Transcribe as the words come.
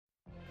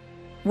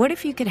What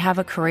if you could have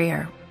a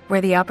career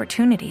where the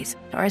opportunities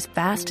are as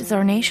vast as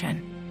our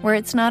nation, where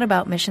it's not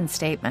about mission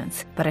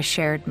statements, but a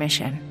shared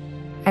mission?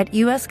 At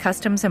U.S.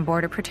 Customs and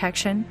Border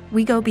Protection,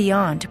 we go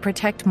beyond to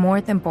protect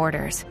more than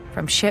borders.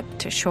 From ship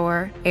to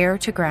shore, air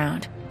to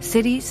ground,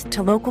 cities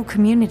to local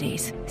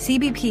communities,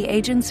 CBP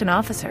agents and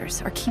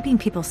officers are keeping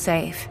people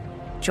safe.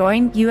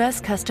 Join U.S.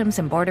 Customs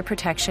and Border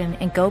Protection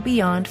and go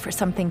beyond for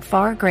something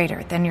far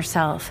greater than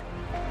yourself.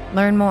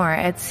 Learn more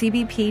at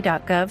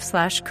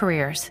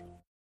cbp.gov/careers.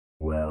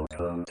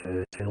 Welcome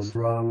to Tales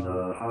from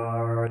the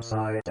Hard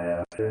Side,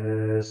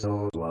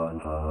 episode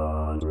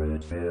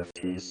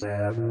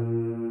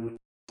 157.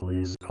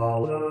 Please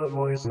call a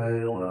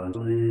voicemail and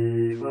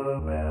leave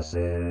a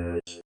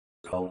message.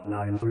 Call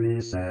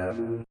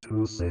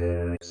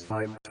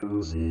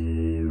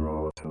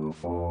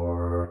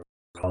 937-265-2024.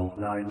 Call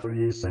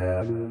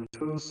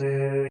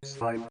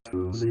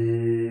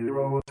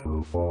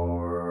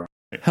 937-265-2024.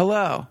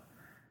 Hello.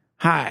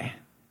 Hi.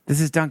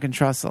 This is Duncan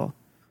Trussell,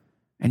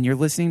 and you're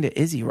listening to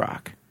Izzy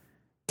Rock,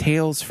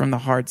 Tales from the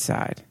Hard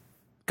Side.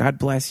 God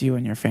bless you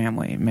and your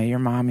family. May your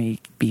mommy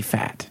be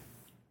fat.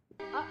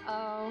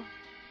 Uh-oh.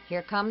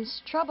 Here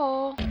comes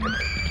trouble.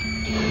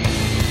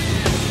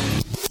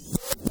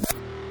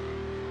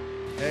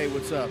 Hey,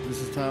 what's up?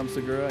 This is Tom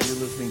Segura, and you're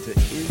listening to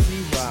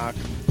Izzy Rock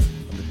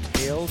on the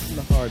Tales from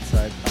the Hard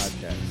Side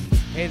podcast.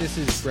 Hey, this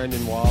is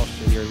Brendan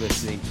Walsh, and you're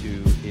listening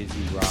to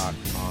Izzy Rock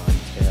on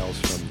Tales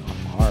from the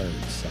Hard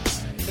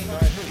Side.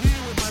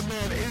 Here with my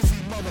man Izzy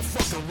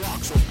motherfucking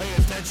Rock, so pay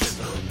attention.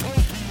 Told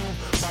to you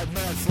by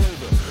Mad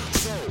Flavor.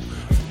 So,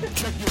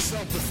 check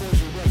yourself before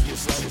you wreck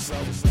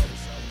yourself.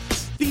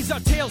 These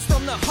are tales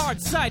from the hard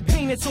side,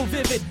 painted so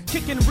vivid,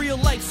 kicking real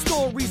life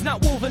stories,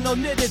 not woven or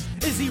knitted.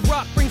 Izzy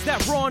Rock brings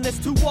that rawness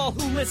to all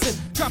who listen,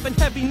 dropping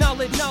heavy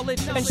knowledge,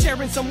 and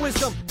sharing some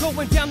wisdom.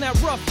 Going down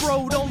that rough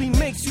road only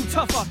makes you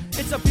tougher.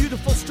 It's a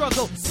beautiful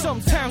struggle,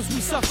 sometimes we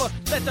suffer.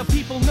 Let the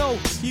people know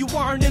you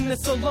aren't in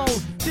this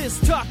alone. This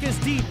talk is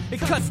deep,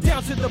 it cuts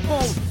down to the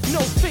bone. No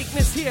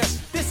fakeness here,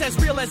 this as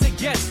real as it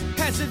gets.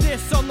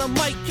 Hazardous on the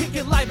mic, kick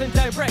it live and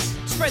direct.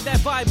 Spread that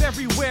vibe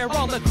everywhere,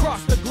 all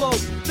across the globe.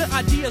 The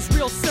idea's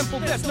real simple,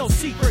 there's no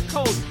secret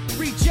code.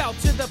 Reach out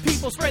to the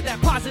people, spread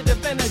that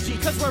positive energy,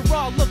 cause we're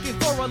all looking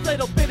for a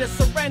little bit of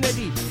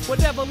serenity.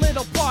 Whatever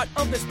little part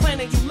of this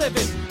planet you live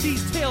in,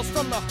 these tales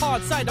from the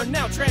hard side are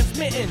now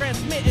transmitting. Tales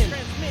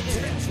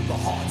from the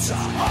hard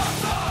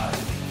side.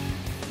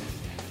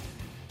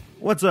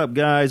 What's up,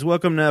 guys?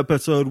 Welcome to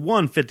episode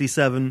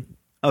 157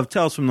 of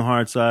Tales from the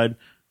Hard Side,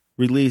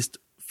 released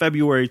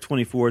February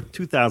 24th,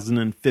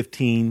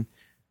 2015.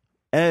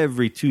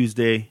 Every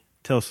Tuesday,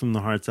 Tales from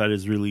the Hard Side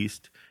is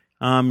released.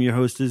 I'm your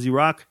host, Izzy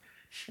Rock,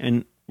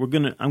 and I'm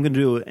gonna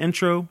do an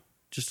intro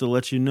just to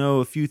let you know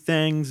a few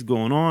things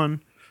going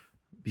on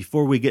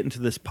before we get into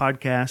this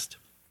podcast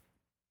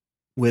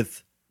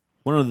with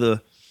one of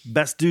the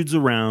best dudes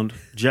around,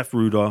 Jeff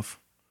Rudolph.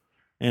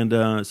 And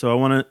so I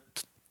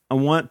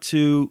want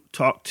to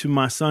talk to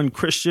my son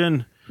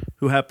Christian,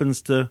 who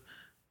happens to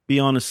be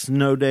on a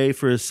snow day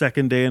for his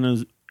second day in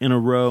a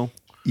row.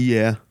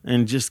 Yeah,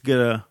 and just get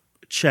a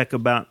check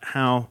about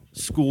how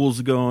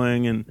school's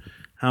going and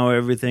how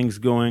everything's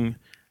going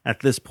at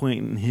this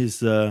point in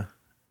his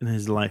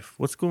life.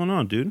 What's going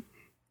on, dude?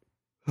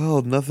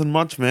 Oh, nothing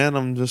much, man.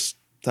 I'm just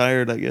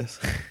tired, I guess.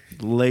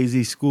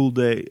 Lazy school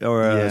day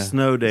or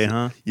snow day,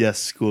 huh? Yes,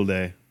 school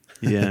day.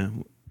 Yeah.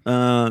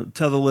 Tell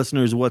the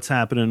listeners what's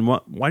happening.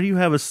 Why do you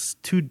have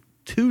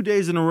two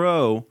days in a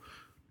row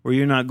where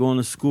you're not going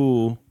to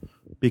school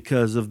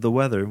because of the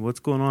weather?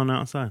 What's going on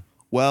outside?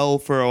 Well,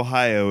 for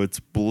Ohio, it's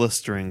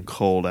blistering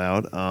cold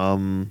out.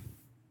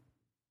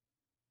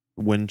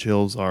 Wind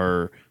chills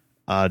are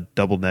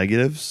double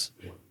negatives.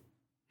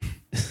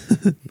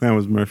 That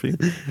was Murphy.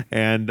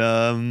 And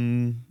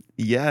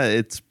yeah,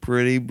 it's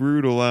pretty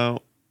brutal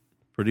out.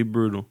 Pretty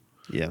brutal.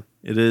 Yeah.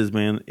 It is,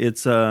 man.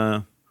 It's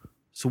so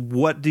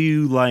what do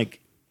you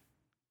like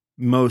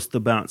most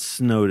about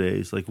snow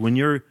days? Like when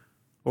you're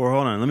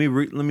hold on, let me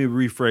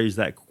rephrase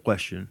that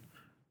question.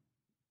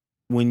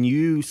 When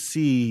you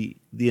see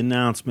the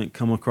announcement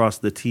come across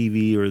the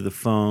TV or the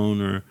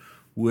phone or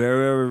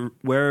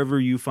wherever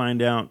you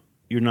find out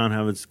you're not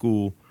having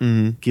school,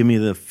 give me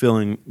the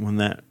feeling when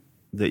that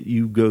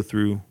you go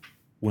through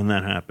when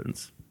that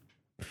happens.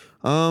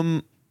 I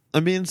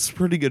mean, it's a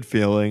pretty good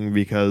feeling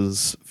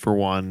because, for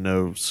one,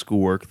 no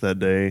schoolwork that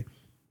day,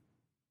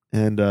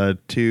 and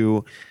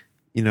two,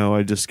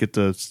 I just get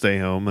to stay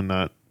home and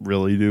not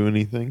really do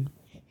anything.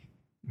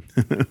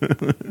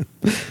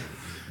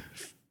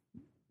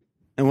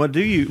 And what do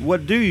you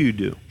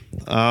do?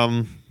 I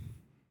don't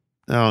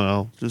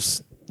know.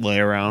 Just lay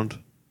around.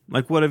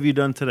 Like, what have you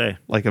done today?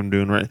 Like I'm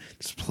doing right.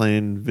 Just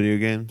playing video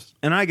games.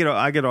 And I get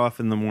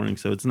off in the morning,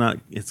 so it's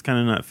kind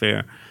of not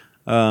fair.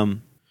 All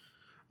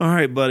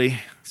right, buddy.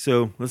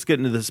 So let's get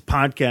into this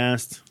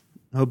podcast.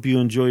 Hope you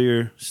enjoy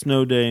your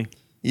snow day.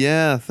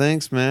 Yeah,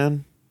 thanks,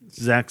 man.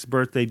 Zach's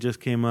birthday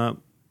just came up.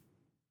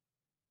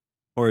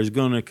 Or is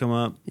going to come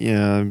up.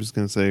 Yeah, I'm just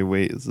going to say,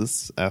 wait, is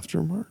this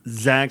after March?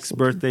 Zach's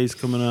birthday's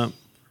coming up.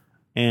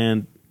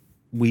 And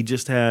we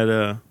just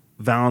had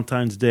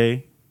Valentine's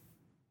Day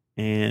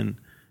and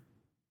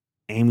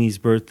Amy's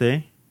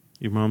birthday,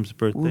 your mom's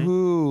birthday.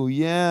 Woohoo!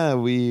 Yeah,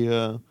 we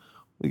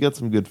got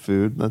some good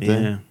food that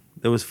day. Yeah,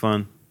 that was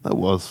fun. That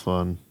was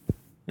fun.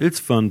 It's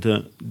fun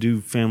to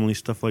do family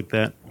stuff like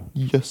that.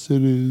 Yes,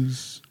 it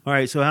is. All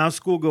right, so how's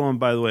school going,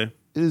 by the way?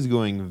 It is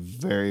going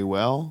very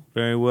well.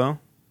 Very well.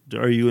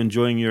 Are you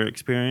enjoying your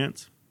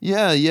experience?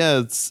 Yeah.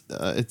 It's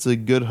a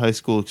good high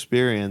school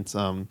experience.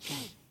 I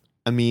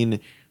mean,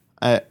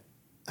 I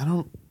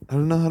don't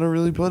know how to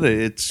really put it.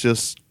 It's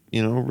just,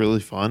 really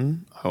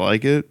fun. I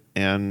like it,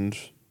 and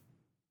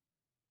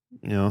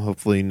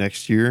hopefully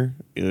next year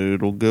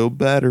it'll go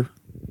better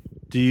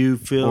Do you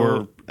feel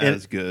or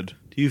as good.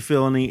 Do you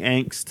feel any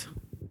angst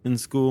in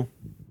school?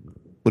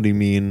 What do you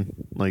mean?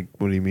 Like,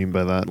 what do you mean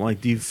by that?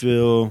 Like, do you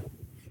feel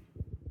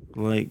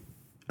like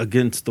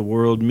against the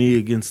world, me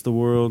against the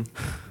world?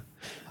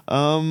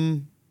 I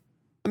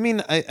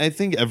mean, I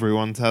think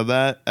everyone's had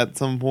that at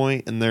some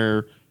point in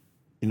their,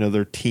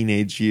 their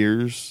teenage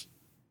years.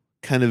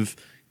 Kind of,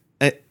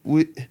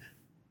 wouldn't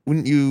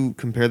you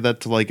compare that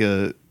to like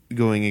a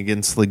going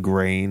against the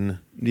grain?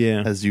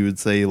 Yeah, as you would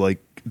say,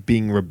 like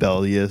being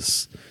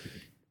rebellious.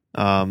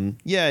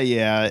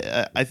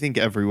 Yeah. I think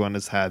everyone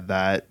has had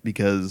that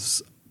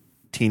because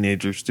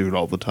teenagers do it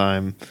all the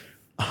time.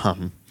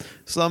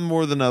 Some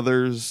more than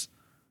others,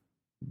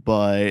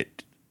 but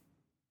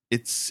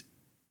it's.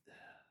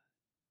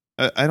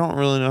 I don't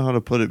really know how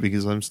to put it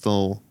because I'm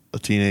still a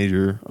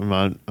teenager.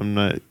 I'm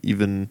not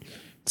even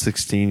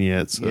 16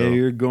 yet. So yeah,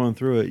 you're going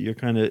through it. You're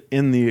kind of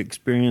in the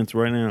experience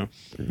right now.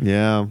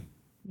 Yeah.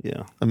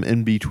 I'm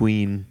in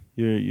between.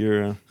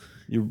 You're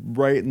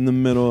right in the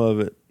middle of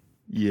it.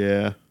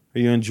 Yeah. Are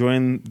you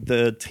enjoying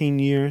the teen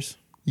years?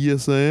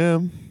 Yes, I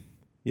am.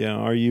 Yeah.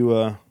 Are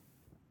you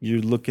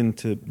you're looking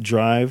to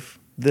drive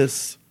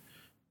this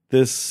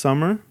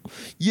summer?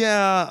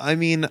 Yeah, I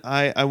mean,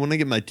 I want to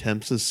get my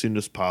temps as soon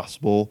as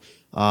possible.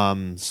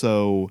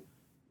 So,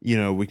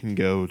 we can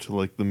go to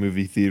like the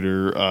movie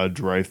theater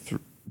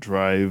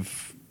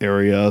drive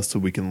area so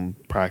we can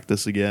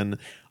practice again.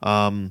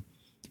 But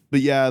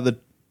yeah, the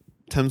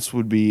temps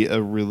would be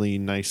a really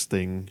nice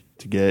thing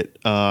to get.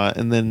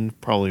 And then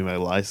probably my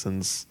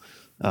license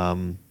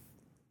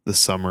this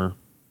summer.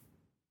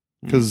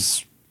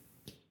 Because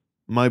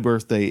my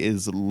birthday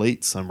is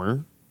late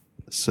summer,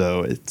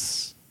 so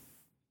it's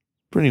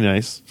pretty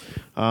nice.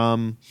 I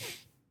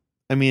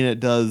mean, it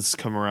does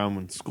come around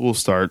when school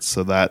starts,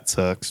 so that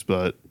sucks.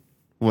 But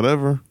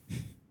whatever.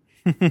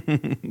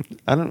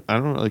 I don't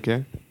really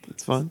care.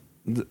 It's fine.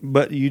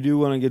 But you do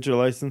want to get your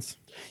license?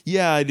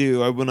 Yeah, I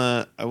do. I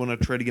wanna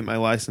try to get my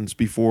license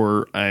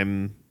before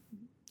I'm,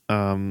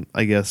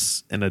 I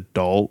guess, an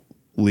adult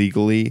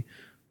legally,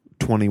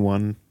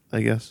 21.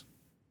 I guess.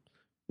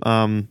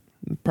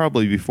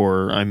 Probably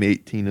before I'm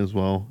 18 as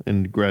well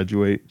and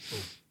graduate,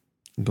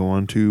 go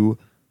on to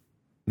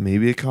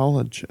maybe a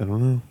college. I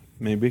don't know.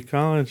 Maybe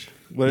college.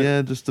 Yeah,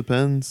 it just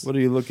depends. What are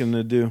you looking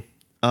to do?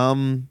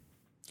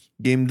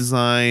 Game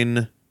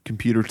design,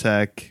 computer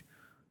tech,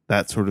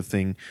 that sort of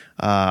thing.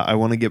 I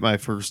want to get my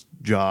first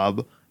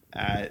job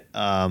at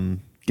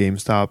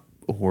GameStop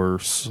or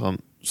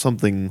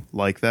something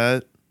like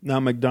that. Not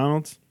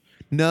McDonald's?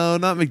 No,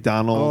 not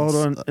McDonald's.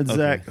 Oh, hold on. It's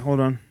Zach. Hold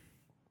on.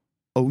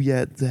 Oh,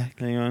 yeah, Zach.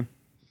 Hang on.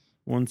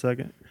 1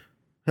 second.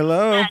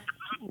 Hello?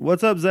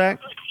 What's up, Zach?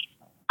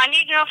 I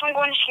need to know if I'm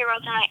going to Hero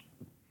tonight.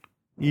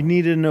 You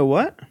need to know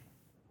what? If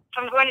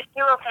I'm going to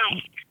Hero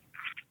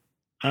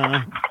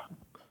tonight.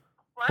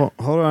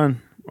 Hold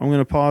on. I'm going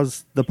to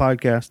pause the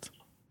podcast.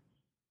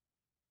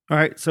 All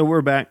right, so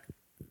we're back.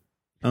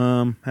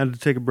 Had to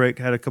take a break.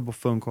 Had a couple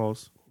phone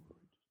calls.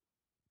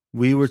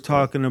 We were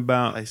talking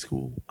about high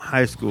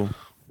school.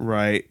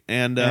 Right.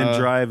 And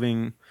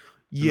driving.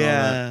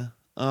 Yeah.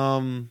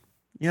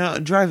 Yeah,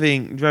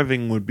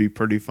 driving would be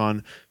pretty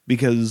fun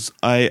because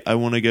I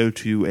want to go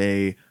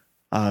to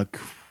a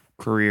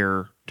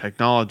career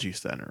technology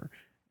center.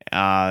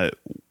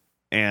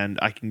 And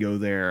I can go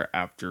there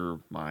after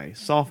my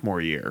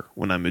sophomore year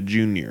when I'm a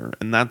junior.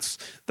 And that's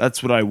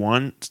what I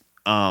want.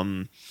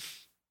 I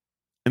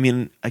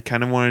mean, I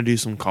kind of want to do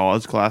some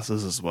college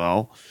classes as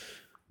well,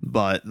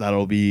 but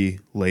that'll be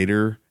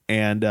later.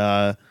 And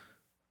I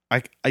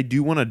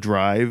do want to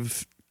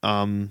drive.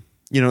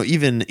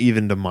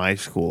 Even to my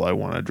school, I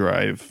want to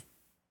drive.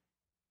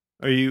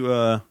 Are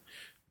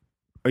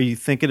you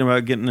thinking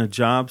about getting a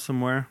job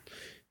somewhere?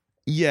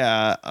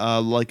 Yeah,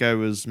 like I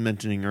was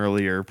mentioning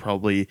earlier,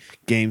 probably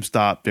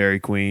GameStop, Dairy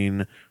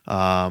Queen,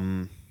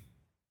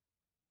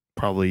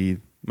 probably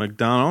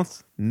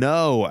McDonald's.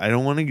 No, I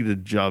don't want to get a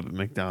job at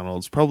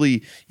McDonald's.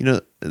 Probably,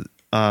 one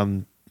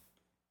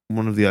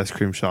of the ice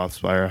cream shops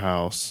by our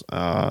house.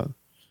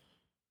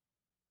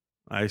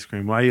 Ice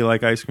cream. Why do you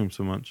like ice cream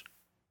so much?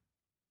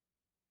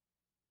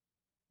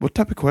 What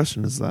type of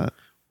question is that?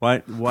 Why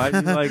do you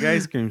like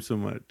ice cream so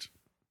much?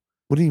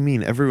 What do you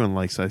mean? Everyone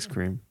likes ice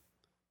cream.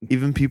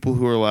 Even people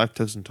who are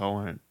lactose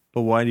intolerant.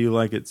 But why do you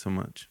like it so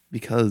much?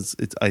 Because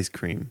it's ice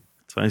cream.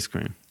 It's ice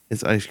cream.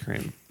 It's ice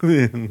cream.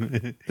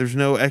 There's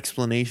no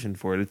explanation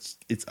for it.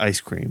 It's ice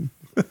cream.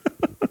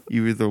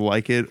 You either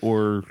like it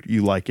or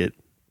you like it.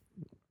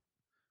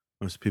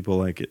 Most people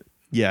like it.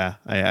 Yeah,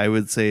 I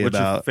would say What's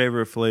your about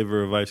favorite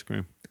flavor of ice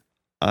cream?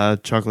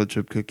 chocolate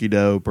chip cookie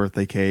dough,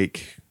 birthday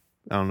cake.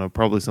 I don't know,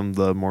 probably some of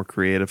the more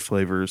creative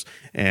flavors,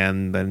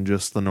 and then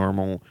just the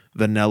normal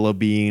vanilla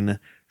bean,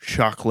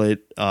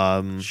 chocolate.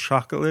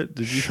 Chocolate?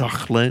 Did you?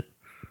 Chocolate.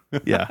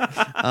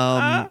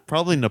 Yeah.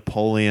 Probably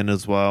Napoleon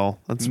as well.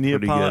 That's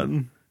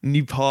Neapolitan. pretty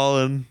good.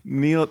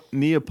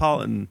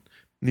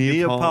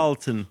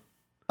 Neapolitan.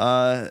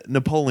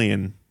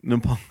 Napoleon.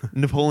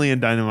 Napoleon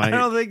Dynamite. I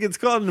don't think it's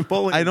called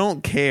Napoleon. I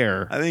don't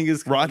care. I think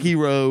it's Rocky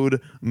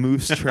Road,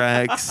 Moose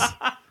Tracks.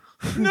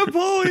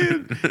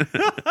 Napoleon.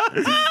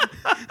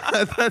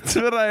 That's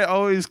what I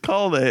always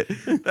called it.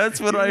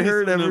 That's what I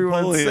heard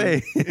everyone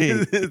Napoleon. say.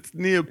 It's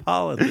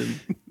Neapolitan.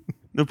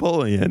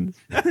 Napoleon.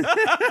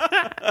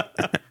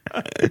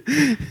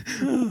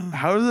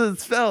 How is it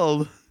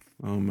spelled?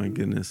 Oh my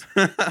goodness.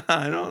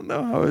 I don't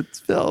know how it's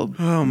spelled.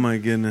 Oh my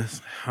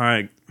goodness. All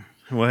right.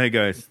 Well, hey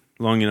guys,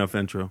 long enough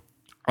intro.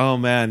 Oh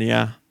man,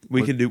 yeah.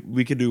 We could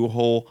do a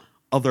whole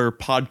other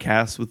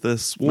podcast with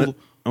this. I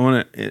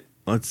want to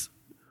let's.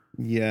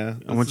 Yeah,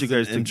 I want you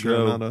guys to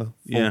intro, go. not a full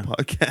Yeah.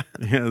 podcast.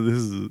 Yeah, this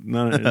is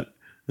not.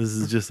 This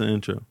is just an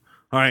intro.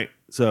 All right.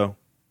 So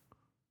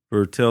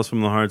for Tales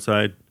from the Hard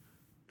Side,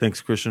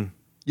 thanks, Christian.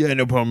 Yeah,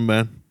 no problem,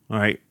 man. All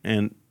right,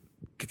 and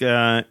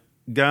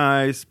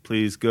guys,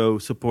 please go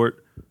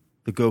support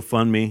the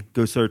GoFundMe.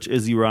 Go search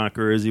Izzy Rock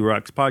or Izzy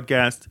Rock's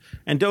podcast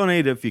and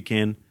donate if you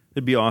can.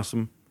 It'd be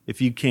awesome if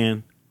you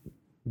can.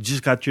 You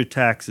just got your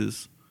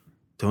taxes.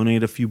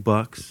 Donate a few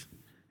bucks.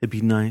 It'd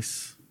be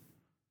nice.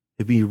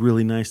 It'd be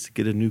really nice to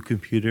get a new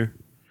computer.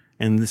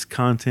 And this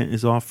content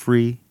is all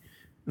free.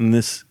 And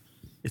it's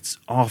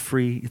all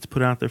free. It's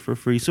put out there for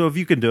free. So if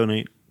you can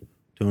donate.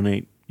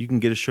 You can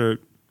get a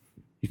shirt.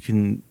 You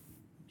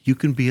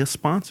can be a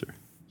sponsor.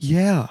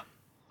 Yeah.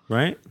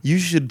 Right? You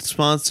should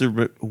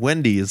sponsor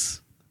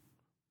Wendy's.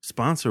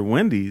 Sponsor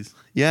Wendy's?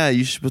 Yeah,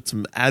 you should put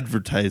some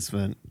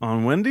advertisement.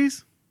 On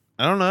Wendy's?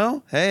 I don't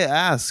know. Hey,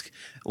 ask.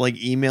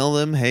 Like, email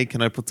them. Hey,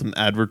 can I put some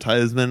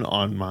advertisement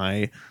on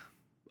my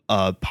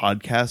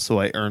podcast so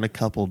I earn a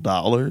couple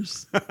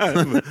dollars?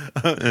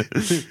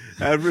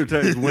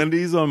 Advertise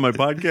Wendy's on my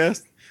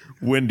podcast?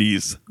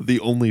 Wendy's, the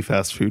only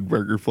fast food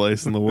burger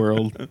place in the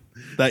world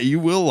that you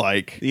will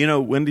like. You know,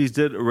 Wendy's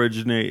did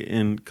originate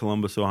in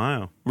Columbus,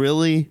 Ohio.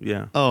 Really?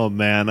 Yeah. Oh,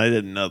 man, I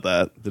didn't know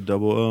that. The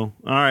double O. All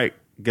right,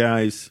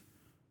 guys.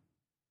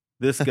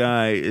 This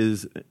guy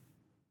is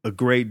a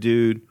great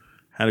dude.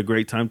 Had a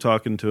great time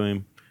talking to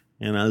him.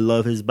 And I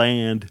love his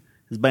band.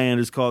 His band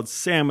is called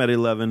Sam at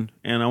 11.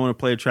 And I want to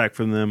play a track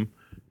from them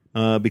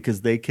because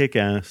they kick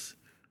ass.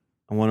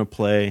 I want to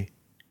play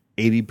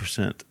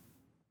 80%.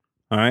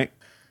 All right?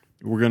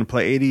 We're going to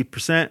play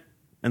 80%,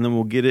 and then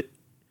we'll get it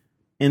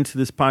into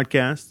this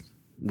podcast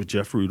with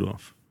Jeff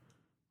Rudolph.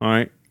 All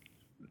right?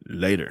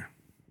 Later.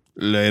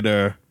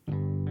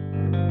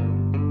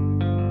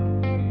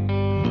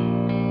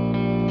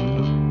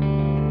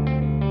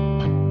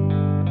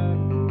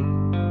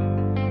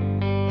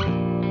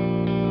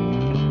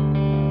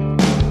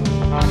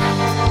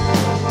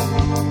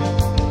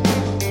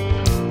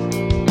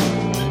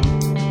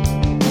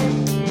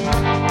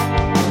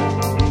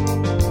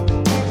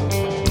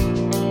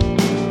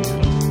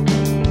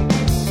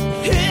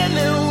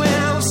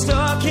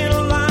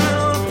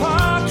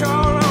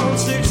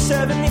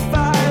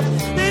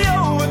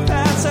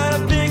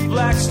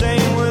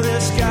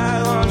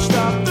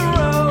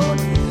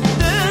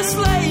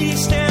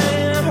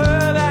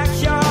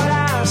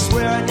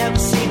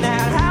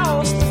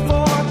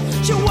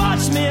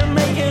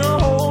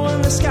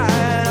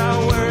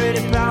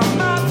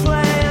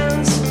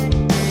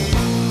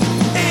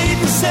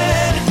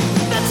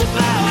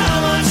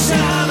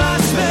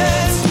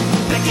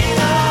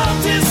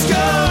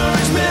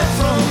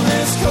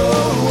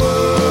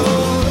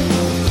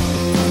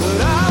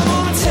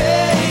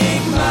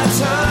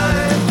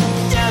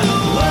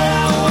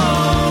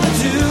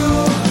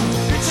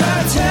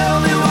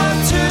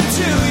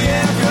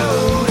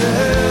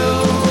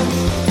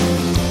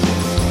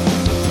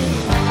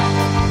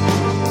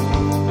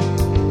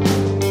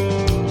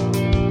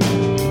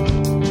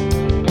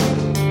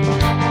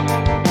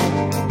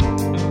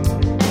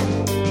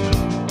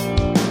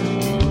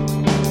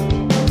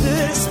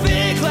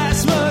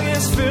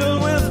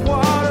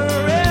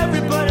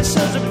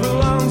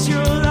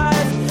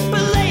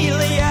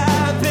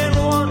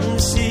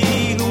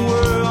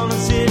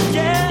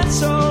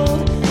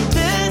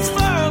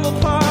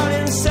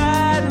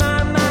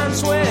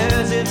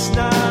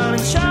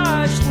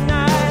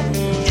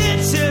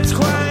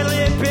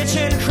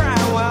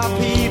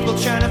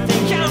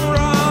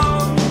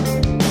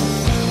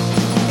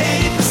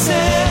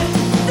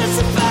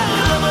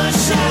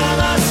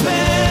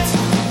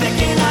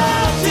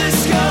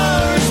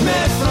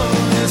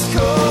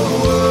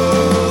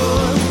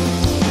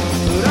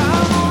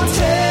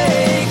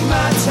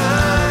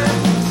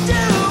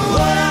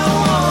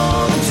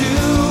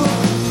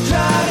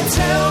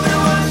 Tell me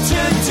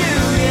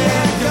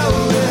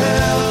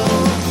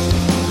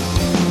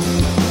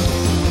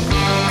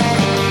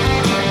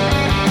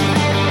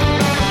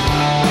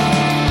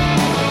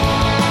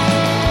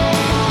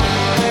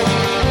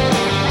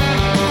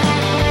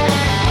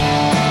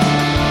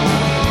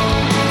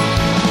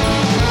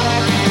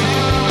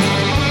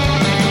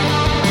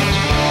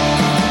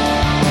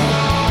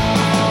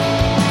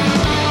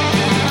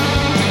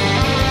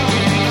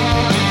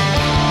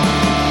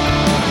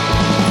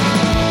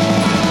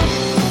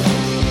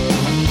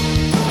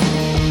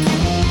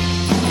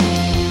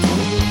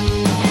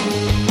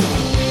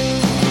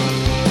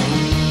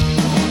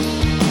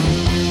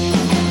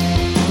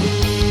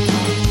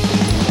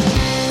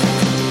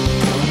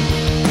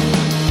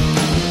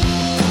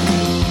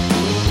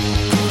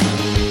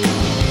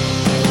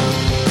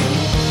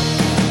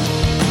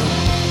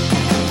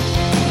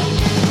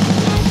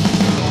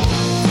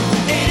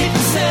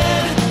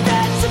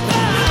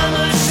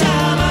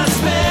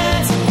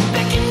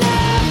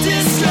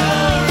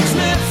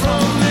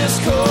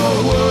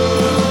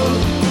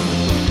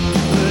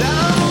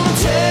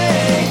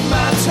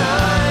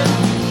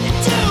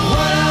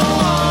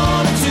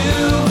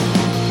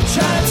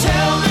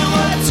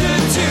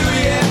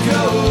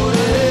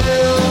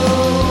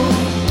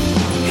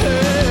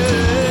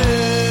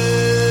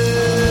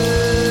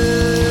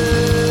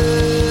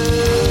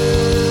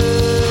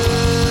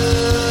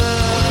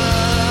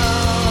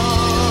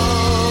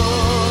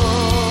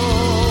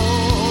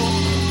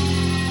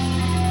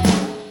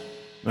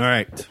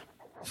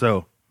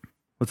So,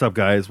 what's up,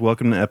 guys?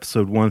 Welcome to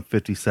episode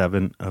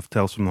 157 of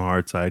Tales from the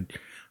Hard Side.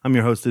 I'm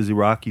your host, Izzy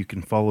Rock. You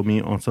can follow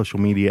me on social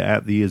media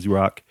at the Izzy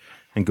Rock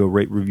and go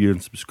rate, review,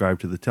 and subscribe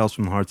to the Tales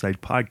from the Hard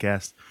Side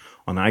podcast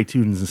on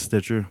iTunes and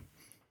Stitcher.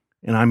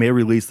 And I may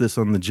release this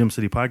on the Gym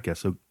City podcast,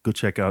 so go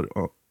check out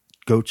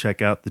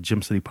the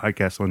Gym City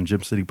podcast on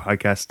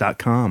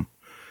gymcitypodcast.com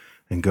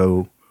and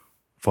go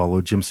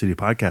follow Gym City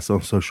Podcast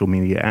on social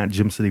media at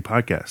Gym City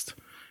Podcast.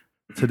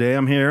 Today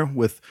I'm here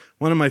with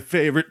one of my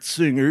favorite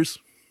singers,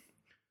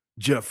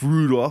 Jeff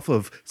Rudolph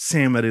of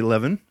Sam at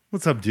 11.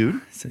 What's up,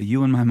 dude? So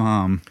you and my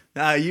mom.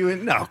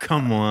 No,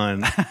 come on.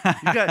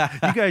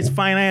 You guys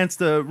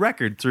financed a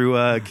record through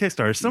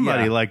Kickstarter.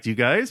 Somebody liked you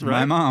guys,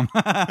 right? My mom.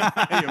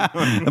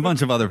 A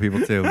bunch of other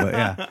people too, but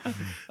yeah.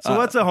 So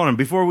hold on.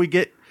 Before we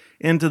get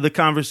into the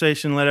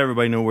conversation, let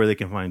everybody know where they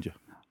can find you.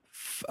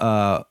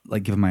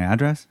 Like give them my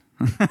address?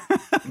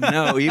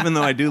 No, even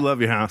though I do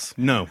love your house.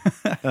 No.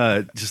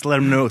 Just let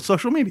them know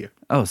social media.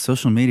 Oh,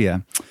 social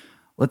media.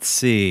 Let's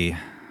see.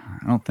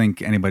 I don't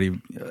think anybody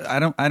I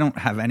don't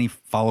have any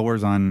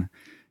followers on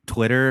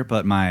Twitter,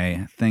 but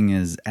my thing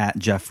is at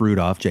Jeff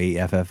Rudolph,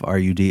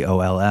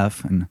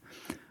 JEFFRUDOLF.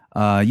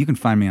 And you can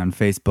find me on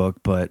Facebook,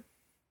 but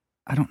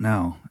I don't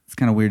know. It's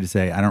kind of weird to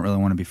say. I don't really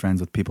want to be friends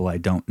with people I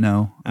don't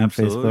know on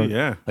Facebook.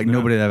 Yeah. Like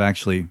nobody that I've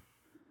actually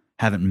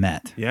haven't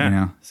met. Yeah. You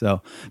know?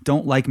 So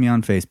don't like me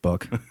on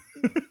Facebook.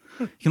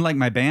 You can like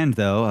my band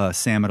though,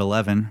 Sam at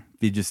 11.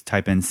 If you just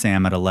type in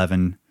Sam at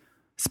 11,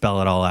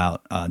 spell it all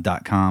out,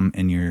 .com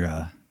in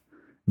your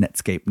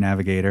Netscape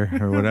Navigator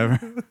or whatever.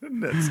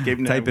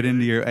 Netscape Type it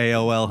into your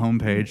AOL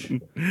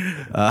homepage.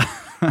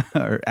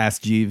 Or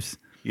Ask Jeeves.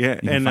 Yeah, You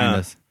can and find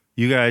us.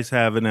 you guys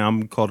have an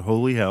album called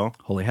Holy Hell.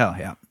 Holy Hell,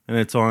 yeah. And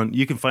it's on,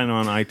 you can find it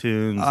on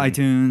iTunes.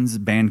 iTunes,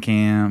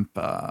 Bandcamp,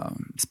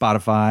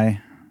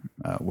 Spotify,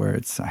 where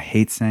I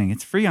hate saying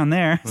it's free on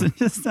there. So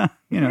just,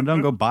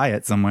 don't go buy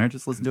it somewhere.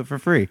 Just listen to it for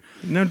free.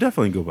 No,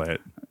 definitely go buy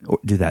it. Or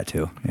do that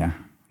too, yeah.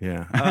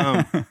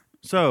 Yeah.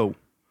 So,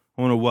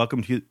 I want to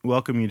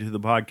welcome you to the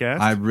podcast.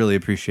 I really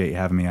appreciate you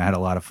having me. I had a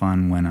lot of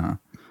fun when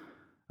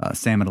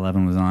Sam at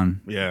 11 was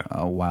on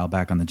a while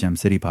back on the Gem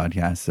City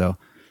podcast. So,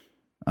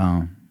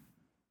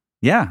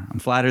 yeah, I'm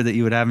flattered that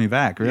you would have me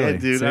back. Really, yeah,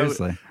 dude.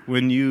 Seriously.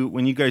 When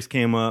you guys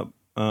came up,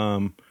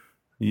 I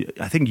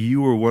think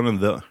you were one of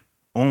the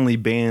only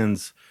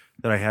bands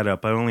that I had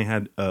up. I only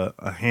had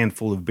a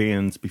handful of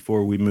bands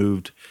before we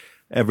moved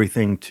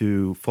everything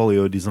to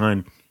Folio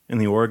Design in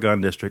the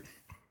Oregon district,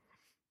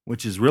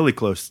 which is really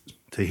close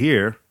to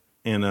here.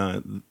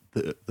 And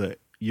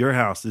your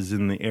house is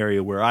in the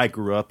area where I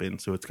grew up in,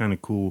 so it's kind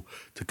of cool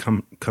to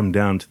come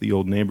down to the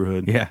old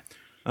neighborhood. Yeah.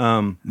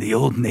 The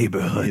old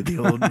neighborhood. The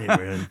old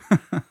neighborhood.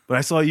 But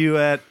I saw you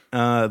at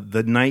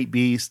the Night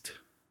Beast,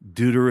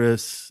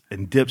 Deuterus,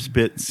 and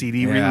Dipspit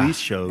CD release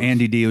shows.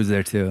 Andy D was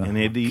there too. And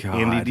Andy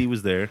D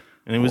was there.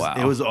 And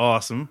it was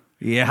awesome.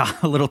 Yeah,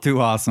 a little too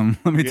awesome,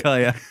 let me tell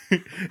you.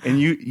 And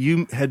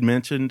you had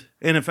mentioned,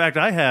 and in fact,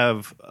 I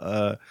have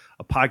a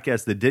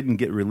podcast that didn't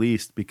get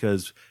released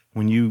because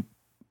when you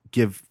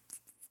give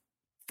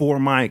 4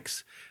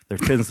 mics, there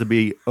tends to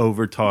be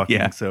over talking.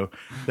 Yeah. So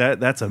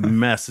that's a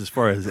mess as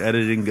far as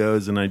editing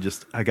goes. And I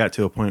got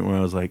to a point where I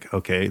was like,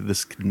 okay,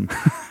 this can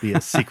be a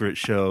secret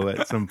show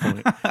at some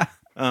point.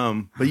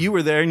 But you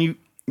were there, and you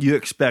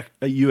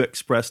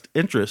expressed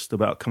interest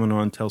about coming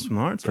on Tales from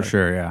the Hard Side. For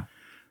sure, yeah.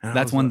 And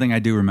that's one thing I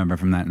do remember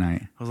from that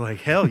night. I was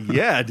like, hell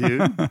yeah,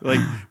 dude. Like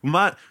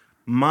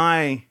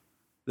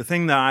the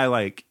thing that I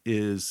like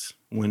is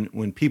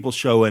when people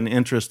show an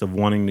interest of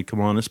wanting to come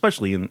on,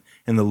 especially in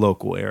the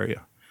local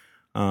area.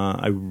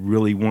 I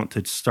really want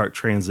to start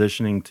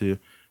transitioning to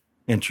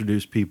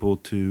introduce people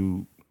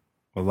to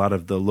a lot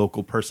of the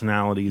local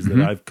personalities that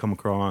I've come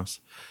across.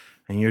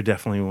 And you're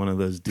definitely one of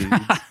those dudes.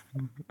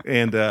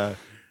 And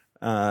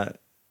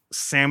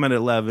Sam at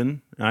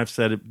 11, I've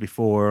said it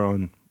before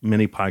on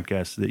many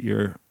podcasts that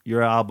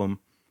your album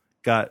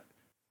got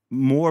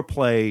more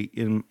play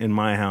in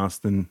my house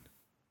than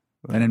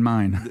in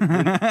mine. My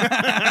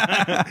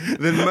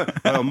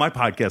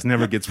podcast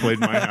never gets played in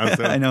my house.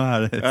 So. I know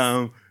how it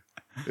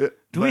is.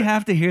 Do we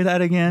have to hear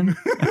that again?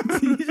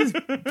 You just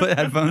put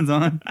headphones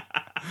on.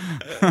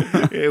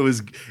 It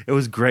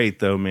was great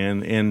though,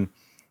 man. And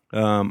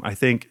I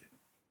think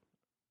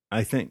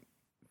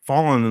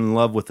falling in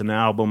love with an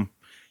album,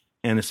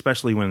 and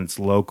especially when it's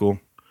local,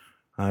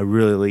 I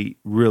really,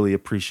 really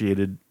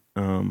appreciated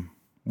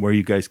where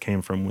you guys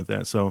came from with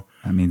that. So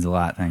that means a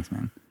lot. Thanks,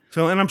 man.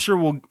 So, and I'm sure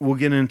we'll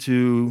get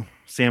into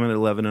Sam at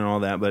 11 and all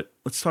that, but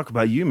let's talk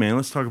about you, man.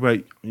 Let's talk about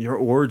your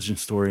origin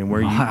story and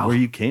where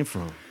you came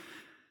from.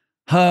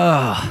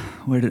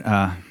 Where did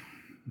I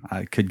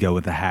could go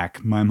with the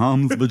hack my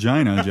mom's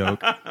vagina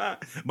joke.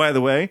 By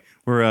the way,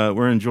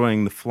 we're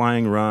enjoying the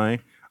Flying Rye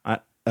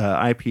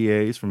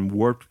IPAs from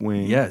Warped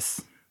Wing.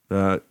 Yes,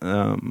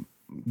 the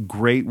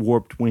great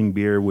Warped Wing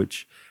beer,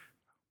 which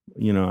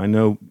I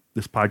know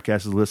this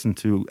podcast is listened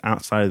to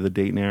outside of the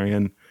Dayton area,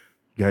 and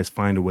you guys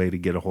find a way to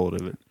get a hold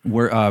of it.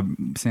 We're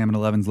Sam at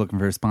 11's looking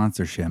for a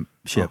sponsorship.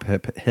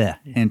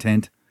 Hint,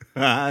 hint.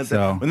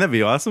 Wouldn't that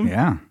be awesome?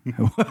 Yeah.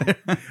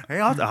 Hey,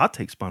 I'll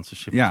take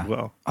sponsorship Yeah. as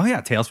well. Oh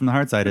yeah, Tales from the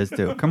Hard Side is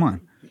too. Come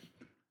on.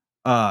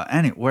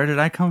 Where did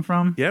I come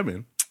from? Yeah,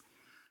 man.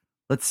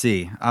 Let's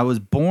see. I was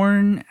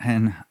born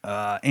in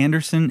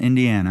Anderson,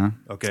 Indiana.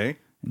 Okay.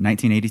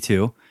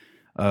 1982.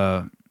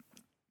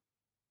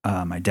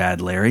 My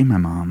dad, Larry, my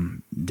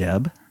mom,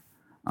 Deb,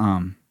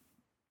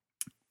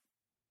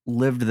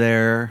 lived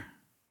there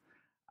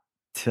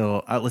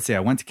till, let's see, I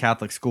went to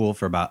Catholic school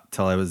for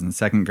till I was in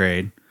second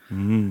grade.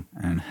 And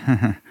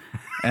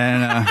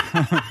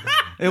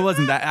it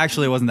wasn't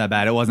that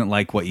bad. It wasn't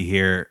like what you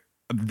hear.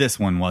 This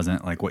one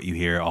wasn't like what you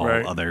hear all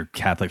other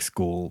Catholic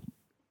schools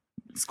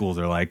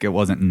are like. It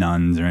wasn't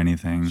nuns or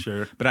anything.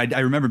 Sure. But I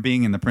remember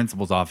being in the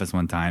principal's office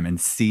one time and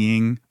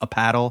seeing a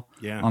paddle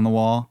on the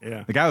wall.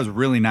 Yeah. The guy was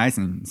really nice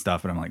and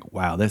stuff, but I'm like,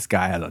 wow, this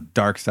guy has a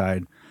dark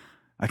side.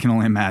 I can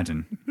only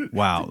imagine.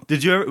 Wow.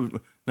 Did you ever,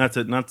 not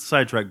to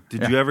sidetrack,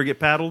 did you ever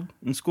get paddled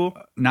in school?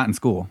 Not in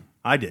school.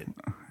 I did.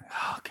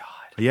 Oh,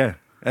 God. Yeah.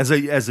 As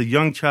a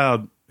young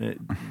child,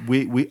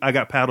 I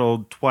got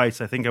paddled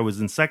twice. I think I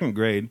was in second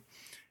grade,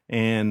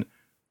 and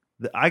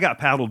I got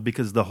paddled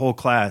because the whole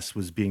class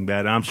was being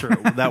bad. I'm sure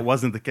that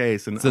wasn't the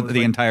case. And so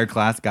the entire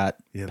class got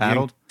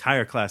paddled? The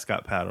entire class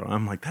got paddled.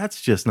 I'm like,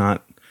 that's just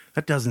not,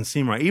 that doesn't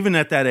seem right. Even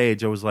at that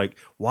age, I was like,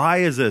 why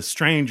is a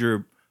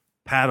stranger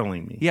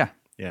paddling me? Yeah.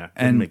 Yeah.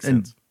 Didn't make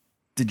sense. And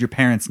did your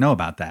parents know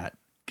about that?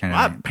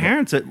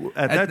 Parents at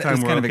that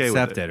time were kind of okay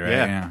accepted, with it.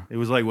 right? Yeah. It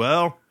was like,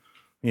 well,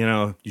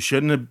 you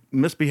shouldn't have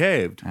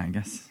misbehaved. I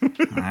guess.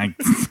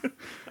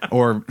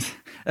 Or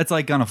it's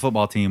like on a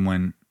football team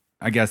when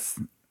I guess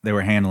they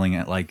were handling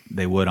it like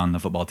they would on the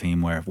football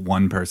team, where if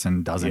one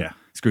person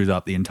screws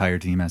up, the entire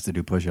team has to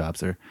do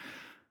push-ups. Or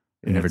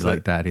never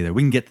like that either.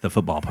 We can get to the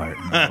football part.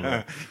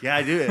 Yeah,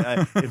 I do.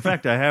 In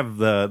fact, I have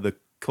the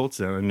Colts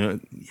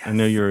down. I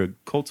know you're a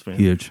Colts fan.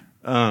 Huge.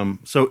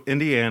 So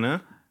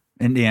Indiana,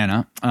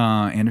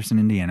 Anderson,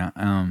 Indiana.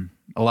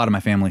 A lot of my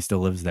family still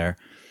lives there.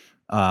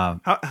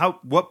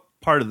 What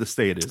part of the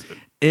state is it?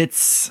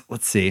 It's,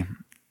 let's see,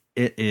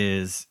 it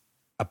is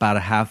about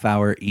a half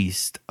hour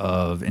east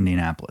of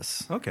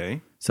Indianapolis.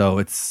 Okay. So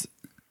it's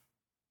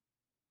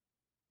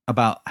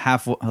about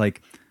half,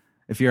 like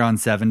if you're on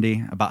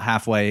 70, about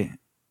halfway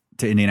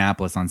to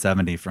Indianapolis on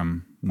 70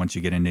 from once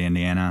you get into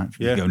Indiana. If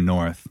you go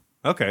north,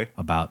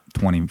 about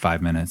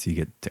 25 minutes, you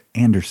get to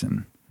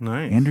Anderson.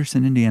 Nice.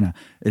 Anderson, Indiana.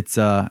 It's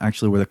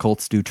actually where the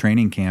Colts do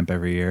training camp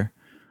every year.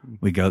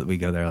 We go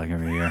there like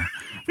every year,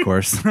 of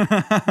course.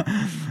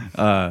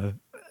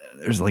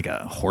 There's like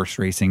a horse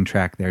racing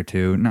track there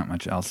too. Not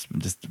much else.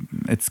 Just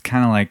it's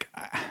kind of like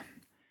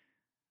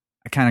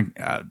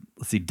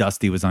let's see.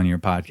 Dusty was on your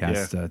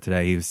podcast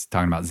today. He was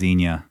talking about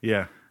Xenia.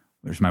 Yeah,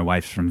 there's my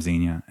wife's from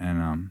Xenia,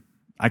 and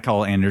I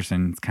call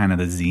Anderson. It's kind of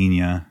the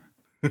Xenia.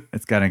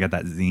 It's kind of got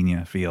that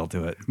Xenia feel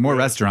to it. More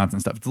restaurants and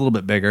stuff. It's a little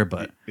bit bigger,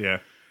 but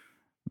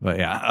But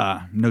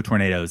no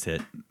tornadoes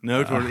hit.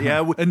 No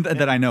tornadoes. And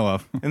that I know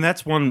of. And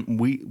that's one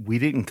we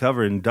didn't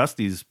cover in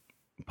Dusty's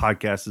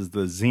podcast is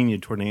the Xenia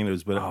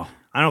tornadoes. But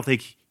I don't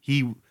think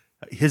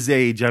his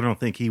age, I don't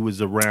think he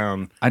was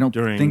around. I don't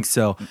think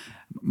so.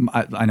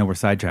 I know we're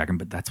sidetracking,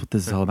 but that's what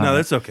this is all about. No,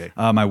 that's okay.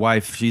 My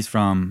wife, she's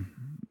from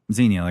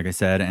Xenia, like I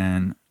said,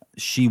 and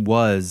she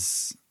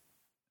was,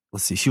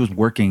 she was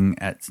working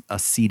at a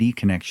CD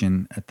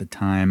connection at the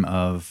time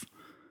of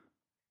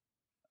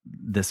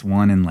this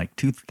one in like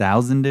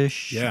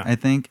 2000-ish, I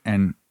think,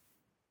 and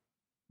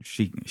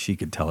she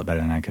could tell it better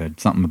than I could.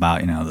 Something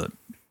about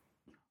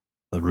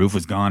the roof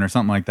was gone or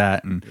something like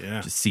that, and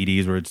just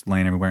CDs were just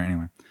laying everywhere.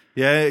 Anyway,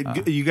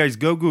 you guys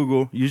go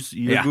Google, use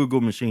your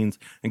Google machines,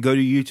 and go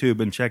to YouTube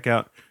and check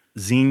out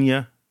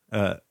Xenia,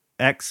 Xenia,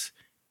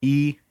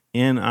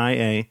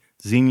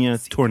 Xenia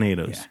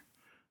tornadoes,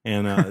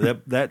 and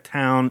that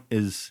town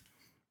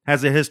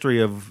has a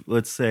history of,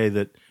 let's say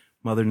that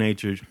Mother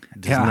Nature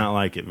does not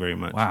like it very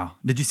much. Wow.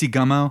 Did you see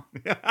Gummo?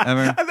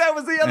 Ever? That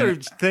was the other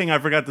thing I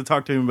forgot to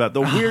talk to him about. The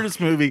weirdest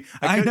movie.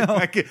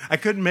 I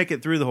couldn't make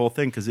it through the whole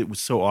thing because it was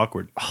so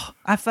awkward.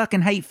 I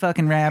fucking hate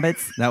fucking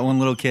rabbits. That one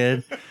little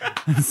kid.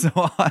 It's so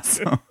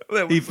awesome.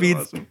 He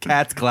feeds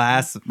cats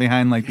glass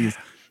behind like these.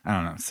 I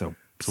don't know. So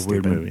it's a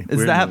weird movie.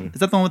 Is that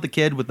the one with the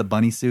kid with the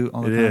bunny suit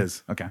all the time? It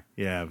is. Okay.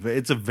 Yeah.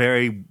 It's a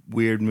very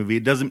weird movie.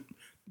 It doesn't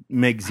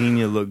make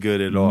Xenia look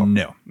good at all.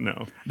 No.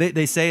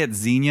 They say it's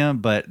Xenia,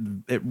 but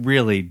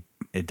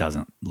it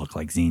doesn't look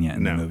like Xenia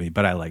in the movie.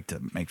 But I like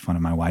to make fun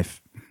of my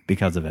wife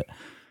because of it.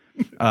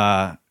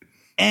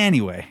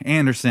 Anyway,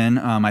 Anderson,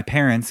 my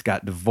parents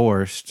got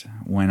divorced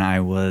when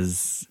I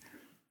was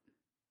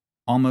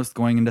almost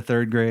going into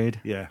third grade.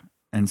 Yeah.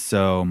 And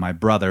so my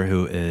brother,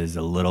 who is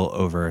a little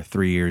over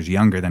 3 years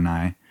younger than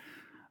I,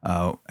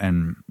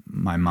 and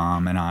my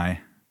mom and I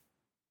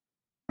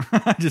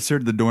just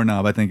heard the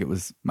doorknob. I think it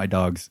was my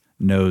dog's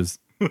nose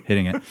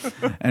hitting it.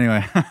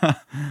 Anyway,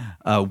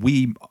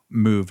 we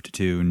moved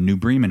to New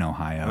Bremen,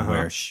 Ohio,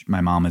 where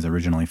my mom is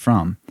originally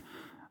from,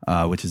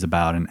 which is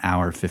about an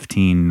hour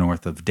 15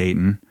 north of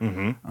Dayton.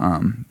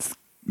 It's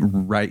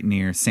right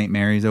near St.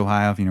 Mary's,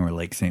 Ohio, if you know where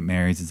Lake St.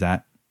 Mary's is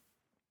at.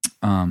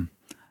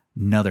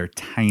 another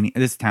tiny.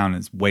 This town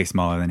is way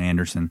smaller than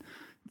Anderson.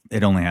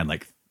 It only had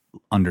like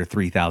under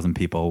 3,000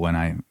 people when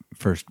I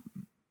first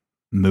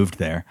moved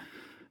there.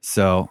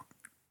 So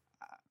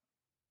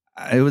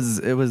it was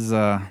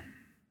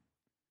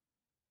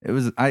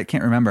I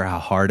can't remember how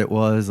hard it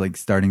was, like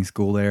starting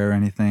school there or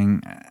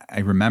anything. I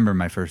remember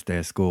my first day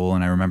of school,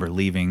 and I remember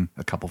leaving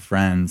a couple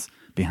friends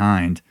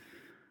behind,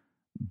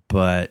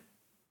 but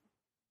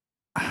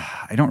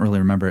I don't really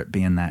remember it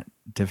being that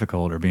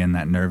difficult or being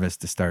that nervous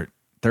to start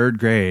third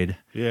grade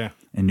in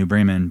New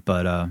Bremen.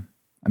 But I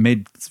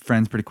made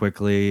friends pretty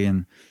quickly,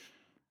 and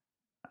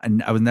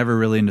I was never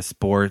really into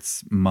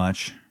sports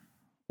much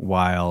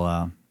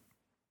while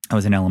I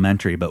was in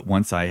elementary. But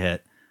once I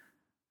hit,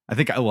 I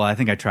think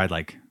I tried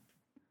like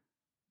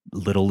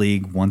Little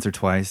League once or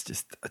twice.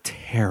 Just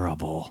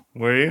terrible.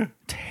 Were you?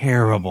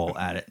 Terrible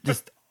at it.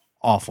 Just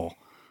awful.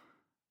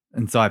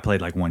 And so I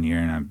played like 1 year,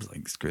 and I was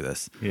like, screw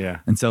this.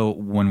 Yeah. And so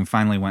when we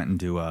finally went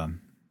into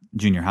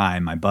junior high,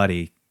 my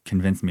buddy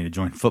convinced me to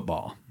join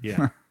football.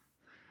 Yeah.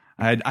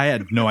 I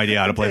had no idea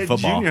how to play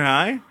football. Junior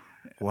high?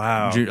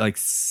 Wow. Like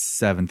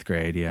 7th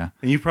grade, yeah.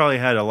 And you probably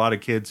had a lot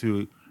of kids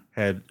who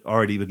had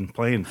already been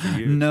playing for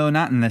years. No,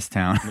 not in this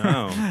town.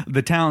 No.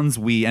 The towns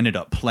we ended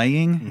up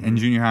playing in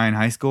junior high and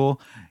high school,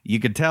 you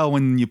could tell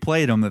when you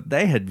played them that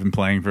they had been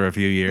playing for a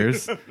few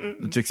years,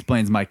 which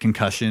explains my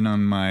concussion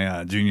on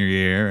my junior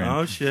year. And,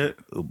 oh, shit.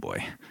 Oh,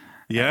 boy.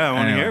 Yeah, I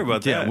want to hear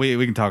about that. Yeah,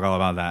 we can talk all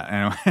about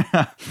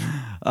that.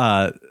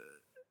 Anyway.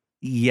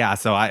 Yeah,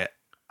 so I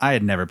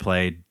had never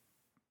played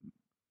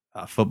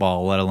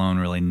football, let alone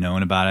really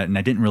known about it. And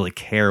I didn't really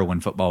care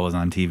when football was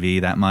on TV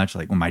that much,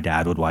 like when my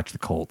dad would watch the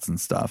Colts and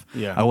stuff.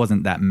 Yeah. I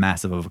wasn't that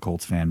massive of a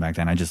Colts fan back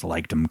then. I just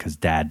liked them because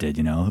Dad did,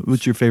 you know.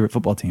 What's your favorite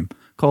football team?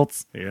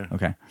 Colts? Yeah.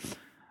 Okay.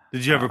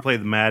 Did you ever play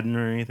the Madden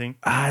or anything?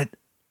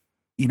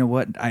 You know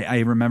what? I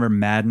remember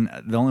Madden.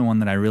 The only one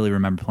that I really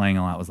remember playing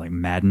a lot was like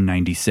Madden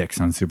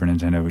 96 on Super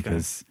Nintendo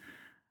because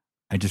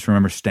I just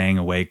remember staying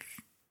awake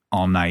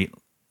all night,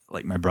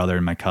 like my brother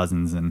and my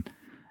cousins, and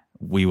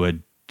we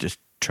would just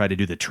try to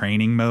do the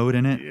training mode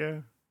in it.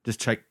 Yeah.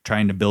 Just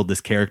trying to build this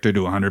character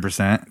to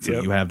 100%.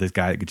 So you have this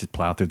guy that could just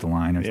plow through the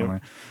line or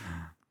something.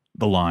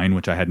 The line,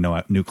 which I had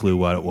no clue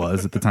what it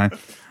was at the time.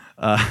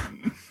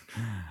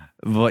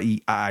 But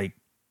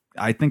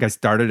I think I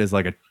started as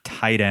like a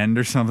tight end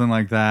or something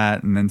like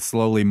that, and then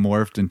slowly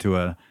morphed into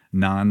a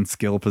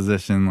non-skill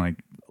position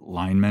like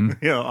lineman.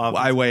 Yeah,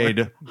 I weighed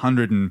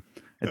 100 and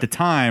at the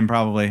time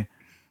probably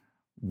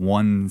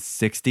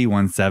 160,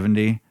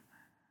 170.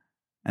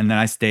 And then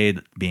I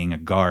stayed being a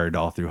guard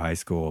all through high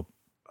school.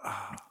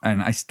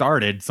 And I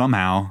started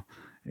somehow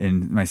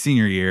in my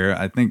senior year,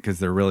 I think because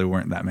there really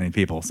weren't that many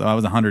people. So I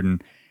was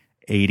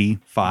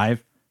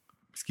 185,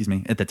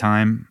 at the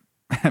time,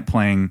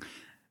 playing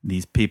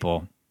these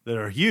people. That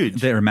are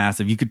huge. They were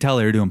massive. You could tell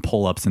they were doing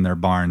pull-ups in their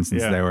barns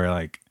since they were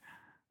like,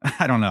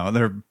 I don't know,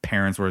 their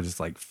parents were just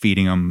like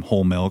feeding them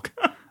whole milk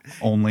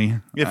only.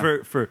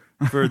 Yeah, for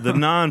the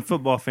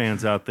non-football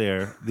fans out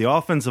there, the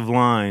offensive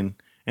line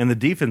and the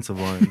defensive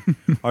line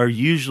are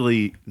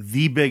usually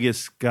the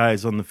biggest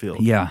guys on the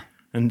field. Yeah.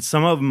 And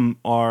some of them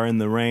are in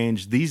the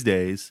range these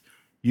days.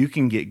 You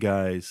can get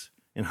guys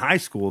in high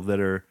school that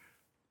are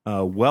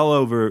well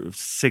over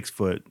 6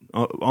 foot,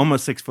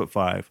 almost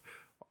 6'5",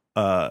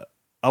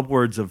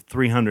 upwards of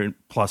 300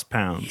 plus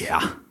pounds.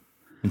 Yeah.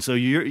 And so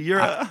you're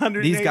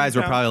 100. These guys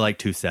were probably like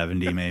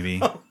 270 maybe.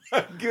 Oh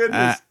my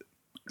goodness.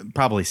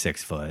 Probably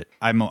 6 foot.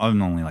 I'm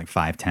only like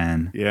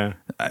 5'10". Yeah.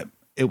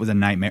 It was a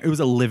nightmare. It was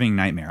a living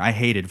nightmare. I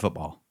hated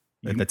football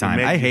at the time.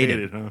 I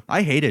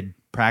hated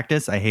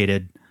practice. I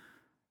hated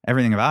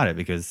everything about it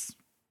because,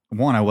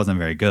 one, I wasn't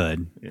very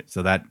good. Yeah.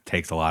 So that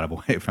takes a lot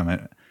away from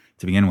it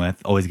to begin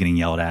with. Always getting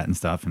yelled at and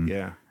stuff.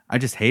 And I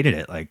just hated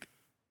it. Like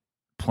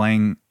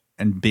playing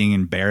and being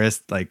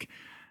embarrassed, like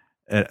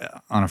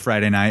on a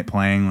Friday night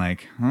playing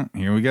like,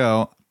 here we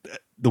go.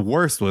 The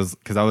worst was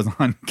because I was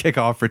on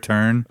kickoff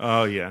return.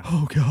 Oh, yeah.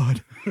 Oh,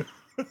 God.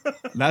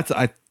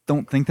 I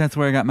don't think that's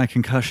where I got my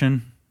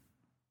concussion.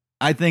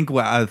 I think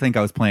I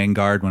was playing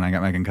guard when I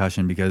got my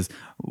concussion because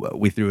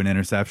we threw an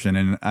interception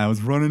and I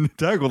was running to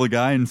tackle the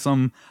guy and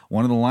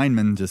one of the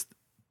linemen just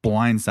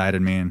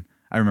blindsided me, and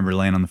I remember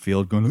laying on the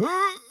field going,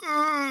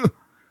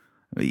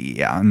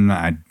 yeah, and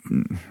I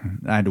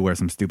had to wear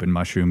some stupid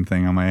mushroom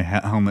thing on my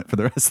helmet for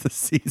the rest of the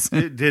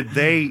season. Did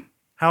they?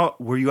 How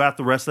were you out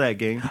the rest of that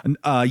game?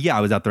 Yeah,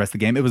 I was out the rest of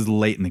the game. It was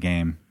late in the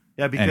game.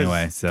 Yeah,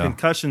 because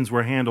concussions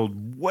were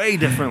handled way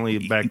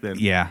differently back then.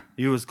 Yeah,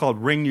 it was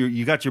called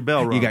you got your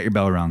bell rung. You got your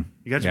bell rung.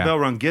 You got your bell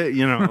rung.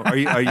 Are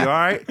you all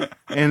right?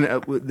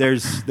 And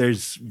there's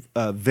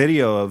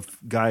video of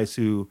guys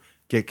who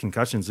get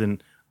concussions,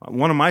 and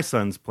one of my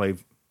sons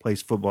plays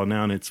football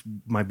now, and it's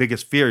my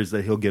biggest fear is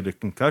that he'll get a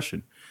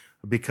concussion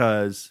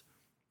because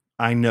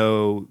I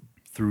know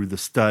through the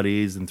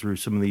studies and through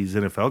some of these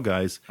NFL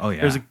guys. Oh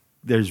yeah,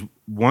 there's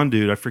one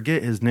dude, I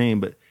forget his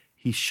name, but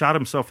he shot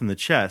himself in the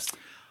chest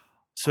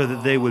so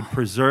that they would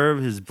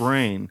preserve his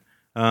brain.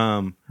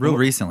 Real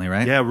recently,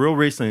 right? Yeah, real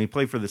recently. He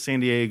played for the San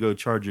Diego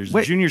Chargers.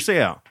 Wait, Junior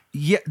Seau.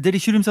 Yeah, did he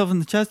shoot himself in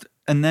the chest?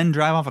 and then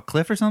drive off a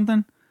cliff or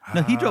something?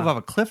 No, he drove off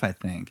a cliff, I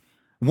think.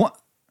 What?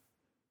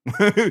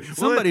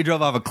 Somebody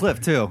drove off a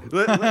cliff too.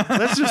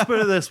 Let's just put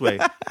it this way: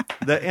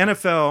 the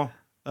NFL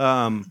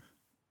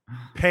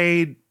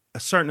paid a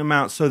certain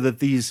amount so that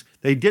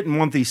they didn't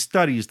want these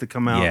studies to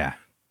come out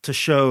to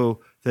show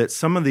that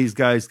some of these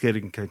guys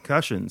getting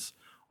concussions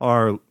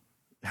are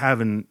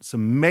having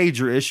some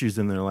major issues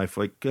in their life,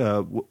 like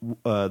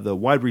the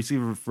wide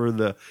receiver for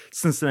the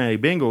Cincinnati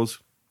Bengals,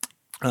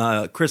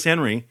 Chris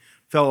Henry,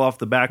 fell off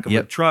the back of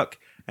a truck,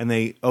 and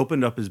they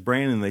opened up his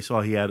brain and they saw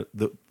he had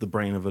the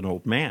brain of an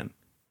old man.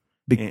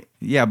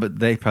 Yeah, but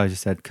they probably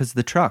just said because of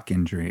the truck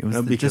injury. It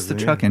was just the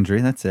truck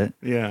injury. That's it.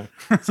 Yeah.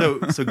 So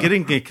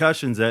getting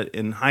concussions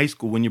in high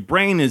school when your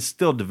brain is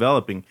still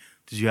developing.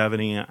 Did you have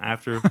any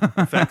after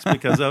effects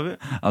because of it?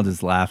 I'll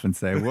just laugh and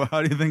say, "Well,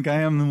 how do you think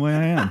I am the way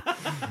I am?"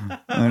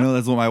 I know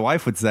that's what my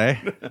wife would say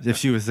if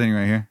she was sitting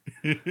right here.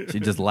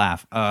 She'd just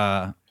laugh.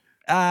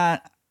 I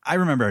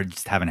remember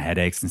just having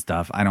headaches and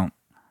stuff. I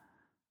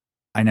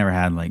never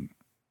had like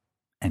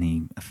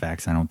any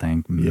effects. I don't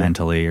think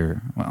mentally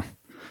or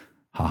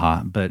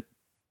haha. But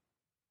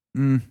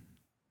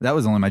that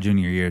was only my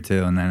junior year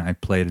too, and then I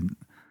played,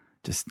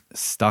 just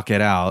stuck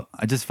it out.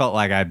 I just felt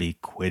like I'd be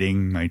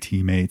quitting my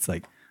teammates.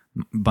 Like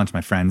a bunch of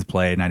my friends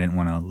played, and I didn't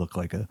want to look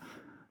like a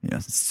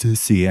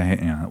sissy.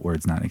 That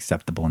word's not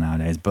acceptable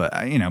nowadays, but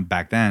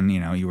back then,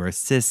 you were a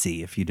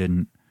sissy if you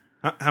didn't.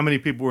 How many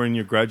people were in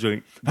your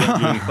graduating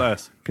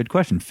class? Good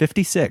question.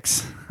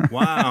 56.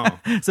 Wow.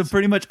 So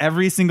pretty much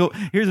every single.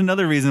 Here's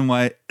another reason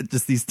why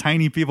just these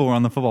tiny people were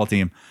on the football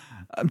team.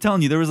 I'm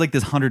telling you, there was like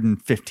this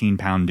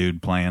 115-pound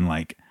dude playing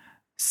like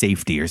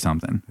safety or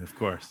something. Of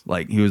course.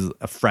 Like he was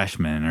a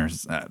freshman or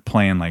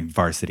playing like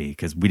varsity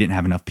because we didn't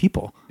have enough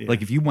people. Yeah.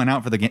 Like if you went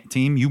out for the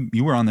team,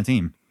 you were on the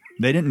team.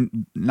 They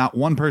didn't. Not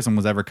one person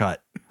was ever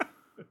cut,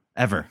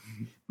 ever.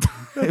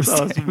 That's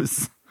awesome. It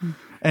was,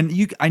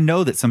 and I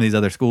know that some of these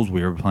other schools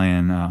we were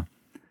playing,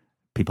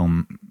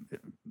 people,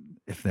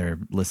 if they're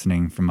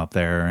listening from up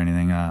there or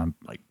anything,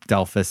 like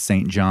Delphus,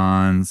 St.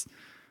 John's,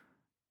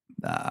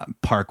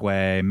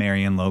 Parkway,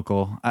 Marion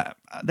Local,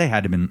 they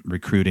had to have been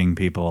recruiting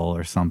people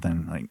or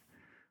something. Like,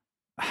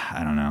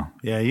 I don't know.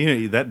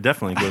 Yeah, that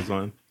definitely goes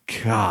on.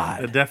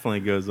 God, it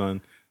definitely goes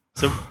on.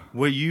 So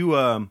were you?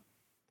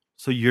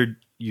 So you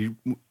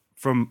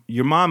from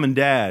your mom and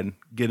dad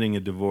getting a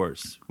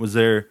divorce? Was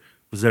there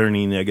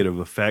any negative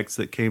effects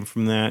that came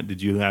from that?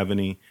 Did you have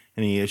any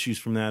issues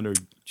from that, or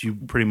did you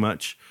pretty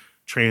much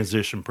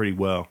transition pretty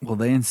well? Well,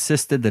 they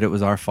insisted that it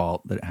was our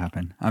fault that it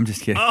happened. I'm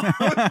just kidding. Oh, I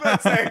was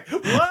about to say,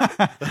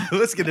 what?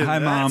 Let's get into Hi,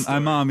 that Mom. story. Hi,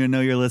 Mom. You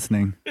know you're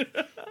listening.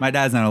 My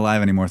dad's not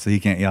alive anymore, so he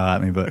can't yell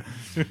at me. But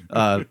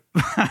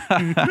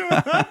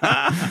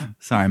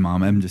sorry,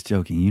 Mom. I'm just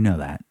joking. You know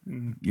that.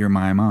 You're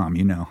my mom.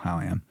 You know how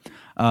I am.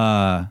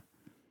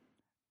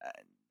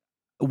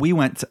 We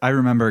went. I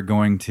remember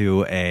going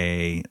to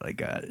a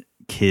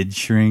kid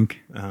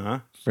shrink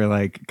for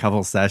like a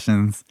couple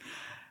sessions,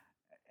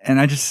 and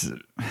I just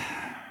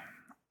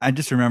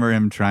remember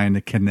him trying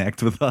to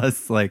connect with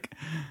us. Like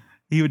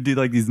he would do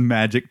like these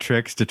magic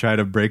tricks to try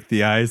to break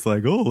the ice.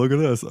 Like, oh, look at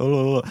this.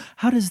 Oh,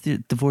 how does the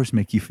divorce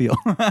make you feel?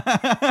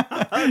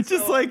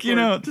 Just like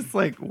just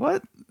like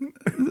what?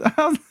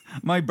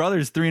 My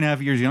brother's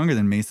 3.5 years younger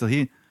than me, so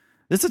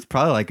this is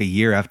probably like a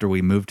year after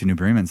we moved to New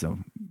Bremen. So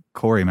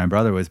Corey, my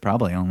brother, was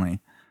probably only,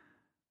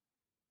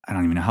 I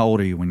don't even know, how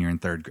old are you when you're in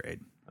third grade?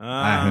 Who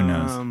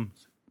knows?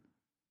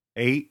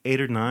 8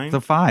 or 9. So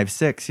 5,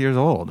 6 years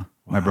old,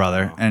 my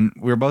brother, and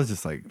we were both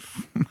just like,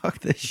 "Fuck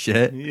this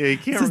shit! Yeah, you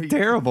can't. This is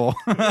terrible."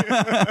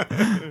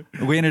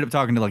 We ended up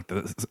talking to like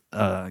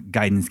the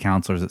guidance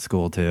counselors at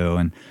school too,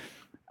 and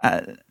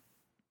I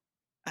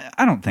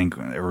don't think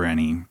there were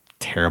any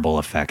terrible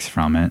effects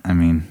from it. I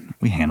mean,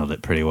 we handled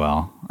it pretty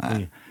well.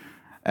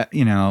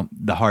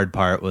 The hard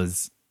part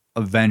was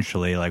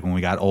eventually, like when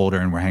we got older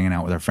and we're hanging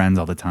out with our friends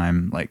all the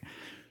time, like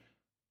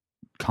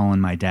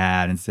calling my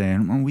dad and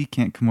saying, "Well, we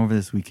can't come over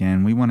this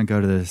weekend. We want to go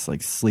to this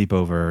like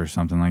sleepover or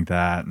something like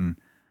that." And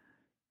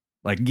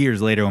like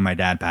years later, when my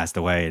dad passed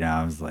away,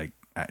 I was like,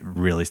 I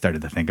really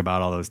started to think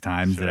about all those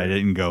times that I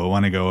didn't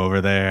want to go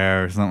over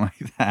there or something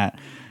like that.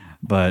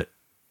 But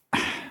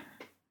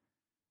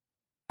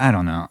I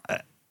don't know.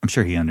 I'm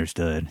sure he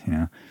understood,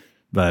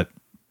 but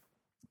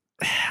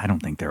I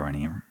don't think there were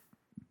any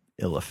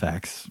ill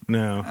effects.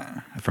 No,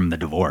 from the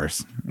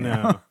divorce.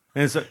 No,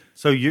 and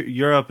so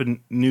you're up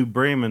in New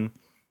Bremen,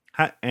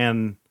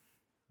 and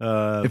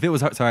if it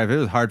was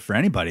hard for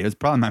anybody, it was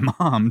probably my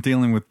mom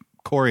dealing with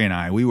Corey and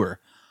I. We were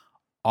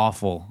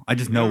awful. I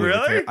just know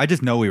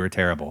we were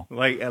terrible.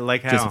 Like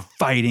how? Just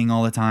fighting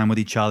all the time with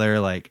each other,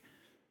 like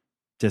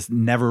just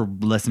never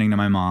listening to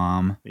my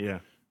mom. Yeah.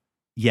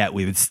 Yet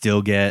we would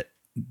still get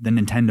the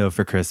Nintendo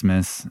for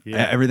Christmas.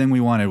 Yeah. Everything we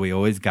wanted, we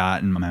always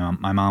got. And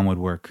my mom would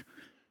work,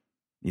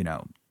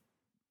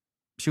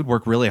 she would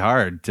work really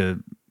hard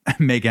to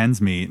make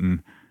ends meet.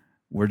 And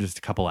we're just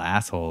a couple of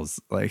assholes,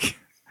 like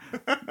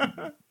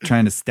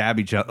trying to stab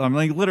each other. I'm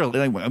like,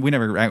 literally, like, we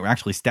never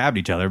actually stabbed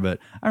each other, but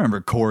I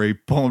remember Corey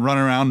running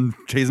around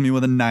chasing me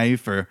with a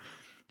knife, or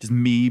just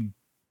me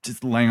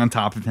just laying on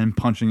top of him,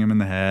 punching him in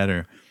the head,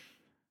 or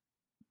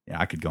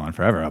I could go on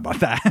forever about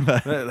that.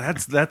 But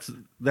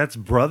that's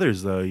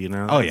brothers, though, you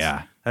know.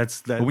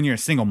 That's that. But when you're a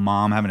single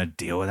mom having to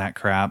deal with that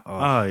crap.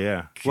 Oh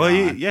yeah.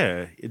 God.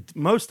 Well,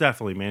 most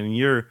definitely, man. And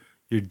you're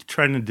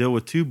trying to deal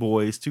with two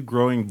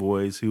growing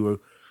boys who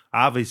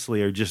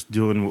obviously are just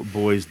doing what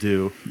boys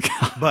do.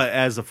 But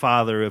as a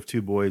father of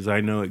two boys,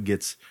 I know it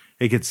gets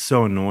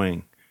so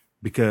annoying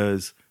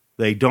because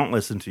they don't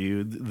listen to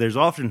you. There's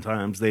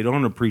oftentimes they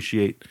don't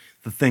appreciate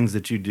the things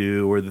that you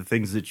do or the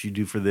things that you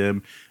do for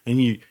them,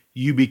 and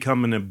you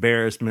become an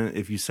embarrassment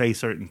if you say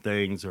certain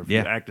things or if you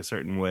act a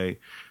certain way.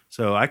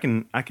 So I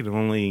can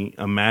only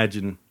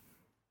imagine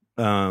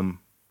kind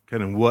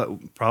of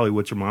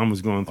what your mom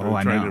was going through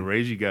trying to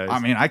raise you guys. I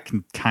mean, I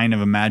can kind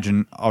of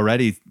imagine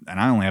already, and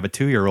I only have a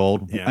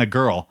 2-year-old, a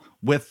girl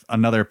with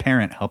another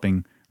parent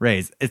helping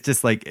raise. It's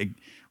just like a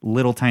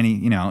little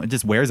tiny, it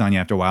just wears on you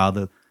after a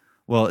while.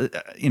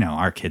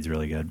 Our kid's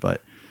really good,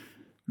 but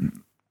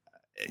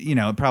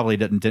it probably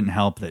didn't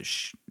help that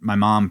my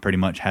mom pretty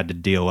much had to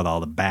deal with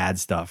all the bad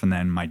stuff, and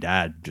then my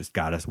dad just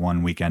got us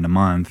one weekend a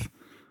month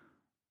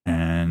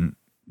and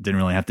didn't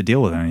really have to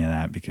deal with any of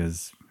that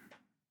because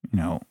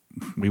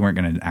we weren't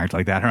going to act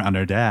like that around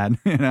our dad.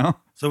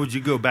 So would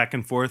you go back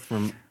and forth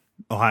from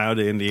Ohio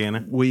to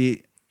Indiana?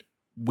 We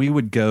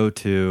would go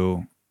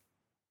to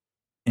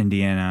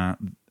Indiana.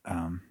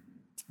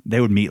 They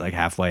would meet like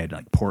halfway at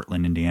like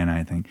Portland, Indiana,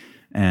 I think,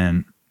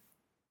 and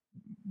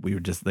we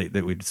would just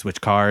we'd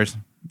switch cars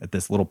at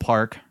this little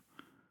park,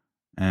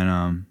 and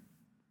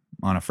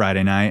on a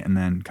Friday night, and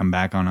then come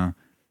back on a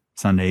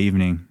Sunday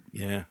evening.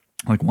 Yeah,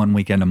 like one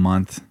weekend a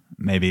month.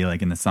 Maybe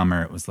like in the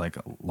summer it was like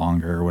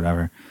longer or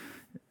whatever.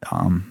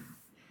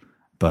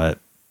 But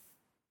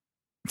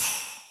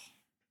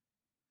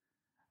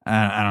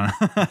I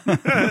don't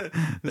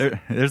know.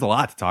 There's a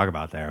lot to talk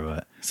about there,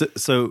 but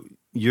so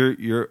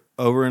you're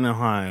over in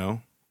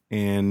Ohio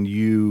and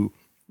you're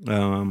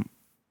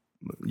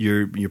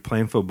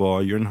playing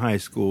football. You're in high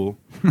school.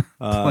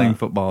 Playing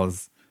football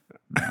is,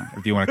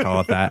 if you want to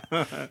call it that.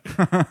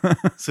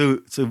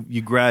 So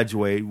you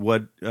graduate.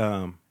 What?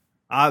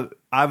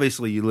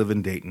 Obviously, you live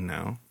in Dayton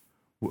now.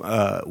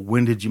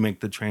 When did you make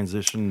the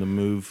transition to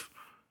move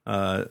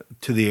to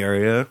the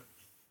area?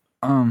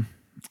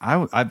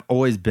 I've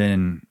always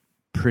been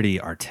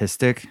pretty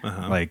artistic.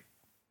 Like,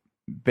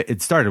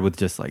 it started with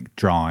just like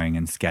drawing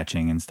and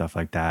sketching and stuff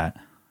like that.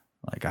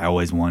 Like, I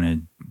always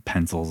wanted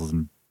pencils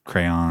and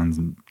crayons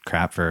and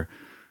crap for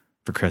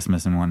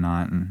Christmas and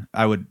whatnot. And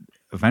I would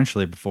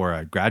eventually, before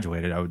I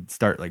graduated, I would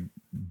start like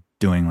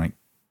doing like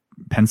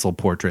pencil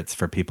portraits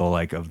for people,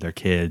 like of their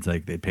kids.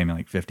 Like, they'd pay me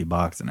like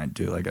 $50 and I'd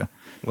do like a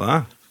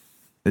wow.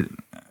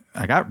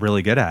 I got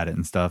really good at it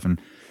and stuff.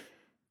 And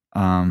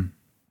I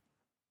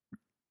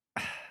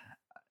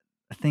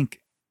think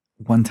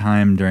one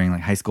time during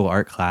like high school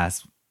art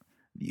class,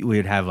 we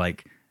would have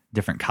like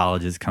different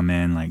colleges come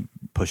in, like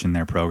pushing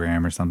their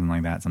program or something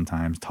like that.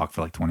 Sometimes talk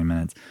for like 20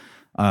 minutes.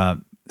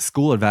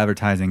 School of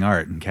Advertising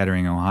Art in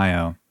Kettering,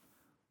 Ohio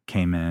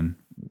came in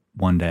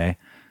one day,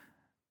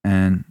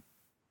 and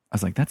I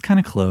was like, that's kind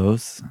of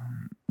close.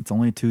 It's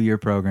only a 2-year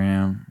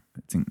program.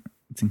 It's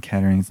in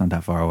Kettering. It's not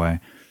that far away.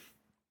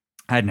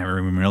 I had never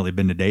even really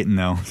been to Dayton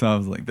though. So I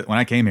was like, when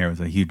I came here, it was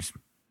a huge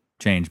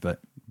change, but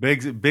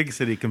big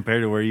city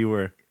compared to where you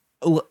were.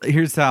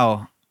 Here's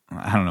how,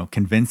 I don't know,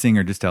 convincing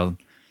or just how,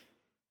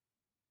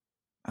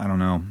 I don't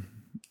know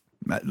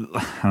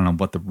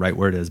what the right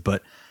word is,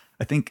 but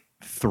I think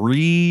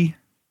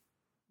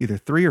either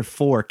 3 or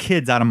 4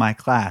 kids out of my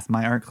class,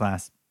 my art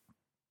class,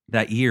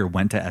 that year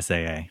went to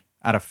SAA.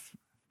 Out of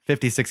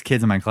 56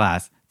 kids in my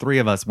class, 3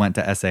 of us went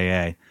to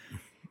SAA.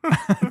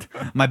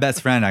 My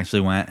best friend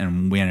actually went,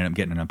 and we ended up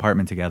getting an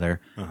apartment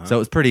together. So it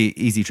was pretty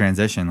easy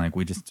transition. Like,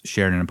 we just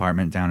shared an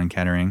apartment down in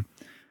Kettering,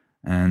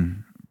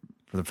 and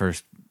for the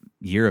first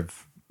year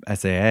of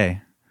SAA,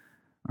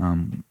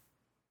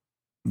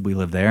 we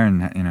lived there,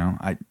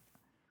 and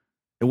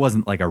it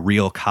wasn't like a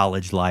real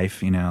college life,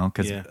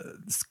 because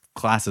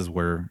classes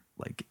were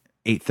like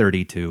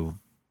 8:30 to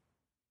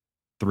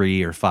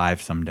 3 or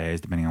 5 some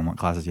days, depending on what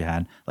classes you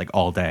had, like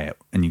all day,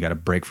 and you got a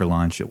break for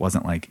lunch. It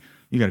wasn't like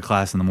you got a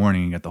class in the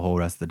morning, you got the whole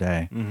rest of the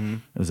day.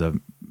 It was a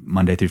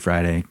Monday through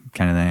Friday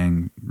kind of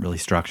thing, really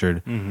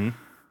structured.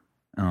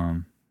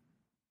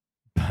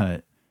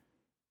 But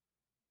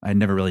I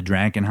never really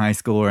drank in high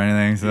school or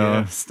anything, so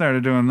I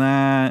started doing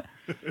that.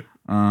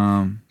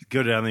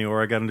 Go down the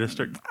Oregon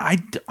District.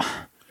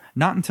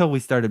 Not until I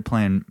started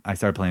playing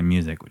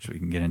music, which we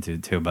can get into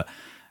too, but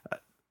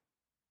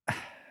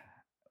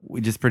we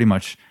just pretty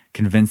much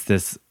convinced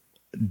this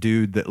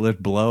dude that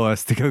lived below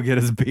us to go get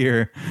us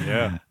beer.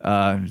 Yeah.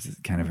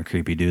 Just kind of a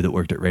creepy dude that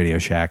worked at Radio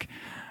Shack.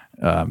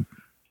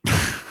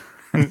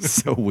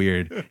 So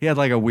weird. He had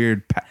like a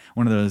weird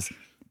one of those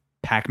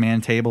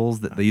Pac-Man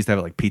tables that they used to have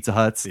at like Pizza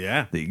Huts.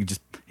 Yeah. That he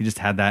just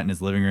had that in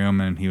his living room,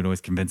 and he would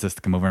always convince us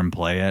to come over and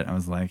play it. I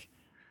was like,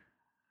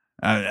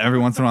 every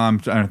once in a while I'm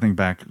trying to think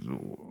back,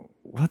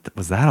 what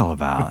was that all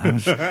about?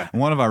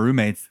 One of our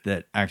roommates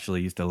that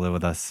actually used to live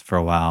with us for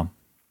a while,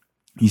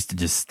 Used to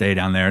just stay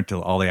down there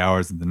till all the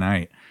hours of the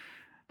night,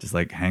 just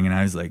like hanging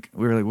out. He's like,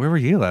 we were like, where were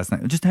you last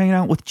night? Just hanging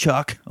out with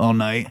Chuck all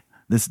night.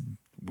 This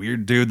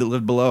weird dude that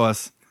lived below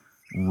us.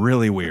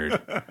 Really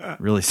weird.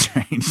 Really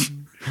strange.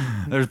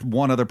 There's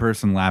one other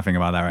person laughing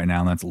about that right now,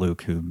 and that's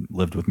Luke, who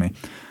lived with me,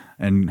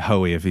 and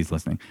Hoey, if he's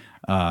listening.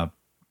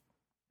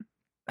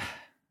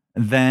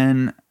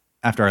 Then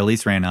after our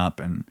lease ran up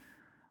and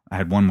I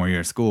had one more year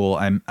of school,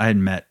 I had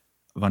met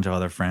a bunch of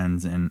other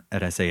friends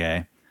at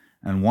SAA,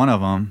 and one of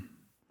them,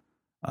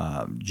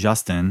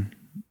 Justin,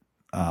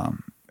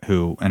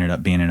 who ended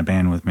up being in a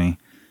band with me.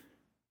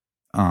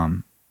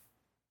 I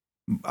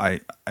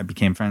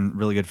became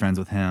really good friends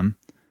with him,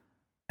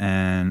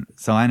 and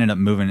so I ended up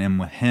moving in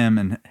with him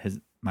and his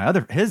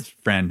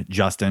friend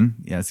Justin.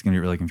 Yeah, it's gonna be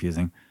really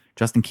confusing.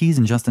 Justin Keys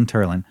and Justin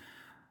Turlin.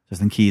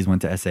 Justin Keys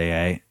went to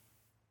SAA,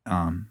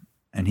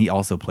 and he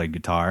also played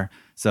guitar.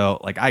 So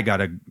like I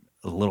got a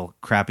little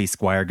crappy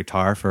Squier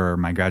guitar for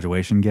my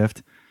graduation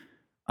gift.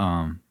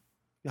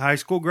 High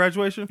school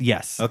graduation?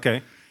 Yes.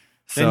 Okay.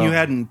 So, and you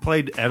hadn't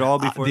played at all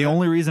before? The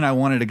only reason I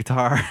wanted a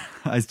guitar,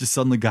 I just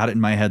suddenly got it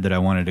in my head that I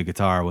wanted a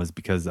guitar, was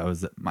because I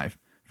was at my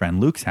friend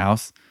Luke's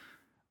house.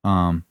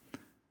 And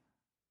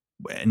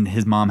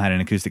his mom had an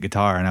acoustic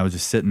guitar, and I was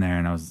just sitting there,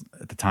 and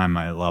at the time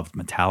I loved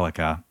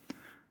Metallica.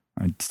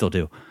 I still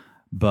do.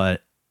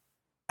 But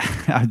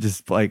I was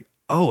just like,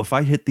 oh, if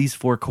I hit these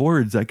 4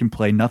 chords, I can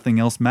play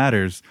Nothing Else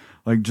Matters.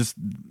 Like, just,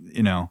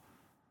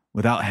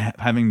 without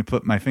having to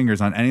put my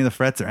fingers on any of the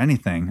frets or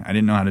anything. I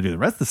didn't know how to do the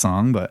rest of the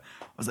song, but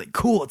I was like,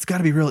 cool, it's got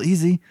to be real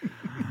easy.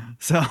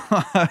 So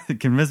I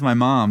convinced my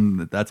mom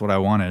that that's what I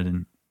wanted,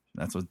 and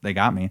that's what they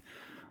got me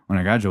when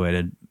I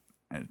graduated.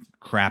 A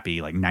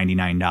crappy, like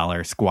 $99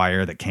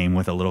 Squier that came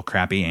with a little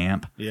crappy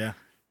amp. Yeah.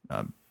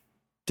 I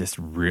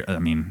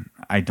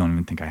don't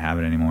even think I have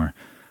it anymore.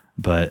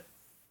 But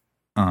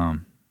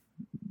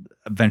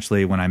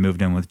eventually when I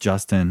moved in with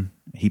Justin,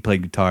 he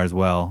played guitar as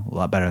well, a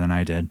lot better than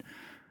I did.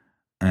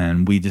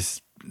 And we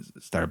just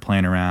started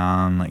playing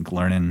around, like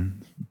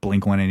learning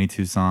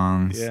Blink-182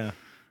 songs. Yeah.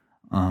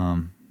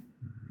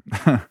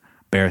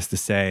 Embarrassed to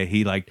say,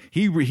 he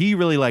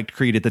really liked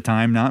Creed at the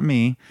time, not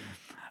me.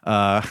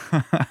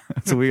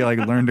 So we like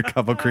learned a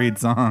couple Creed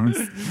songs,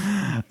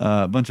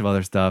 a bunch of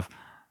other stuff.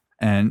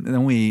 And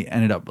then we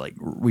ended up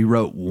we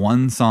wrote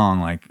one song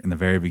like in the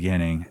very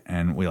beginning,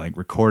 and we like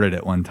recorded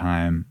it one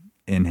time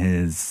on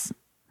his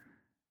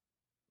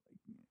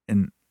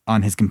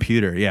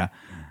computer. Yeah.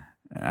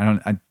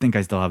 I think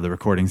I still have the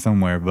recording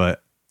somewhere,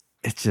 but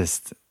it's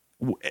just,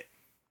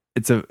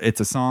 it's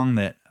a song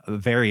that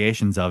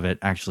variations of it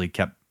actually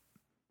kept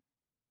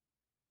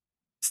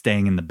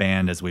staying in the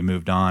band as we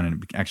moved on,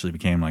 and it actually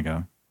became like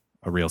a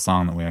real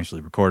song that we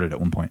actually recorded at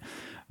one point.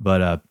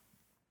 But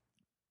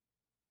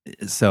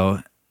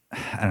so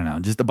I don't know,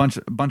 just a bunch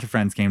of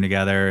friends came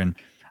together, and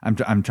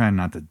I'm trying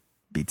not to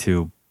be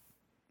too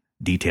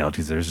detailed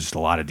because there's just a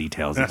lot of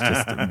details. It's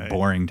just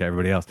boring to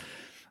everybody else.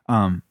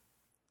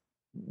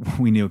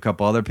 We knew a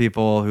couple other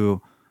people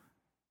who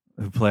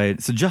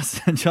played. So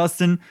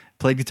Justin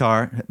played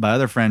guitar. My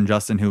other friend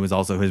Justin, who was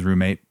also his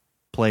roommate,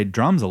 played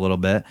drums a little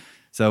bit.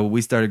 So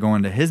we started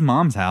going to his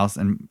mom's house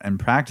and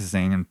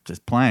practicing and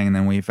just playing. And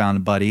then we found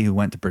a buddy who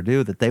went to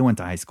Purdue that they went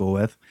to high school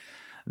with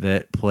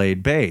that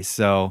played bass.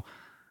 So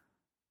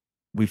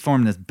we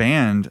formed this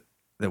band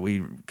that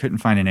we couldn't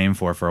find a name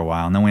for a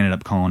while. And then we ended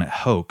up calling it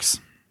Hoax,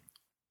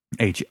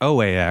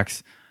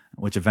 HOAX,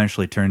 which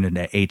eventually turned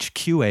into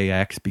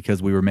HQAX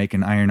because we were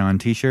making iron-on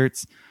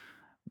t-shirts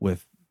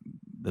with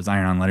those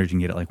iron-on letters you can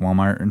get at like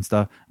Walmart and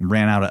stuff. And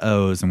ran out of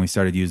O's, and we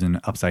started using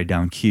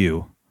upside-down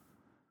Q.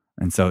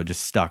 And so it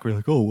just stuck. We were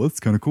like, oh,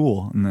 that's kind of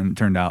cool. And then it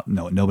turned out,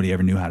 nobody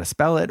ever knew how to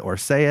spell it or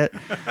say it.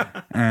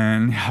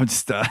 And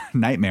just a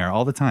nightmare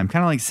all the time.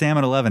 Kind of like Sam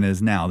at 11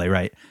 is now. They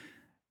write,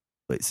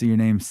 wait, so your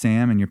name's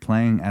Sam and you're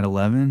playing at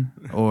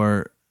 11?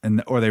 Or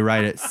they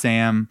write it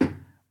Sam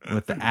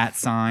with the @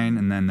 sign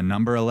and then the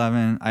number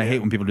 11. I hate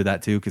when people do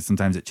that too, because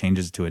sometimes it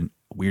changes to a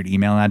weird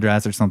email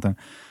address or something.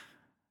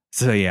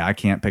 So yeah, I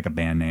can't pick a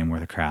band name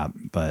worth a crap.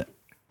 But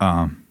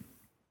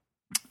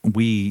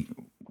we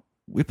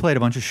played a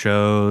bunch of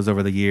shows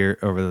over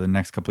the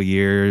next couple of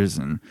years,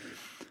 and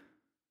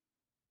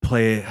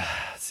played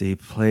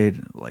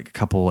like a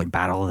couple like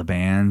Battle of the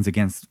Bands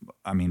against,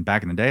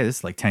 back in the day, this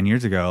is like 10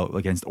 years ago,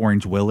 against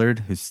Orange Willard,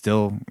 who's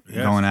still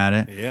going at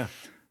it. Yeah.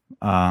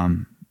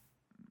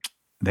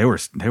 They were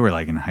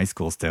like in high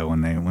school still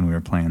when we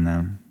were playing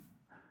them.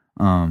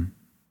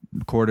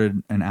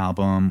 Recorded an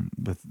album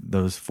with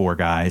those 4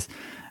 guys,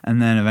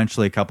 and then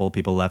eventually a couple of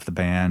people left the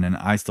band, and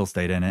I still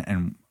stayed in it.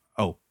 And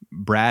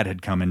Brad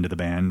had come into the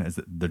band as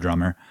the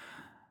drummer,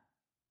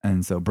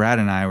 and so Brad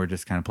and I were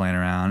just kind of playing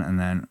around, and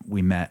then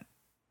we met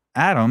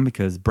Adam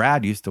because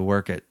Brad used to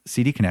work at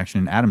CD Connection,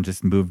 and Adam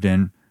just moved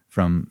in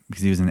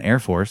because he was in the Air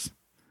Force.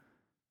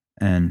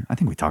 And I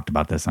think we talked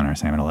about this on our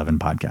Sam at 11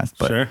 podcast.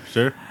 But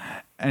sure.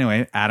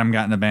 Anyway, Adam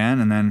got in the band,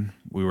 and then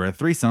we were a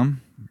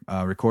threesome,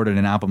 recorded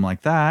an album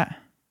like that.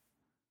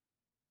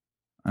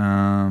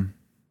 Let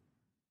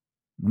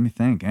me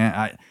think.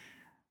 That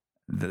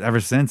ever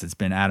since, it's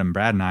been Adam,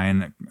 Brad, and I.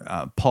 And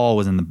Paul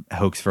was in the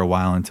Hoax for a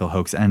while until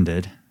Hoax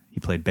ended. He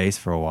played bass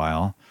for a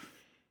while,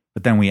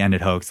 but then we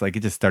ended Hoax. Like,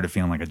 it just started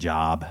feeling like a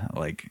job.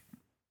 Like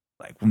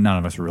none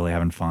of us were really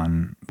having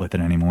fun with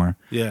it anymore.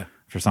 Yeah.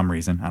 For some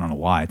reason, I don't know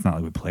why. It's not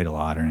like we played a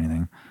lot or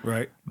anything.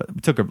 Right. But we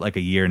took like a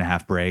 1.5 year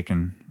break,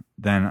 and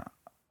then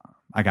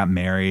I got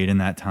married in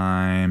that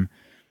time.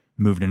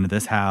 Moved into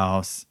this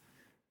house.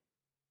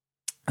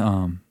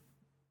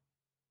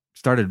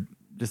 Started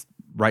just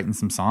writing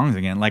some songs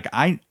again. Like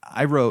I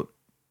wrote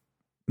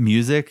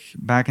music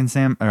back in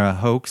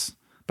Hoax,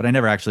 but I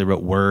never actually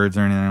wrote words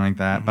or anything like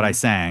that. But I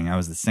sang. I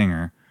was the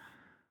singer.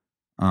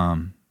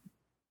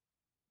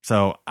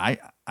 So I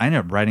ended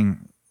up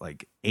writing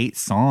like 8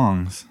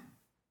 songs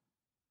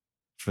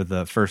for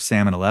the first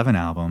Sam at 11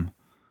 album,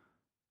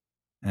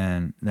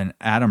 and then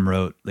Adam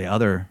wrote the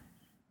other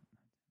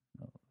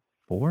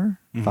 4,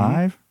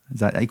 5. Does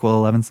that equal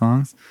 11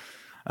 songs?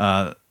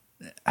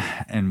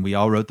 And we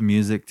all wrote the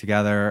music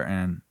together,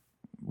 and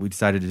we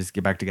decided to just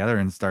get back together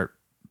and start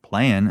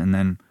playing. And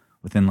then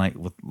with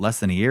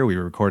less than a year, we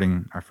were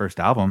recording our first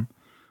album.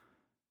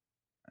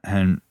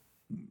 And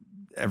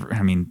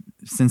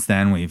since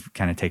then we've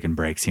kind of taken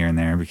breaks here and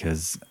there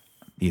because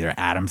either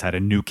Adam's had a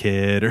new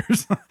kid or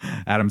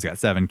Adam's got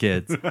 7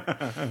 kids,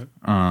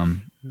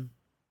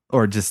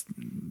 or just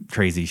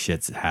crazy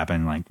shits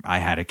happen. Like I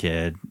had a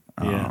kid.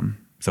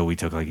 So we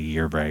took like a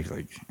year break.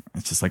 Like,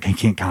 it's just like, I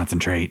can't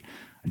concentrate.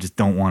 I just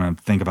don't want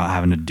to think about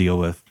having to deal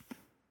with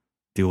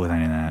any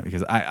of that,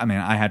 because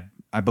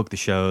I booked the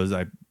shows.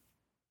 I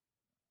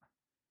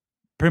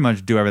pretty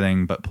much do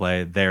everything but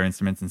play their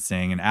instruments and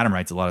sing. And Adam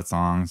writes a lot of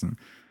songs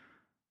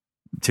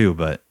too.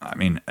 But I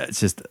mean, it's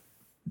just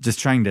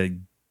trying to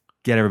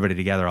get everybody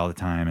together all the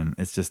time, and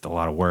it's just a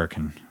lot of work.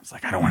 And it's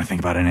like, I don't want to think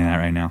about any of that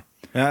right now.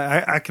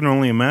 I can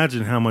only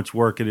imagine how much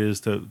work it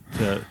is to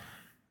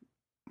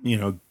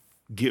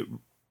get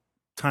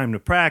time to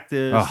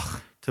practice,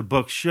 to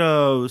book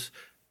shows,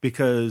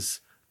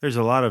 because there's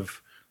a lot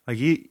of like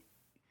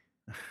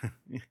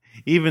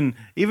even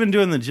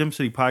doing the Gym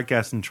City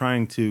podcast and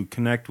trying to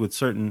connect with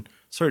certain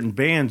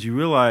bands, you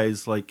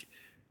realize like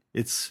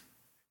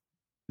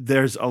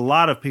there's a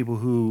lot of people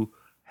who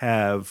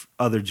have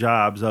other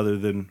jobs other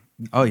than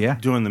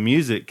doing the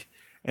music,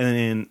 and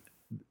then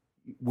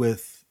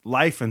with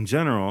life in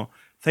general,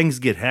 things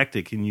get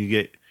hectic and you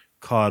get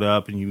caught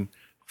up and you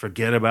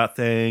forget about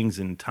things,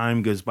 and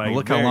time goes by. Well,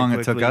 look how long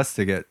it took us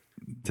to get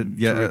to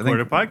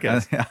record a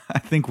podcast. I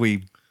think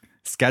we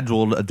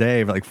scheduled a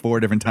day like 4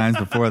 different times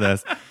before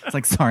this. It's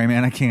like, sorry,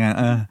 man, I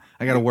can't.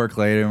 I got to work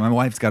later. My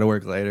wife's got to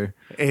work later.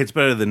 Hey, it's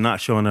better than not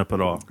showing up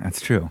at all.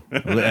 That's true.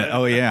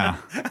 Oh yeah.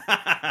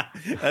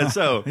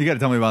 So you got to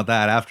tell me about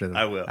that after this.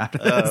 I will. After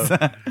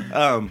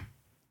this.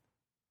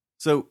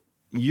 So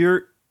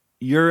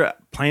you're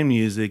playing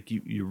music.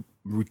 You're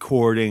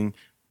recording.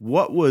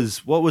 What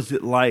was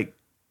it like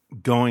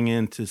going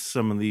into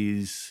some of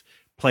these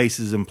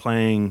places and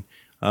playing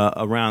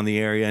around the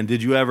area? And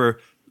did you ever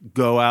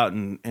go out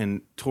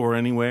and tour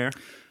anywhere?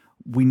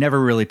 We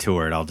never really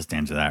toured. I'll just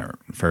answer that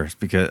first,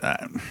 because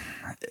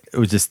it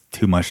was just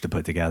too much to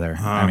put together.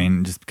 I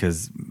mean, just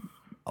because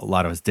a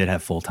lot of us did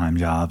have full-time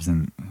jobs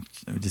and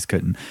we just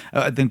couldn't.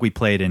 I think we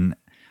played in,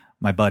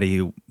 my buddy,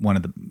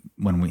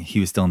 he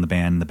was still in the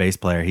band, the bass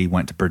player, he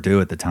went to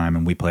Purdue at the time,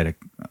 and we played a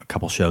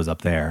couple shows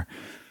up there.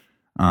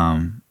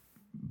 But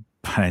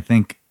I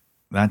think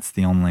that's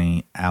the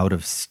only out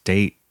of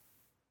state.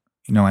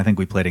 I think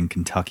we played in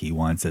Kentucky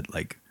once at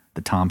like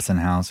the Thompson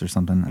House or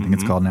something, I think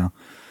it's called now.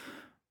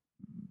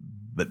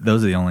 But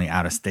those are the only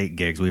out of state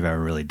gigs we've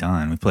ever really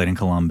done. We played in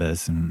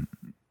Columbus and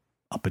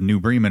up in New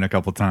Bremen a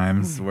couple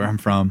times, where I'm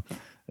from.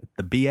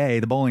 The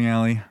BA, the bowling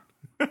alley.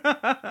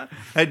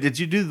 Hey, did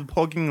you do the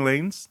Polking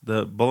Lanes,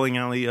 the bowling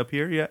alley up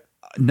here yet?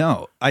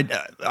 No,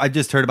 I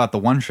just heard about the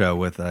one show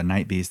with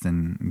Night Beast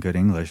and Good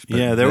English. But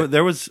yeah,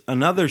 there was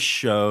another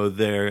show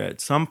there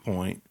at some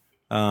point.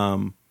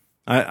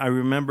 I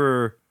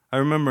remember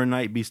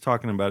Night Beast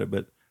talking about it,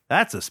 but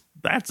that's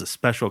a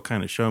special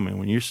kind of show, man.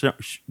 When you're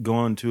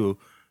going to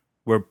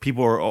where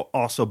people are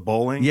also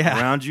bowling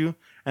around you,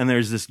 and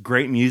there's this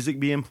great music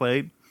being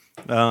played.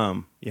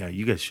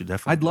 You guys should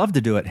definitely. I'd love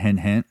to do it. Hint,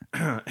 hint.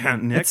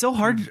 Nick? It's so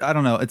hard. I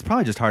don't know. It's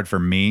probably just hard for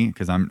me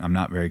because I'm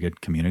not a very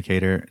good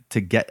communicator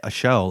to get a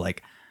show.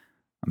 Like,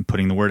 I'm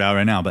putting the word out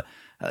right now, but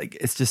like,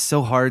 it's just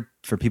so hard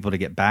for people to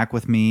get back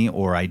with me,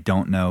 or I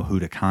don't know who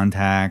to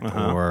contact,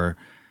 or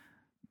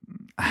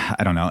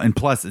I don't know. And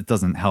plus, it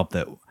doesn't help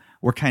that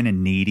we're kind of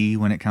needy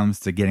when it comes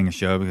to getting a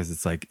show, because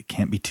it's like, it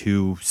can't be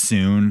too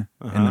soon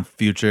in the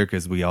future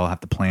because we all have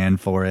to plan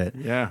for it.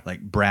 Yeah.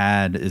 Like,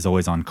 Brad is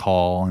always on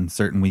call on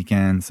certain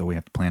weekends, so we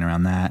have to plan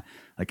around that.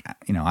 Like,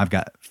 I've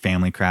got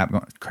family crap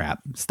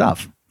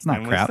stuff. It's not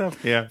family crap.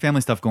 Stuff? Yeah.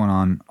 Family stuff going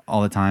on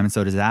all the time, and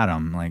so does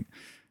Adam. Like,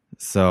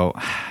 so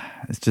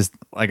it's just,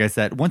 like I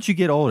said, once you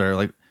get older,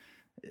 like,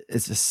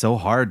 it's just so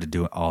hard to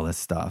do all this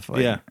stuff.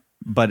 Like,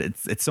 but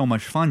it's so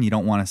much fun. You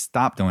don't want to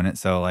stop doing it.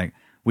 So like,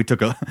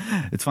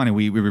 it's funny.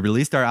 We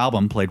released our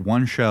album, played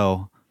one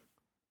show,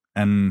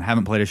 and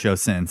haven't played a show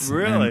since.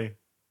 Really?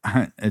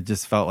 it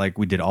just felt like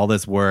we did all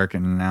this work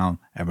and now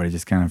everybody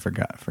just kind of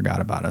forgot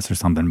about us or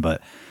something.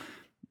 But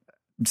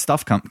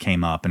stuff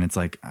came up, and it's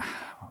like,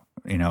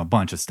 a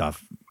bunch of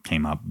stuff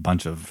came up, a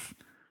bunch of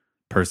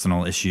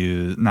personal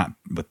issues, not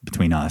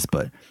between us,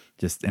 but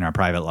just in our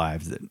private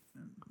lives that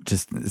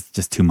it's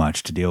just too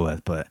much to deal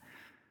with. But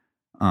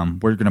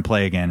we're going to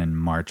play again in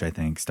March, I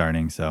think,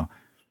 starting. So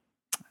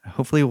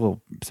hopefully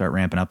we'll start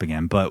ramping up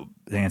again. But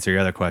to answer your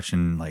other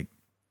question, like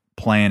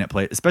playing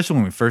especially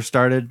when we first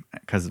started,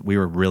 because we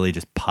were really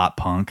just pop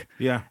punk.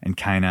 Yeah. And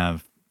kind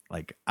of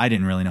like, I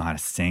didn't really know how to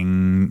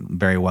sing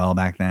very well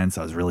back then.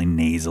 So I was really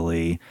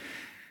nasally.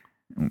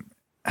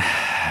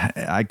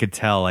 I could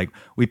tell, like,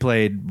 we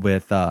played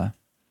with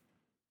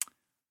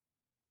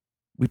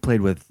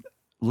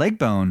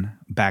Legbone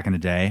back in the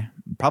day,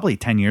 probably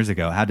 10 years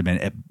ago. Had to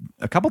been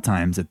a couple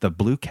times at the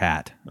Blue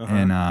Cat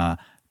in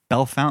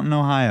Bell Fountain,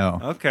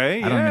 Ohio.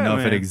 Okay, I don't even know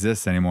if it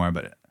exists anymore,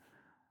 but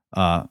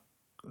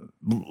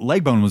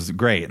Legbone was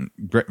great,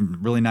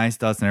 really nice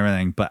to us and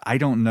everything. But I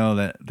don't know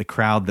that the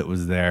crowd that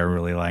was there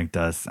really liked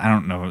us. I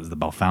don't know if it was the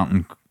Bell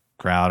Fountain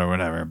crowd or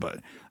whatever, but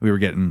we were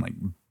getting like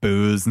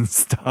booze and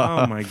stuff.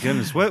 Oh my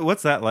goodness,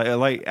 what's that like?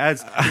 Like,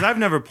 because I've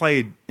never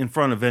played in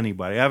front of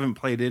anybody. I haven't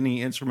played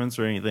any instruments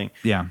or anything.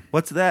 Yeah,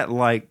 what's that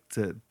like?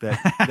 To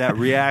that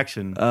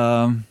reaction?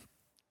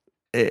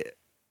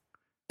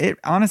 It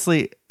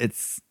honestly, it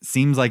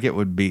seems like it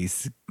would be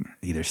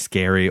either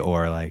scary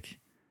or like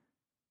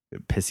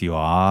piss you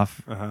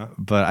off.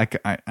 But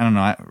I don't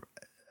know.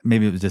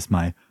 Maybe it was just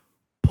my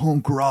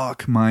punk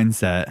rock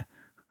mindset.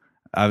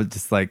 I was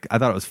just like, I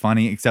thought it was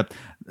funny, except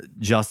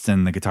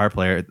Justin, the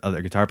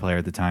other guitar player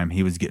at the time,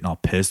 he was getting all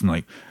pissed and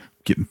like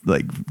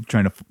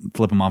trying to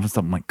flip him off and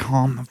stuff. I'm like,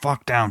 calm the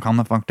fuck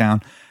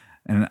down.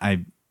 And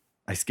I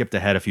skipped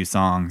ahead a few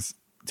songs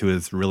to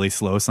his really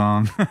slow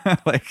song.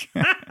 Like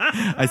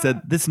I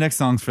said, this next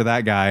song's for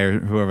that guy or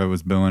whoever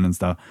was booing and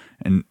stuff.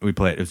 And we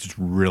played, it was just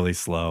really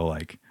slow,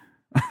 like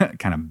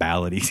kind of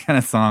ballady kind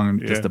of song,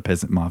 just to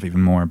piss him off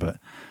even more. But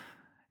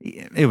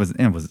it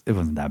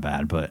wasn't that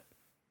bad, but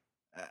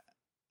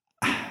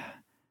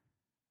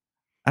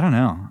I don't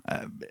know.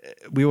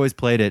 We always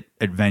played at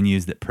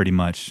venues that pretty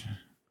much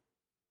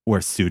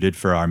were suited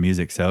for our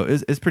music, so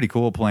it's pretty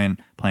cool playing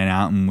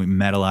out, and we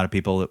met a lot of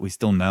people that we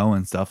still know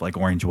and stuff, like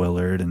Orange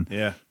Willard, and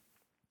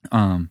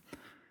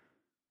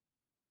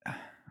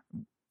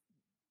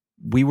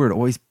we would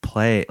always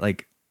play,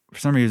 like, for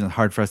some reason it's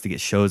hard for us to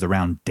get shows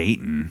around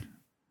Dayton.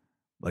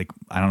 Like,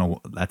 I don't know,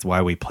 that's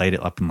why we played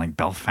it up in like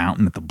Bell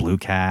Fountain at the Blue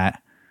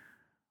Cat.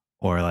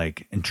 Or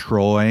like in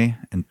Troy,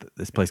 in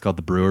this place called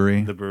the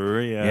Brewery. The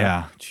Brewery, yeah.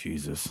 Yeah,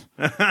 Jesus.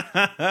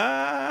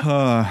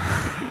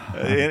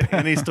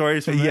 Any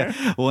stories from there?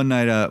 Yeah, one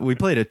night we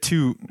played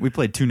 2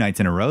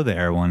 nights in a row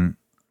there one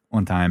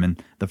time,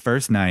 and the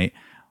first night,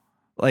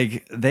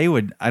 like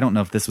I don't know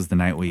if this was the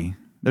night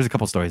there's a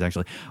couple stories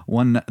actually.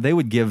 One, they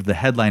would give the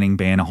headlining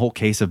band a whole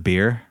case of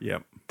beer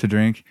to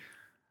drink,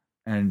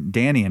 and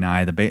Danny and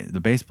I, the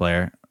bass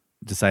player,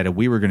 decided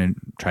we were going to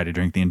try to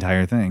drink the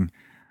entire thing.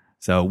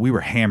 So we were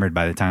hammered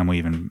by the time we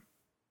even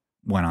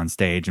went on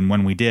stage. And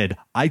when we did,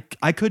 I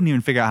couldn't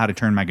even figure out how to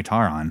turn my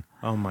guitar on.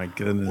 Oh, my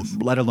goodness.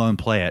 Let alone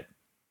play it.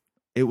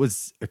 It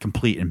was a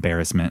complete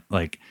embarrassment.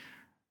 Like,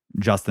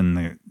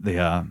 Justin,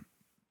 the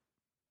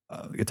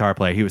guitar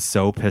player, he was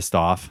so pissed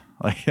off.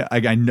 Like, I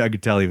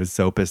could tell he was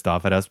so pissed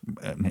off at us.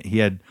 He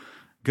had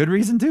good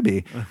reason to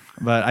be.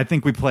 But I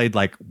think we played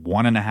like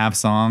 1.5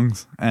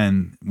 songs,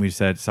 and we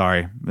said,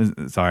 sorry,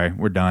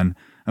 we're done.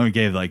 And we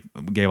gave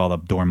all the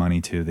door money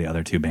to the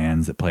other 2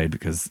 bands that played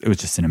because it was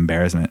just an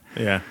embarrassment.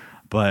 Yeah.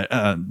 But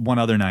one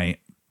other night,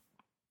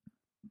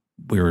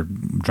 we were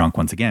drunk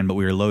once again, but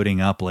we were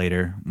loading up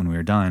later when we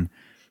were done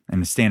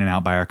and standing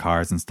out by our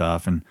cars and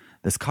stuff. And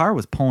this car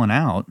was pulling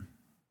out,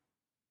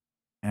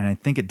 and I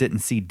think it didn't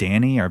see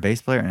Danny, our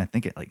bass player, and I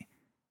think it like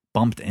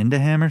bumped into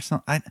him or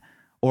something.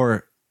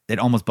 Or it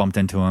almost bumped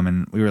into him,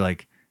 and we were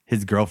like,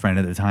 his girlfriend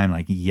at the time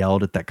like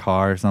yelled at that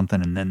car or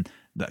something, and then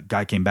the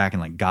guy came back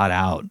and like got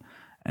out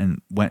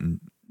and went and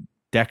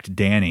decked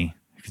Danny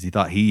because he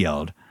thought he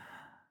yelled,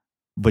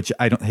 but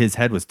his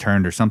head was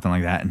turned or something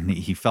like that, and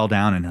he fell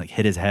down and like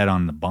hit his head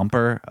on the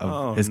bumper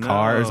of his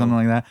car or something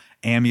like that.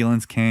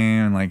 Ambulance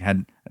came and like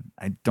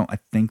I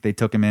think they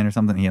took him in or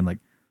something. He had like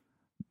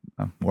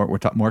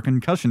more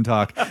concussion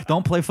talk.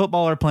 Don't play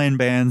football or playing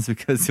bands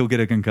because you'll get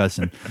a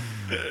concussion.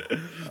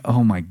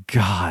 Oh my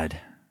God.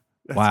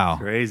 That's wow.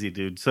 Crazy,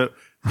 dude. So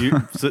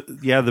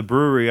the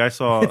Brewery, I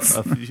saw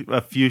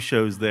a few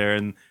shows there,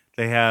 and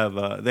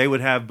they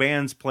would have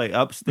bands play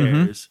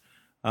upstairs,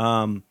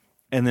 and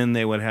then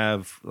they would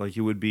have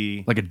you would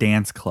be like a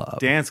dance club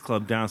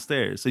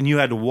downstairs, and you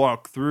had to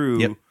walk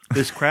through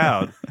this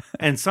crowd,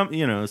 and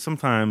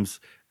sometimes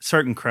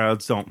certain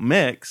crowds don't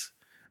mix,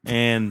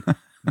 and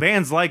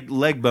bands like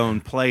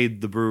Legbone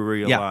played the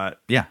Brewery a lot,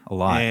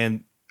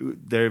 and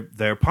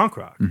they're punk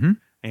rock,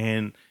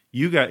 and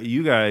you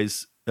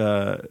guys.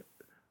 In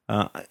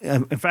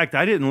fact,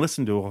 I didn't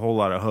listen to a whole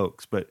lot of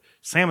Hoax, but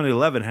Salmon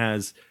 11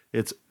 has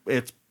it's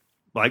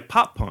like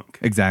pop punk.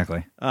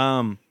 Exactly.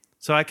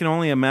 So I can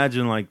only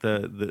imagine like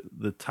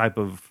the type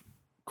of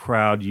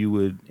crowd you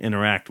would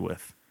interact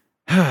with.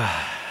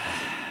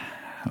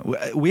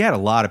 We had a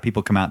lot of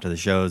people come out to the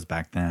shows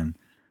back then.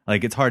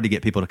 Like, it's hard to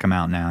get people to come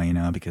out now, you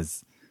know,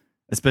 because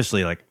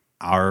especially like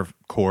our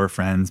core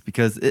friends,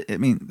 because I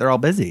mean, they're all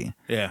busy.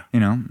 Yeah.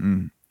 You know,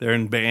 they're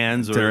in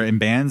bands or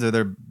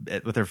they're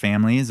with their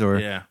families, or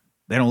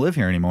they don't live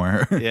here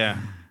anymore. Yeah.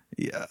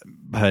 Yeah.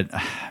 But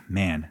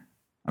man,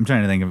 I'm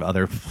trying to think of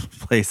other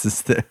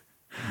places that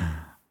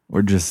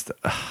were just,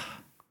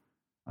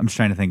 I'm just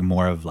trying to think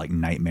more of like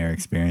nightmare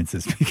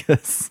experiences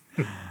because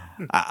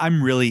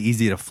I'm really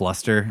easy to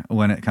fluster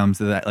when it comes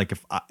to that. Like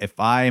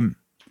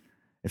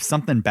if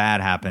something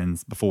bad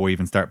happens before we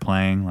even start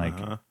playing, like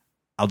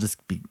I'll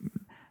just be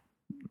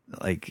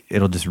like,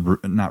 it'll just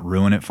not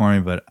ruin it for me,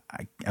 but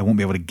I won't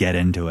be able to get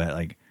into it.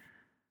 Like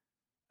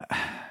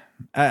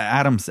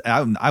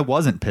I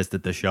wasn't pissed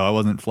at the show. I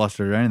wasn't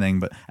flustered or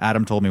anything, but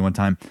Adam told me one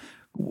time,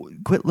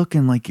 quit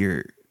looking like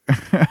you're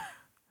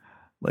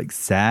like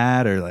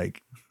sad, or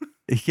like,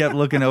 he kept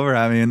looking over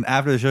at me, and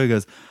after the show he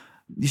goes,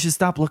 you should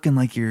stop looking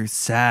like you're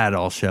sad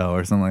all show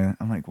or something like that.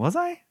 I'm like, was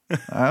I?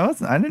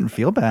 I didn't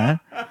feel bad.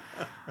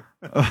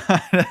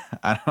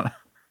 I don't know.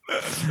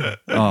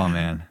 Oh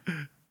man.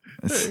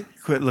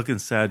 Quit looking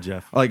sad,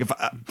 Jeff. Like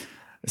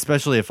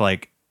especially if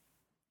like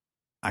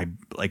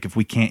if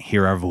we can't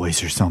hear our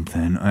voice or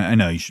something. I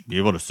know you should be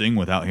able to sing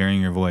without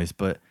hearing your voice,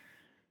 but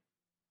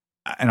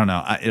I don't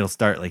know. It'll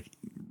start like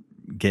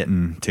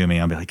getting to me.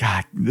 I'll be like,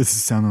 God, this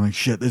is sounding like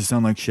shit. This is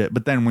sounding like shit.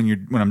 But then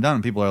when I'm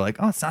done, people are like,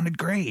 oh, it sounded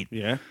great.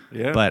 Yeah,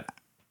 yeah. But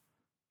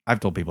I've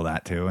told people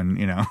that too, and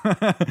you know,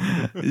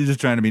 you're just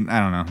trying to be, I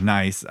don't know,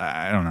 nice.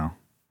 I don't know.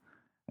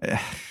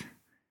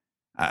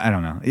 I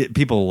don't know.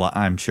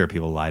 I'm sure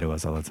people lie to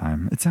us all the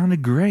time. It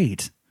sounded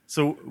great.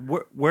 So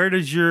where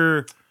does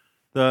your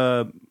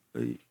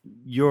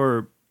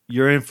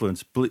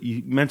influence?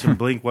 You mentioned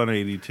Blink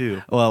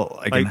 182.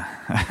 Well,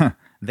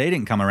 they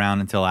didn't come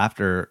around until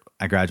after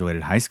I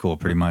graduated high school,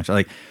 pretty much.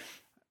 Like,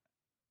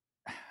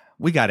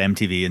 we got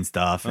MTV and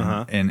stuff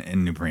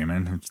in New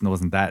Bremen. It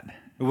wasn't that.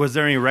 Was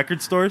there any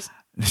record stores?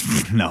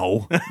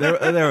 No,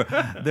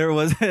 there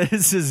was.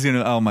 This is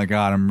oh my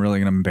God, I'm really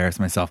gonna embarrass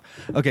myself.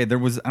 Okay, there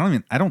was.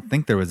 I don't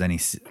think there was any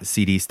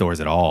CD stores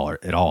at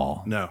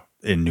all. No,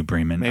 in New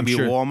Bremen. Maybe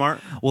sure. Walmart.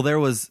 Well, there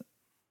was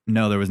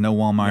no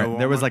Walmart.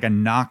 There was like a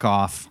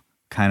knockoff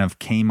kind of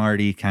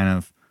Kmart-y, kind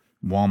of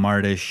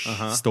Walmart-ish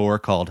store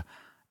called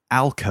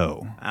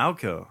Alco.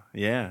 Alco,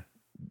 yeah.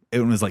 It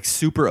was like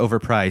super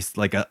overpriced.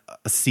 Like a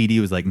CD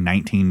was like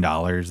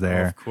 $19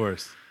 there. Oh, of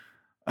course.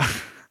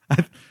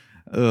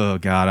 Oh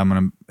God, I'm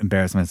gonna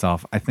embarrass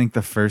myself. I think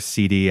the first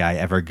CD I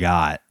ever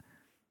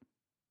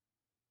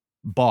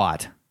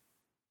bought.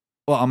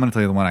 Well, I'm gonna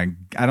tell you the one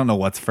I don't know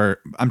what's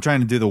first. I'm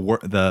trying to do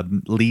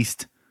the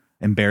least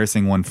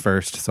embarrassing one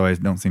first, so I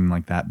don't seem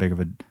like that big of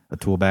a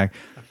tool bag.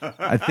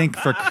 I think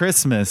for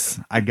Christmas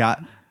I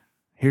got.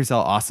 Here's how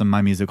awesome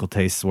my musical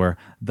tastes were: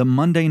 the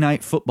Monday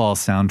Night Football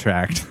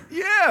soundtrack.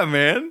 Yeah,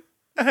 man.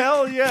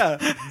 Hell yeah!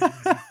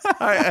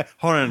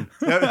 Hold on.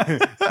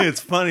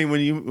 It's funny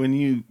when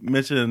you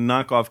mention a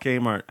knockoff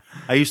Kmart.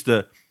 I used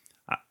to.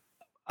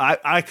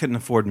 I couldn't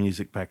afford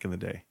music back in the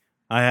day.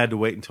 I had to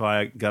wait until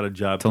I got a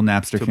job till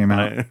Napster came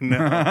out.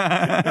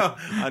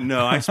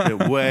 No, I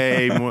spent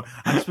way more.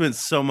 I spent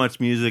so much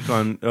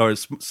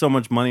so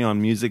much money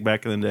on music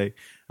back in the day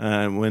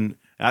when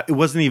it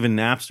wasn't even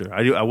Napster.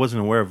 I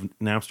wasn't aware of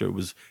Napster. It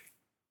was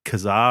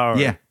Kazaa.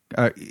 Yeah.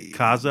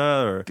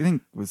 Kaza, or I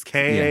think it was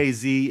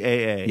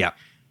Kazaa. Yeah.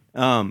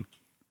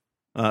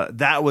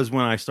 That was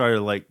when I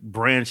started like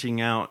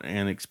branching out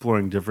and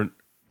exploring different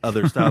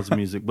other styles of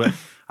music. But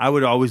I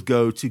would always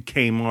go to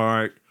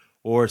Kmart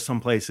or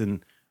someplace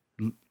and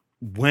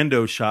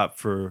window shop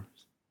for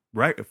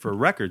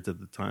records at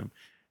the time.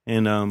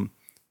 And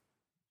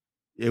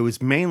it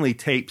was mainly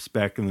tapes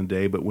back in the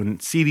day. But when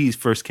CDs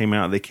first came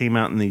out, they came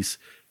out in these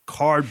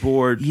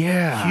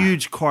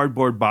huge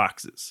cardboard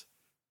boxes.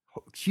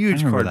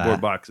 Huge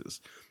cardboard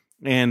boxes,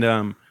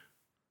 and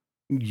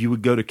you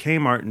would go to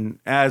Kmart, and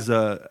as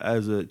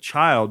a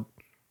child,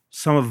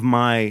 some of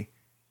my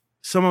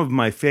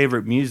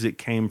favorite music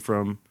came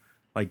from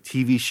like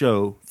TV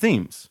show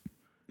themes,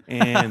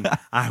 and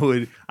I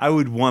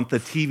would want the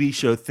TV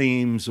show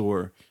themes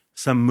or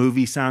some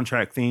movie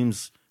soundtrack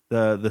themes.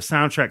 The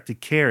soundtrack to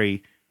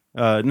Carrie,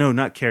 no,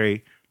 not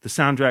Carrie. The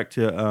soundtrack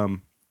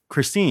to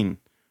Christine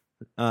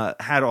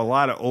had a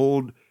lot of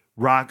old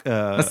rock.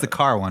 That's the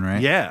car one,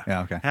 right? Yeah.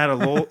 Okay. Had a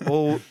lot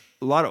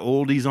of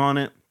oldies on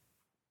it,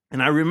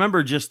 and I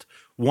remember just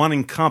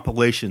wanting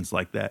compilations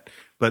like that.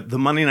 But the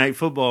Monday Night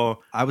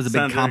Football, I was a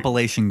big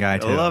compilation guy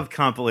too. I love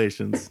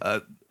compilations.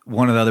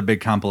 One of the other big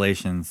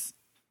compilations.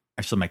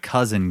 Actually, my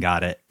cousin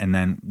got it, and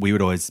then we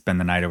would always spend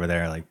the night over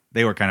there. Like,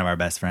 they were kind of our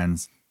best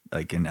friends,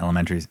 like in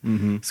elementary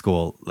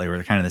school. They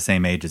were kind of the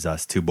same age as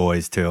us, two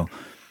boys too,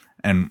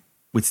 and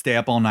we'd stay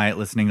up all night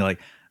listening to like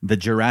the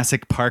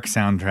Jurassic Park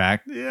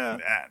soundtrack. Yeah.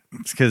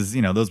 Because,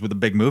 those were the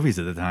big movies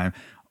at the time.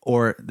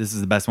 Or this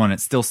is the best one. It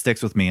still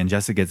sticks with me. And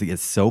Jessica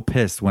gets so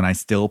pissed when I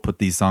still put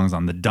these songs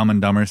on the Dumb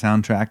and Dumber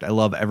soundtrack. I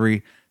love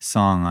every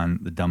song on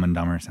the Dumb and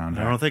Dumber soundtrack.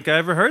 I don't think I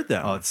ever heard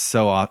that. Oh, it's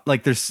so awesome.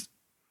 Like there's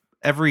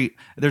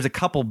a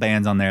couple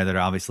bands on there that are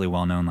obviously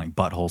well known, like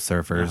Butthole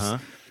Surfers.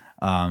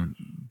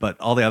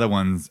 But all the other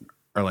ones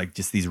are like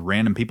just these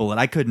random people that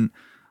I couldn't,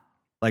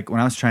 like when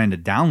I was trying to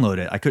download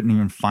it, I couldn't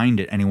even find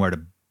it anywhere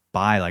to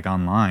buy like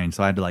online.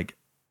 So I had to like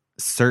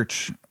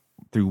search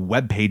through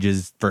web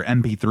pages for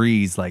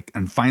MP3s, like,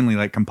 and finally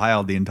like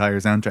compiled the entire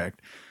soundtrack.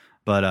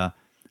 But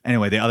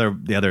anyway, the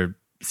other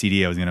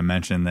CD I was going to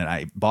mention that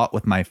I bought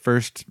with my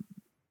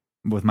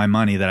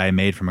money that I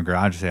made from a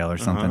garage sale or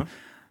something.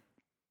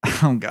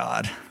 Oh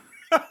God.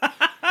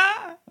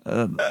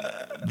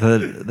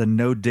 The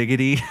No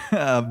Diggity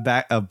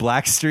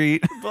Blackstreet.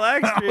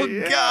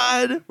 Blackstreet. Oh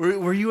God.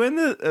 Were you in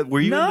the? Were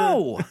you?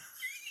 No.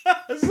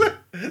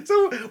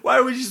 So why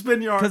would you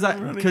spend your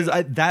because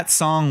that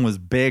song was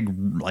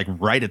big like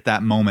right at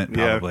that moment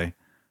probably.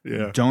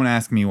 Yeah. Don't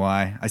ask me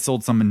why. I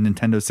sold some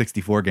Nintendo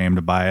 64 game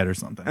to buy it or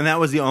something. And that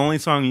was the only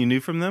song you knew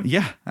from them?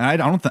 Yeah.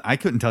 And I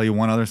couldn't tell you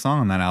one other song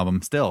on that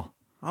album still.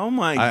 Oh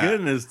my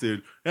goodness,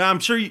 dude. Yeah, I'm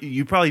sure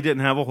you probably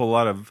didn't have a whole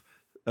lot of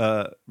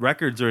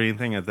records or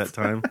anything at that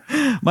time.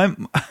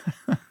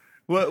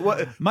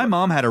 My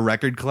mom had a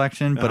record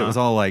collection, but it was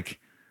all like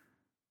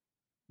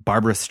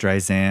Barbara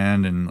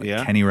Streisand and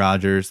like Kenny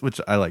Rogers,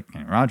 which I like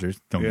Kenny Rogers,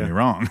 don't get me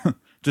wrong,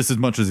 just as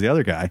much as the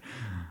other guy.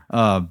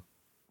 And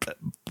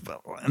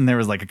there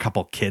was like a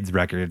couple kids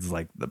records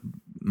like the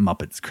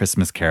Muppets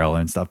Christmas Carol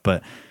and stuff,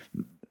 but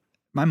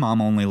my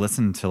mom only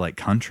listened to like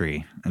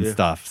country and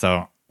stuff.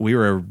 So we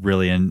were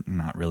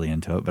not really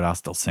into it, but I'll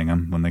still sing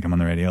them when they come on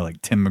the radio,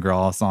 like Tim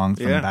McGraw songs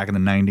from back in the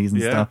 90s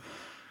and stuff.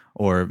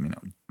 Or,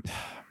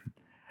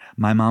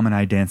 my mom and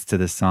I danced to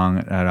this song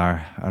at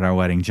our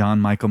wedding. John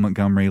Michael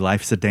Montgomery,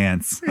 Life's a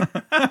Dance.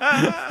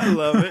 I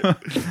love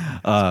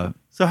it.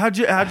 So how'd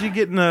you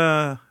get in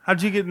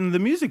the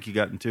music you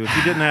got into? If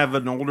you didn't have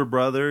an older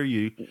brother,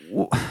 you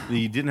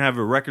didn't have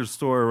a record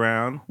store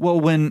around. Well,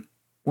 when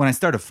I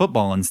started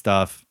football and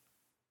stuff,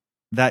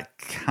 that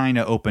kind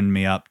of opened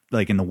me up.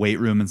 Like in the weight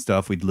room and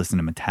stuff, we'd listen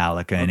to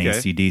Metallica and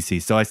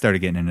AC/DC. So I started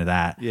getting into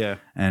that. Yeah.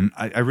 And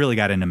I really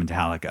got into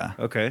Metallica.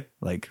 Okay.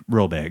 Like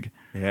real big.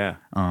 Yeah.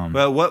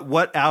 Well,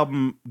 what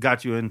album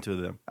got you into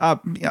them?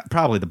 Yeah,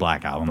 probably the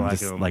Black Album.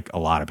 Like a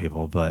lot of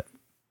people, but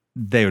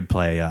they would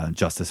play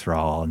Justice for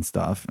All and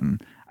stuff.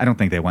 And I don't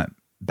think they went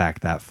back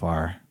that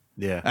far.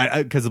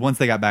 Yeah. Because once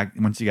you got back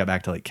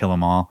to like Kill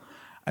 'Em All,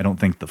 I don't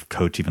think the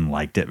coach even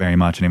liked it very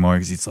much anymore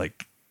because he's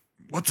like,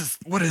 what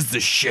is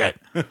this shit?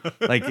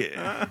 like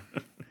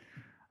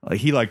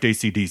he liked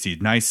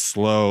AC/DC, nice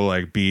slow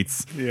like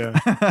beats. Yeah.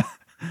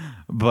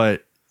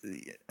 But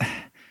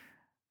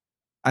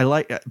I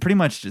like pretty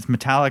much just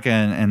Metallica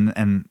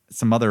and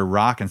some other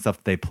rock and stuff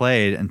that they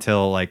played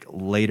until like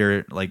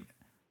later, like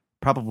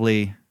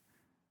probably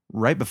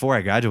right before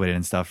I graduated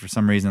and stuff. For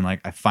some reason, like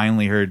I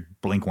finally heard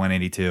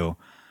Blink-182,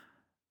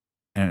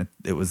 and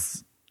it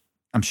was.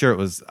 I'm sure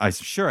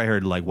I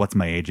heard like What's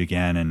My Age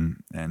Again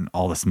and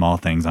all the small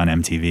things on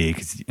MTV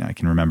because I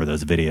can remember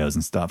those videos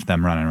and stuff,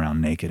 them running around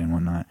naked and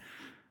whatnot.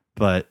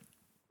 But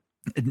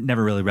it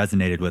never really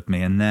resonated with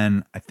me. And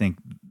then I think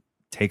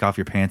Take Off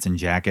Your Pants and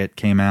Jacket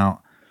came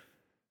out,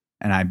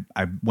 and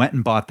I went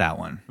and bought that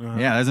one.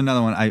 Yeah, there's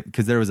another one.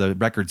 Because there was a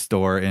record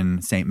store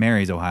in St.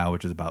 Mary's, Ohio,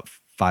 which is about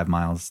 10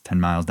 miles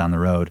down the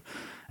road.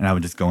 And I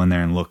would just go in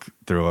there and look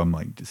through them,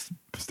 like just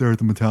stare at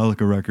the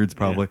Metallica records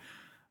probably. Yeah.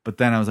 But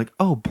then I was like,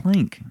 oh,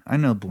 Blink. I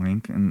know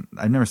Blink. And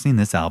I'd never seen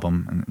this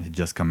album. And it had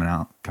just come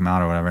out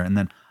or whatever. And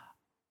then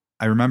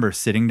I remember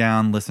sitting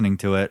down, listening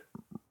to it,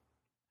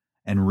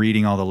 and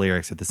reading all the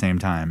lyrics at the same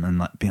time.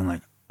 And being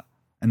like,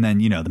 and then,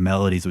 the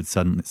melodies would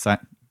suddenly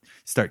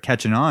start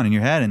catching on in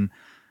your head. And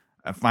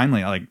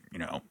finally,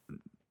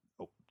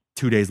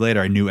 2 days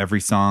later, I knew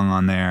every song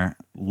on there.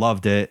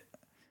 Loved it.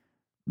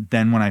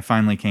 Then when I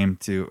finally came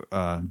to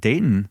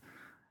Dayton,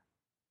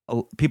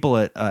 people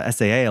at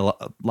SAA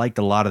liked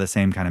a lot of the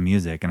same kind of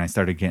music, and I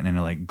started getting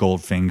into like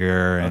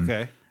Goldfinger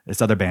and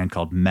this other band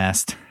called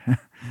Mest.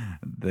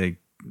 They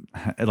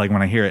like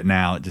when I hear it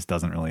now, it just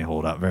doesn't really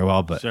hold up very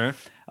well. But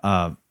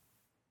a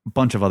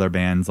bunch of other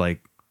bands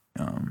like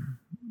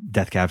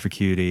Death Cab for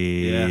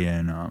Cutie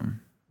and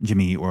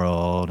Jimmy Eat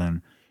World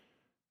and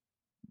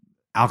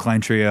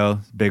Alkaline Trio,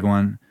 big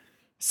one.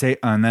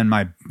 And then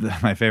my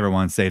favorite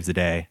one, Saves the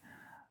Day,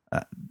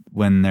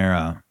 when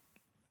their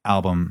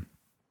album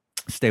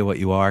Stay What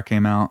You Are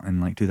came out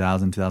in like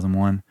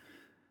 2001.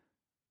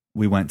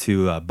 We went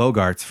to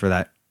Bogarts for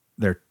that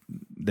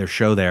their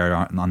show there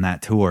on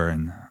that tour,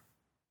 and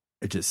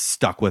it just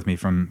stuck with me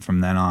from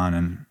then on.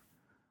 And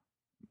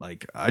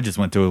like I just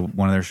went to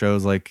one of their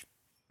shows like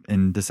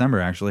in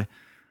December actually.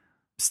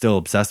 Still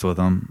obsessed with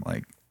them.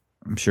 Like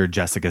I'm sure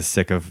Jessica's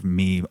sick of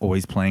me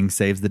always playing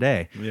Saves the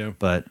Day. Yeah,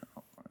 but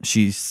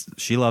she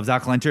loves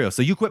Alkaline Trio.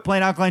 So you quit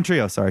playing Alkaline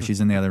Trio. Sorry, she's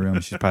in the other room.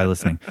 She's probably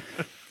listening.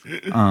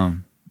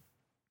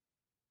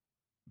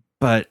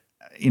 But,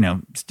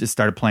 just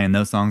started playing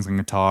those songs on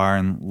guitar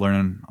and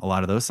learning a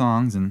lot of those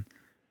songs. And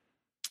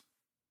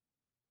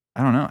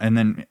I don't know. And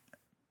then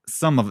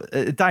some of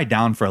it died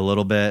down for a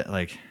little bit.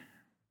 Like,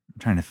 I'm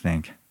trying to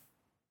think.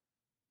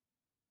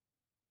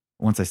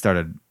 Once I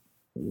started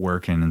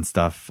working and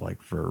stuff,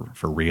 like for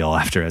real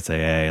after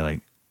SAA,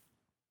 like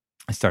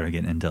I started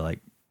getting into like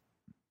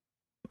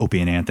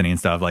Opie and Anthony and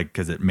stuff, like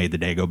because it made the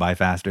day go by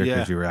faster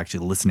because you were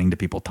actually listening to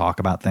people talk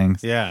about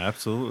things. Yeah,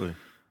 absolutely.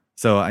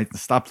 So I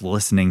stopped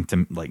listening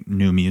to like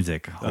new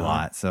music a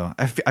lot. So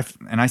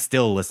I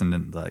still listen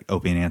to like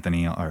Opie and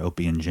Anthony or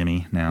Opie and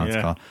Jimmy now it's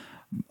called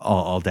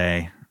all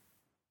day.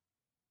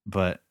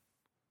 But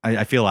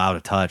I feel out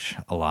of touch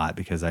a lot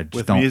because I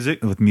just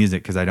with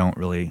music because I don't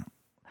really.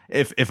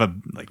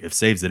 If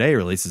Saves the Day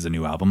releases a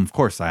new album, of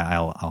course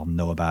I'll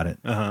know about it,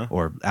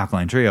 or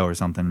Alkaline Trio or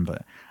something.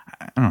 But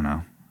I don't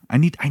know. I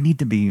need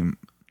to be.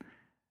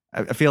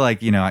 I feel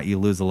like you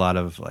lose a lot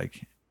of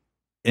like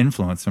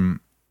influence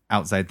from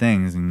outside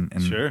things, and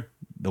sure.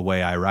 The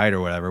way I write or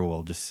whatever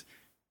will just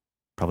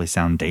probably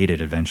sound dated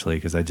eventually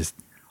because I just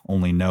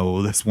only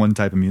know this one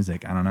type of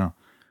music. I don't know.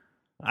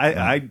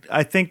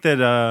 I think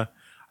that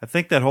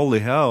Holy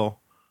Hell,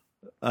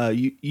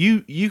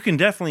 you can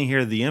definitely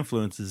hear the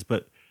influences,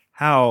 but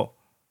how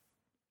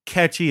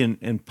catchy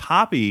and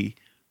poppy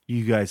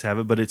you guys have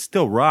it, but it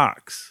still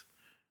rocks.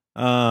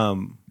 Yeah,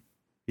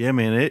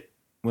 man.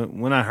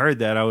 When I heard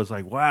that, I was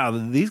like, wow,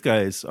 these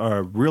guys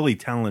are really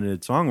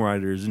talented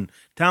songwriters and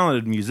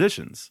talented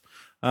musicians.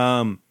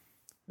 Let's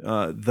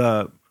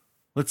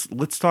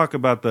talk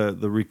about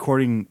the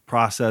recording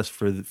process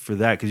for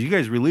that, because you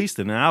guys released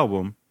an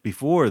album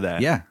before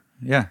that. Yeah.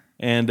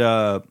 And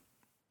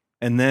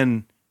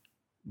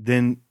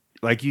then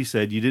like you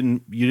said, you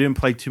didn't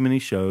play too many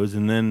shows,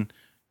 and then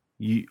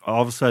you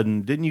all of a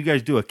sudden didn't you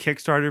guys do a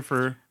Kickstarter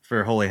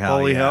for Holy Hell?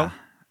 Holy Hell?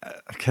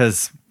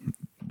 Because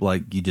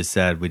like you just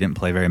said, we didn't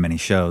play very many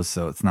shows,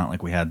 so it's not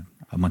like we had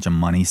a bunch of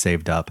money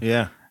saved up.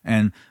 Yeah.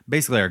 And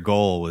basically our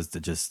goal was to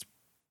just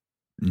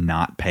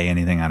not pay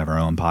anything out of our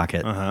own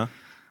pocket,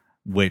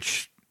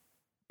 which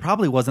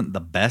probably wasn't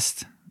the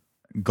best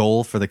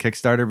goal for the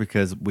Kickstarter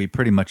because we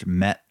pretty much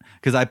met.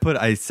 Because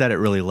I set it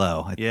really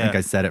low. I think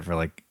I set it for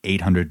like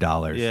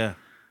 $800. Yeah.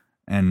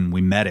 And we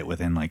met it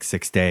within like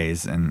 6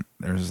 days, and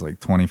there's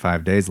like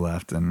 25 days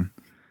left, and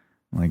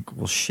I'm like,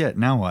 well, shit,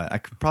 now what? I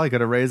probably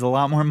could have raised a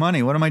lot more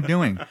money. What am I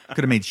doing?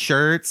 Could have made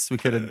shirts. We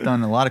could have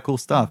done a lot of cool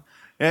stuff.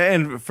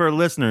 And for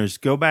listeners,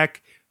 go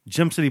back.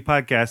 Gym City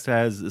Podcast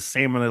has the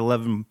Salmon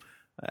 11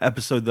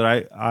 episode that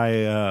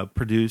I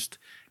produced,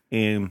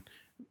 and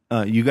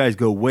you guys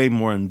go way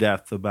more in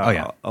depth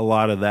about a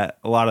lot of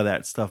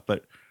that stuff.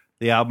 But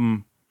the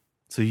album,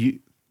 so you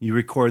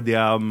record the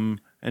album,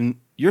 and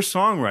your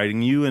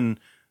songwriting, you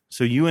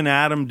and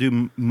Adam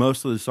do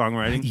most of the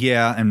songwriting.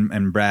 Yeah,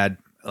 and Brad,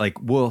 like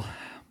we'll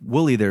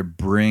either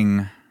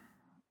bring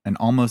an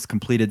almost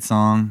completed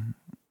song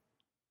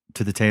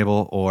to the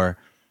table, or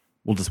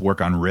we'll just work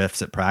on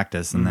riffs at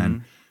practice, and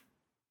then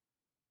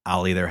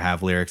I'll either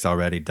have lyrics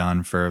already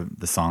done for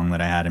the song that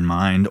I had in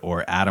mind,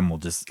 or Adam will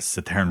just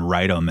sit there and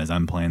write them as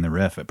I'm playing the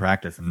riff at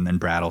practice, and then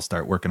Brad will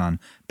start working on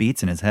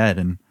beats in his head,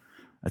 and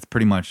that's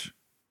pretty much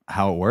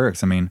how it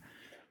works. I mean,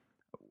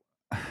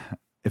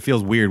 it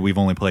feels weird. We've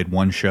only played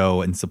one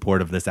show in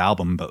support of this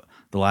album, but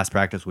the last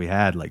practice we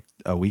had like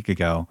a week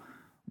ago,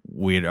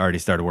 we had already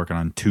started working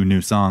on 2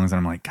 new songs, and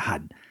I'm like,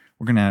 God,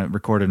 we're gonna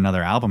record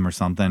another album or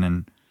something,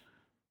 and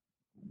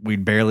we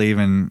barely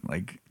even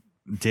like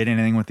did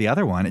anything with the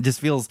other one. It just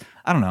feels,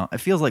 I don't know, it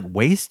feels like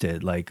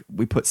wasted. Like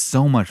we put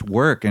so much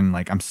work, and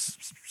like I'm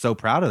so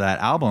proud of that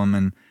album,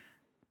 and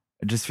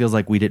it just feels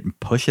like we didn't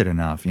push it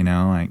enough,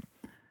 like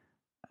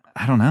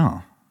I don't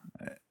know.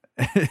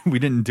 We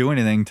didn't do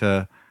anything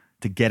to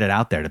get it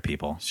out there to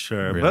people.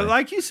 Sure. Really. But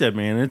like you said,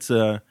 man, it's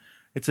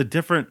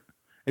different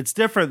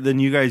than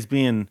you guys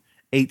being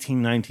 18,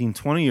 19,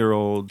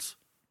 20-year-olds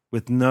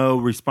with no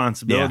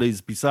responsibilities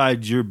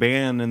besides your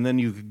band, and then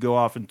you could go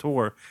off and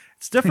tour.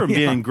 It's different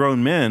being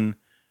grown men,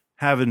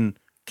 having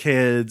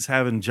kids,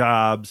 having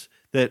jobs.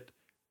 That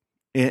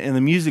in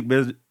the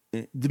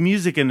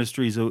music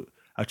industry is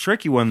a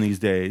tricky one these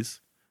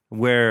days,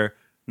 where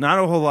not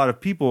a whole lot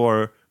of people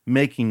are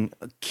making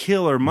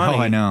killer money. Oh,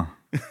 I know.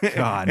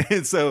 God.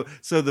 And so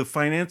the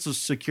financial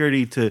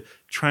security to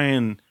try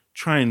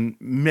and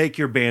make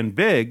your band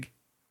big,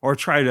 or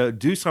try to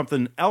do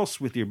something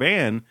else with your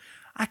band,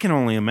 I can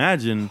only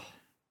imagine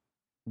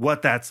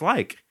what that's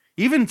like.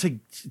 Even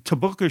to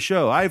book a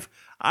show,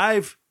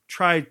 I've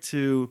tried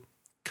to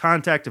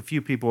contact a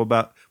few people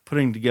about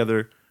putting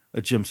together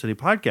a Gym City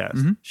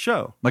Podcast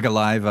show, like a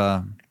live,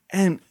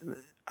 and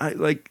I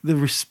like the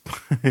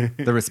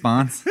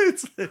response.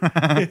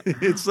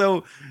 It's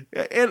so,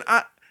 and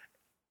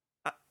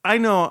I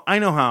know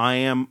how I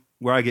am,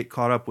 where I get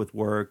caught up with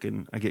work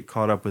and I get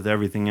caught up with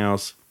everything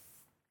else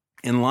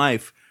in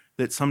life,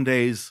 that some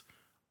days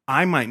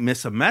I might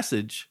miss a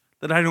message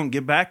that I don't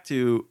get back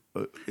to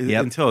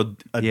until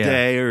a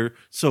day or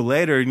so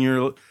later,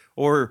 and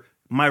or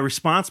my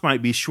response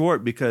might be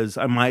short because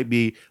I might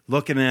be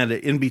looking at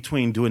it in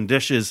between doing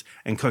dishes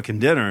and cooking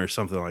dinner or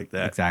something like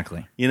that.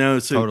 Exactly. So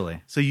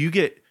totally. So you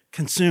get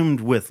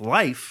consumed with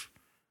life,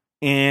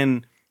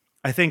 and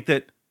I think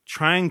that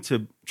trying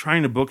to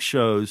book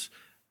shows,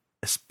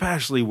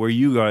 especially where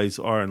you guys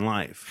are in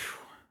life,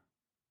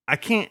 I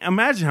can't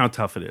imagine how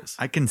tough it is.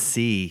 I can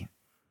see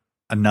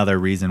another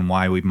reason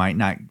why we might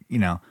not,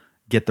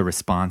 get the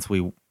response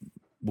we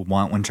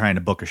want when trying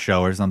to book a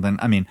show or something.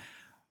 I mean,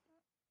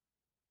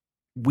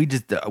 we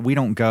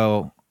don't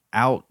go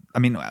out. I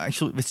mean,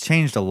 actually, it's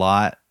changed a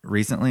lot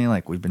recently.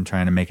 Like, we've been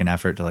trying to make an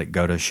effort to like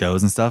go to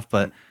shows and stuff,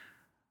 but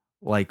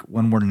like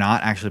when we're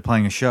not actually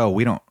playing a show,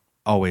 we don't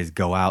always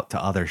go out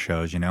to other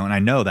shows, And I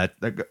know that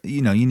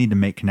you need to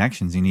make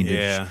connections. You need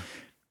to.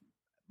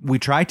 We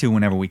try to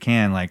whenever we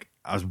can. Like,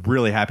 I was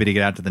really happy to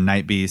get out to the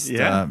Night Beast,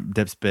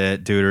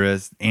 Dipspit,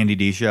 Deuterus, Andy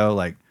D show.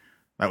 Like,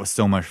 that was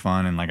so much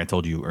fun. And like I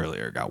told you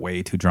earlier, got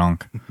way too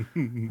drunk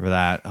for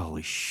that.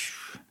 Holy sh!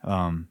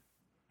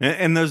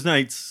 And those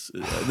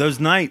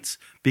nights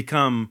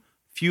become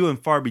few and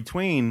far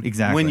between.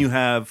 Exactly. When you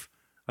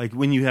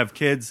have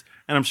kids,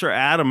 and I'm sure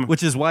Adam,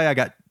 which is why I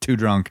got too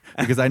drunk,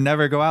 because I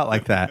never go out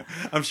like that.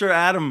 I'm sure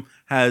Adam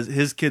has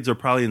his kids are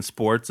probably in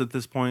sports at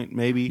this point.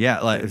 Maybe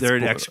like they're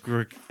in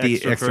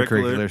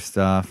extracurricular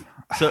stuff.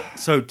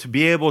 So to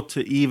be able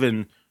to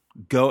even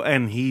go,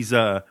 and he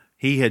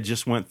had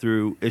just went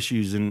through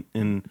issues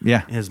in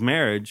his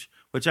marriage,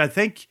 which I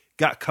think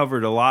got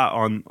covered a lot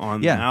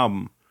on the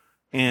album.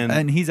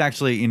 And he's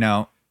actually,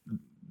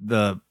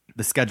 the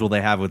schedule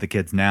they have with the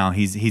kids now,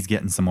 he's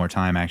getting some more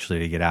time actually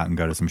to get out and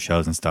go to some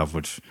shows and stuff,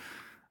 which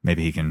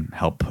maybe he can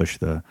help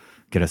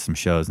get us some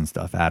shows and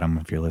stuff. Adam,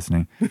 if you're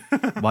listening,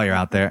 while you're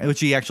out there, which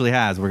he actually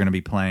has. We're going to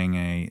be playing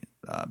a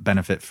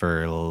benefit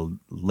for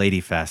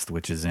Lady Fest,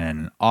 which is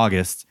in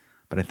August,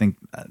 but I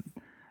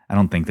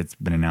don't think that's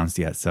been announced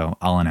yet, so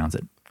I'll announce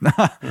it.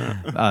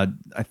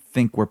 I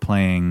think we're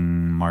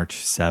playing March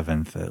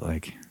 7th at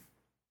like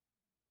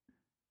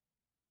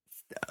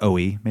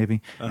OE,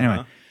 maybe.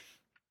 Anyway,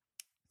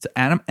 so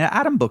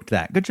Adam booked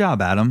that. Good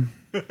job, Adam.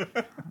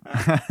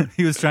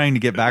 He was trying to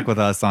get back with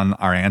us on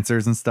our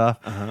answers and stuff,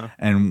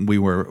 and we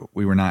were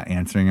not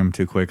answering him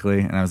too quickly.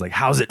 And I was like,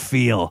 "How's it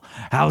feel?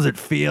 How's it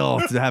feel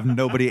to have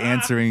nobody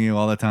answering you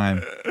all the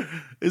time?"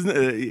 Isn't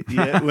it?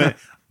 Yeah.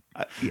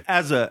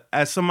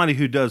 As somebody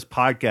who does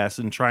podcasts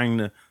and trying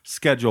to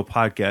schedule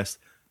podcasts,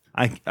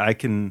 I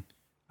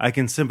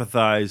can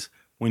sympathize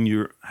when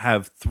you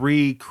have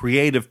three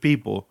creative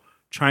people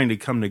trying to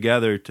come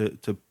together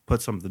to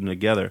put something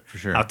together. For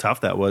sure. How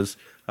tough that was.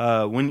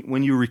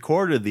 When you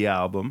recorded the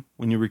album,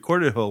 when you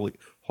recorded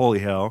Holy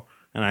Hell,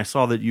 and I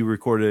saw that you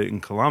recorded it in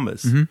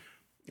Columbus,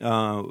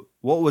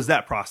 what was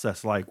that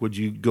process like? Would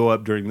you go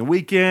up during the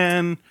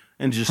weekend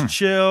and just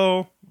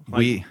chill?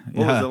 What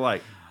was it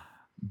like?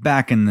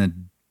 Back in the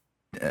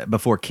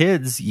before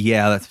kids,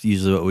 that's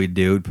usually what we'd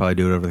do. We'd probably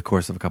do it over the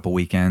course of a couple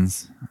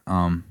weekends.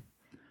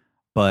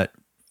 But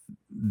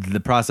the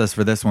process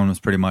for this one was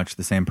pretty much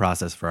the same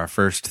process for our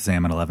first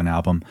Sam at 11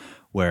 album,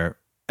 and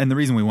the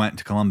reason we went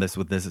to Columbus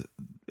with this,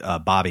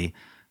 Bobby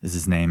is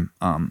his name,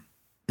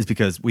 is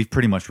because we've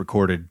pretty much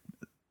recorded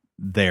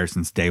there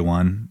since day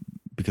one,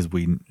 because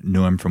we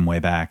knew him from way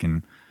back,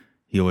 and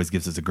he always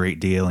gives us a great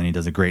deal, and he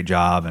does a great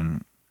job.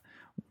 And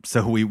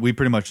so we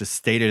pretty much just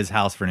stayed at his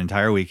house for an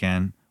entire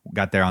weekend,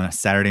 got there on a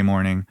Saturday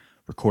morning,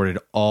 recorded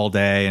all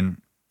day and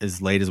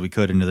as late as we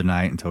could into the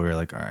night until we were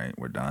like, all right,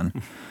 we're done.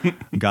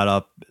 Got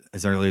up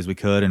as early as we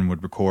could and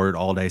would record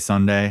all day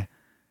Sunday.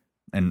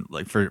 And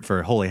like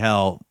for Holy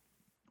Hell,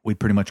 we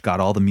pretty much got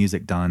all the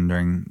music done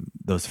during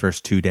those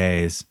first 2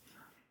 days.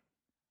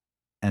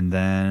 And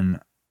then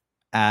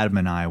Adam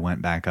and I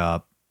went back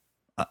up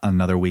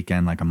another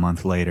weekend, like a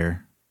month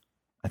later.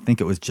 I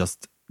think it was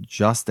just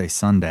a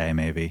Sunday,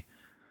 maybe,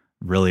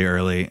 really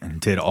early,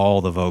 and did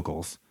all the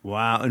vocals.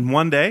 Wow. In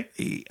one day?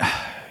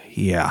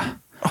 Yeah.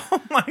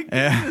 Oh my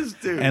goodness,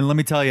 dude. And let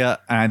me tell you, and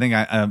I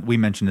think we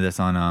mentioned this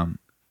on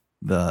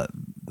the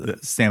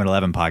Sam at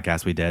 11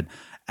 podcast we did.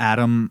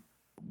 Adam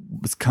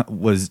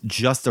was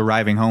just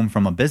arriving home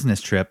from a business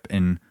trip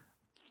in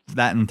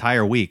that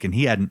entire week, and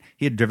he had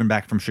driven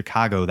back from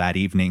Chicago that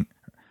evening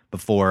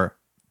before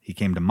he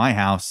came to my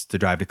house to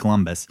drive to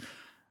Columbus,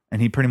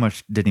 and he pretty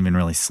much didn't even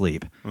really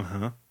sleep.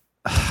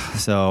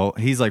 So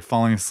he's like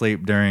falling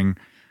asleep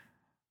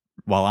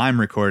while I'm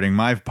recording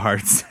my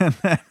parts, and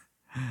then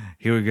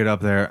he would get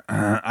up there.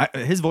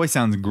 His voice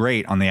sounds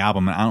great on the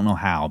album, and I don't know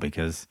how,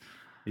 because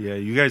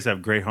you guys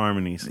have great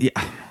harmonies. Yeah,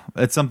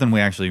 it's something we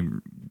actually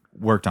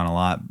worked on a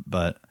lot,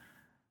 but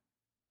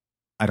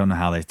I don't know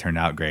how they turned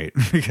out great,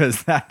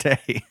 because that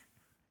day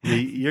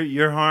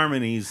your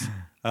harmonies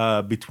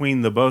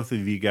between the both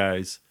of you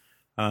guys,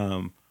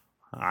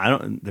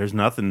 there's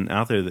nothing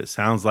out there that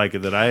sounds like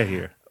it that I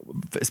hear,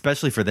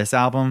 especially for this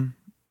album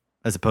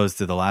as opposed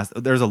to the last.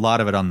 There's a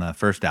lot of it on the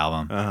first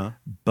album,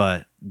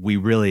 but we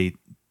really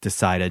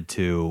decided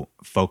to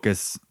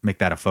make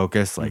that a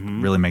focus, like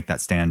really make that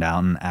stand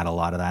out, and add a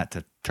lot of that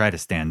to try to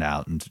stand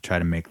out and to try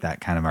to make that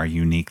kind of our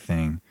unique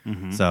thing.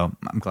 So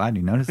I'm glad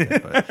you noticed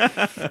it. But,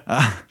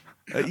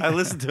 I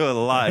listen to it a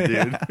lot,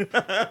 dude.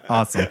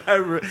 Awesome.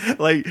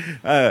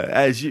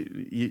 As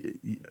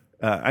you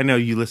I know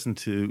you listen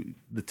to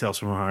the Tales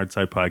from a Hard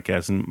Side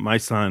podcast, and my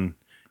son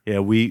Yeah,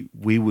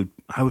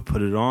 I would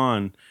put it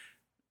on,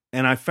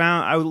 and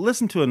I would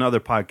listen to another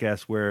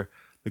podcast where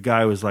the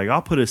guy was like,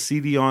 I'll put a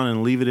CD on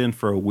and leave it in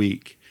for a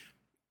week.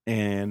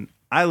 And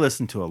I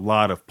listened to a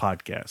lot of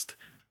podcasts,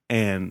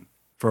 and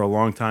for a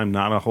long time,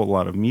 not a whole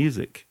lot of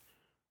music.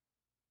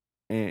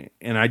 And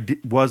I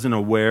wasn't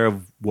aware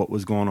of what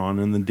was going on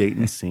in the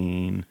Dayton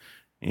scene.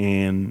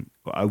 And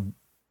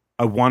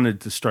I wanted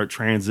to start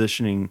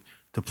transitioning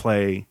to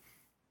play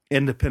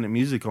independent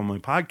music on my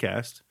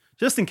podcast,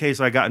 just in case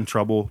I got in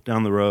trouble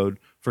down the road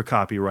for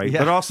copyright,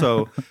 but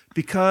also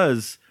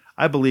because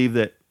I believe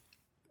that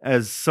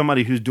as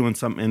somebody who's doing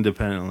something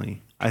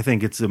independently, I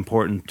think it's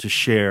important to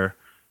share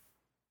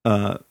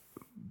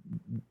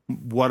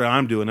what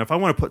I'm doing. If I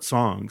want to put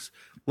songs,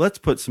 let's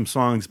put some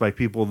songs by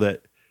people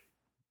that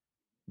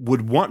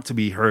would want to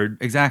be heard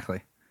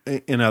Exactly.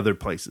 in other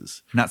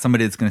places. Not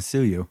somebody that's going to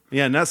sue you.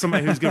 Yeah, not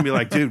somebody who's going to be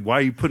like, dude, why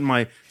are you putting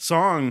my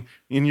song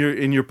in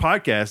your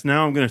podcast?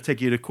 Now I'm going to take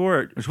you to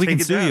court. Which we can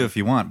sue you if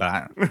you want,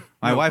 but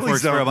my wife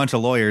works for a bunch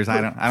of lawyers. I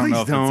don't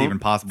know if it's even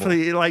possible.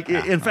 Please,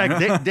 in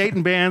fact,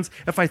 Dayton bands.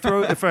 If I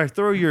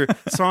throw your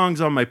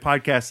songs on my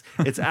podcast,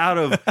 it's out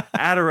of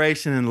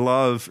adoration and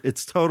love.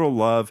 It's total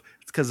love.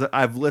 It's because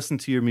I've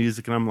listened to your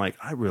music and I'm like,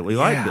 I really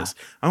like this.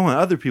 I want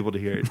other people to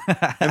hear it.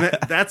 And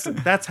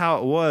that's how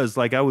it was.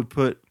 Like and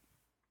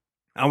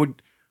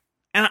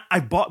I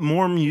bought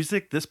more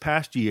music this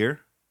past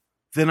year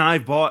than I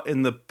bought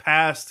in the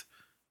past,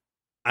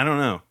 I don't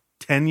know,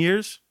 10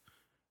 years.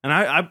 And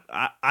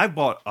I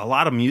bought a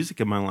lot of music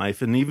in my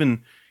life. And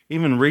even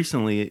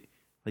recently,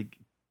 like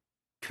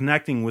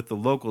connecting with the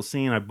local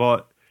scene, I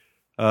bought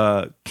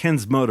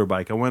Ken's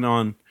Motorbike. I went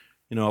on,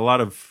 a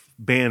lot of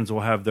bands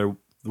will have the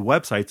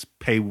websites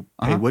pay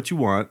what you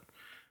want.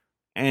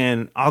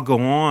 And I'll go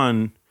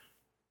on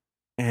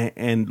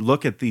and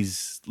look at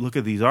these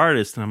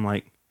artists, and I'm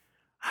like,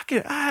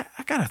 I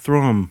gotta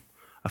throw them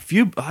a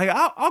few. Like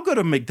I'll go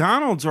to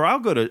McDonald's or I'll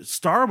go to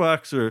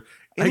Starbucks or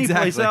any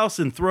place else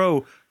and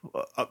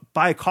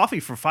buy a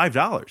coffee for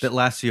 $5 that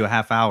lasts you a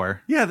half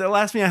hour. Yeah, that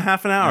lasts me a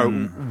half an hour.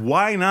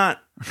 Why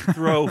not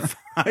throw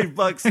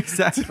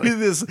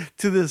 $5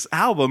 to this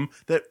album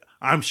that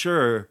I'm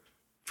sure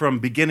from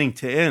beginning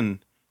to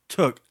end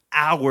took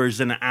hours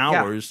and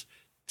hours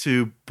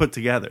to put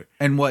together.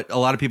 And what a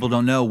lot of people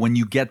don't know, when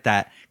you get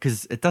that,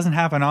 because it doesn't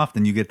happen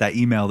often, you get that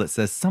email that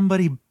says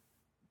somebody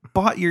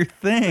bought your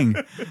thing.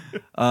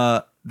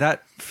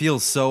 That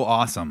feels so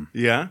awesome.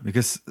 Yeah.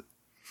 Because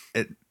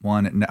it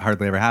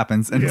hardly ever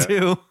happens. And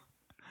two,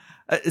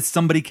 it's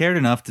somebody cared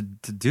enough to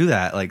do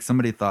that. Like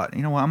somebody thought,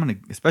 you know what, I'm going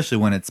to, especially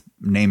when it's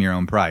name your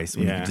own price,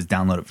 when you can just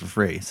download it for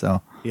free.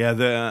 So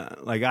yeah,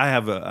 I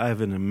have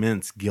an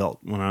immense guilt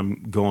when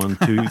I'm going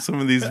to some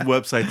of these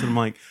websites and I'm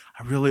like,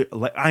 I really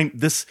like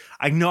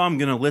I know I'm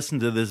going to listen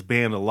to this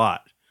band a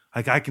lot.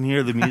 Like I can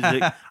hear the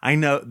music. I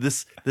know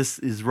this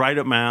is right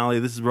up my alley.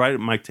 This is right up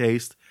my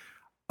taste.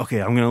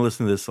 Okay, I'm going to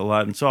listen to this a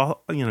lot. And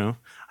so I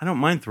don't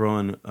mind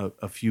throwing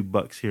a few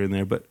bucks here and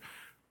there, but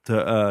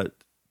to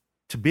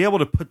be able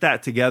to put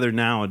that together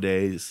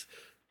nowadays,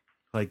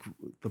 like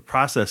the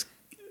process,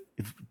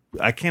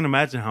 I can't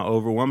imagine how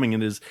overwhelming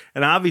it is.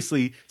 And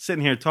obviously,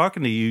 sitting here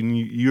talking to you, and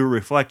you're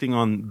reflecting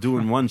on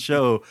doing one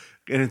show,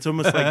 and it's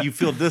almost like you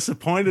feel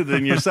disappointed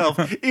in yourself,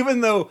 even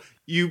though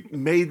you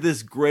made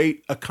this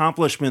great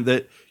accomplishment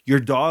that your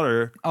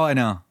daughter, I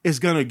know, is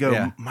going to go.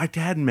 Yeah. My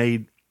dad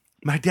made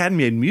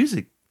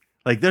music.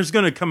 Like, there's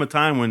going to come a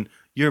time when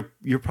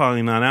you're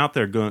probably not out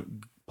there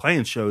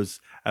playing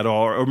shows at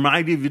all, or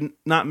might even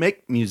not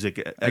make music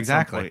at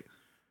some point.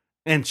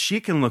 And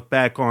she can look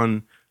back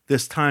on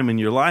this time in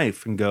your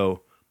life and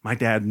go, my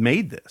dad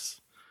made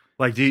this.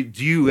 Like, do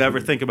you ever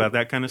think about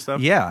that kind of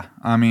stuff? Yeah.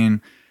 I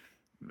mean,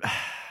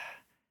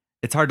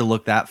 it's hard to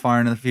look that far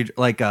into the future.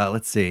 Like,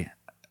 let's see.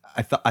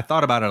 I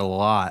thought about it a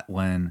lot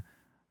when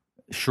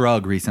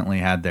Shrug recently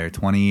had their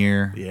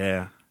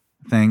 20-year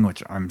thing,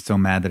 which I'm so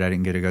mad that I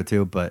didn't get to go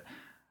to. But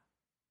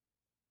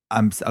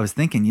I was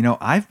thinking,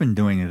 I've been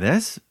doing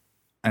this,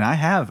 and I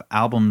have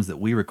albums that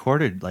we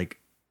recorded like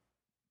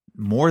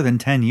more than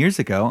 10 years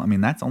ago. I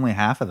mean, that's only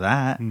half of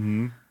that.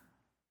 Mm-hmm.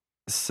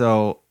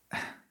 So,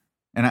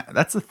 and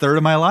that's a third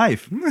of my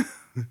life.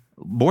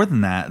 More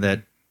than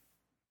that,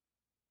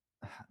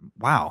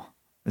 wow.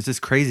 It's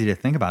just crazy to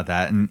think about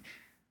that. And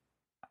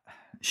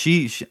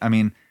she I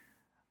mean,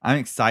 I'm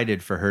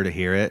excited for her to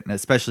hear it, and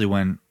especially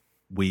when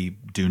we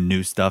do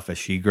new stuff as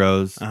she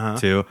grows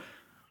too.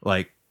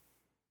 Like,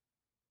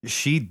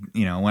 she,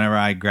 whenever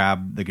I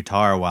grab the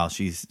guitar while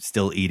she's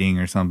still eating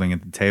or something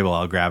at the table,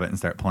 I'll grab it and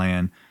start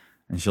playing,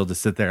 and she'll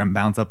just sit there and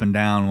bounce up and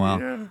down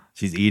while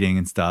she's eating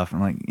and stuff. I'm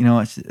like,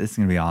 it's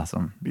gonna be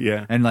awesome.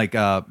 Yeah. And like,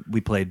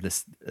 we played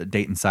this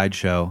Dayton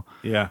Sideshow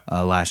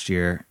last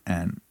year,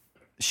 and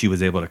she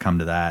was able to come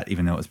to that,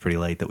 even though it was pretty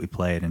late that we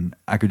played, and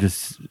I could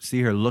just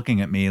see her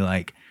looking at me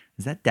like,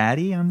 is that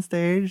Daddy on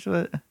stage?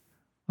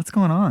 What's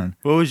going on?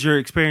 What was your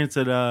experience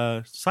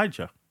at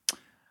Sideshow?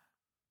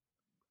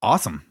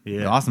 Awesome.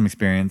 Yeah. Awesome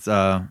experience.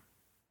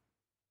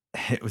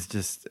 it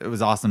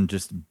was awesome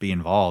just to be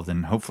involved,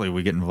 and hopefully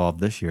we get involved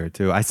this year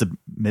too. I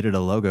submitted a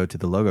logo to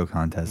the logo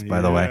contest,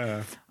 by the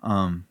way.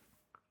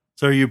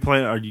 So are you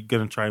going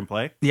to try and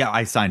play? Yeah,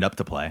 I signed up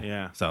to play.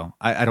 Yeah. So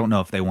I don't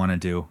know if they want to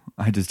do.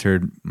 I just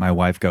heard my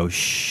wife go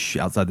shh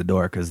outside the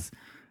door because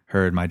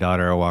her and my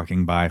daughter are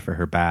walking by for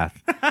her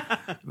bath.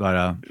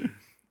 But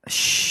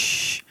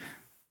shh.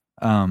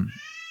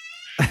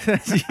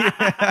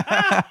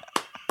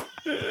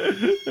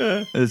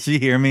 Does she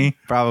hear me?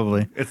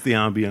 Probably. It's the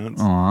ambiance.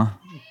 Aw.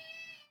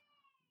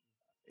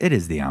 It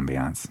is the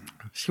ambiance.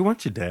 She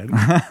wants you dead.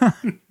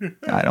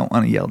 I don't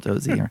want to yell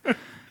Josie here.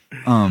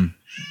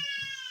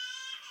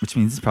 Which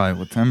means it's probably,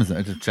 what time is it?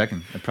 I'm just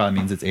checking. It probably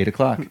means it's 8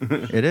 o'clock.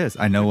 It is.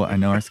 I know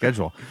our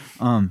schedule.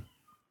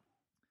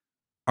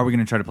 Are we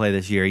going to try to play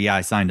this year? Yeah,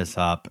 I signed us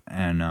up,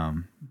 and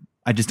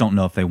I just don't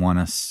know if they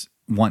want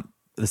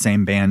the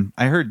same band.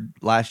 I heard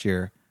last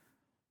year.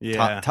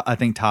 Yeah. I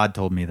think Todd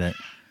told me that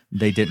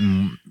they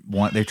didn't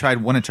want. They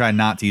want to try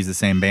not to use the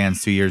same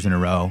bands 2 years in a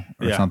row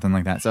or something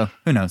like that. So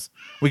who knows?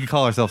 We could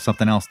call ourselves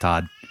something else,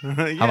 Todd. Yeah,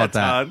 how about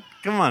that? Todd.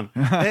 Come on.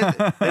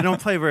 They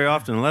don't play very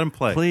often. Let them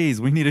play. Please,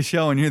 we need a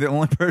show, and you're the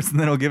only person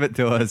that'll give it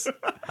to us.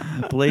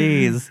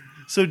 Please.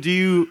 So do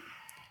you?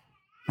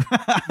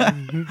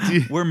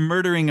 We're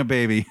murdering a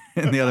baby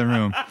in the other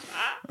room.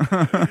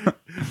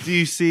 Do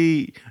you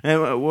see?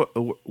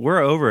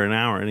 We're over an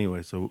hour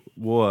anyway, so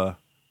we'll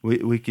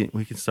we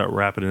can start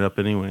wrapping it up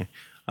anyway.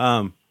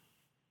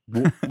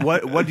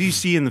 What do you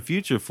see in the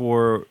future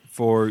for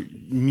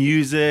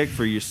music,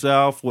 for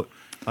yourself? What,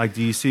 like,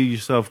 do you see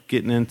yourself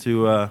getting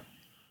into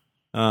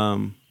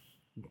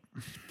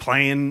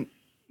playing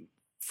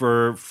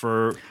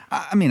for?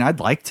 I mean, I'd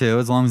like to,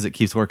 as long as it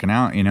keeps working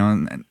out, you know.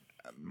 And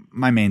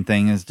my main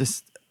thing is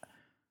just,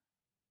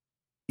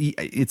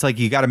 it's like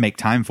you got to make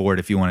time for it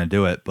if you want to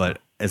do it, but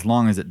as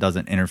long as it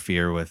doesn't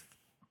interfere with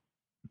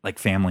like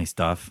family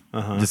stuff,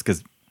 just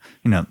because,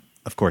 you know,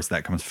 of course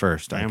that comes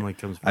first. Family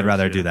comes first. I'd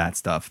rather do that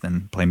stuff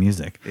than play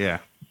music. Yeah.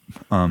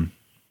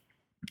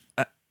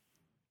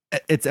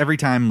 It's every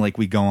time like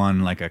we go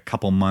on like a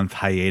couple month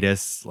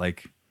hiatus,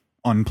 like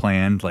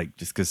unplanned, like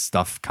just because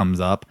stuff comes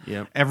up.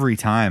 Yep. Every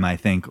time I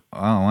think, oh,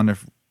 I wonder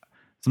if.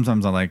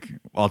 Sometimes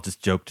I'll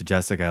just joke to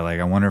Jessica,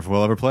 like, I wonder if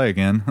we'll ever play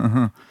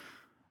again.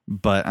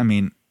 But I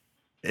mean,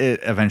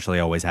 it eventually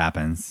always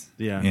happens.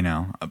 Yeah. You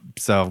know,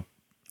 so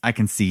I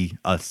can see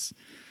us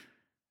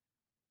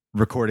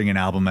recording an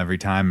album every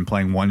time and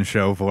playing one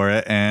show for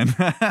it and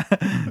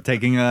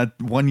taking a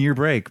 1 year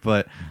break.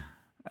 But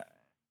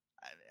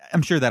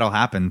I'm sure that'll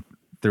happen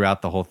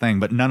throughout the whole thing.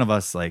 But none of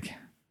us, like,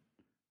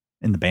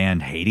 in the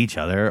band hate each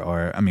other,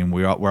 or, I mean,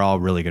 we're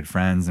all really good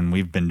friends, and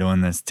we've been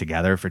doing this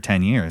together for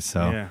 10 years.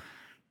 So. Yeah.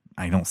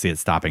 I don't see it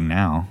stopping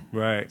now.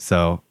 Right.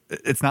 So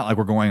it's not like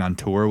we're going on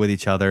tour with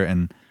each other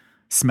and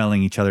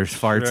smelling each other's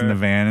farts in the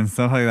van and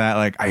stuff like that.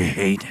 Like, I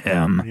hate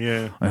him.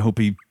 Yeah. I hope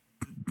he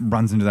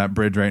runs into that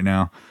bridge right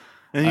now.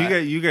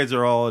 And you guys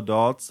are all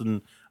adults,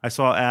 and I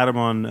saw Adam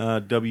on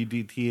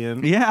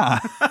WDTN. Yeah.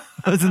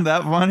 Isn't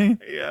that funny?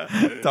 Yeah.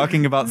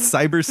 Talking about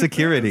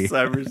cybersecurity.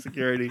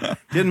 Cybersecurity.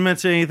 Didn't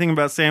mention anything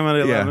about Sam at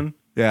 11.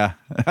 Yeah.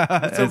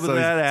 What's up with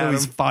that, Adam?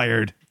 So he's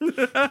fired.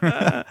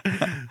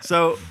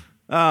 So...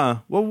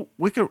 well,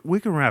 we can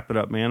wrap it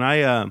up, man.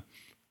 I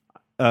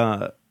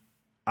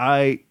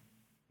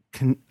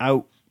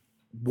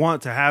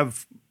want to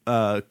have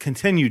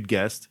continued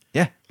guests.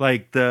 Yeah.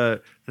 Like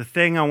the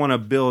thing I want to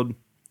build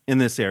in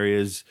this area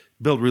is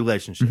build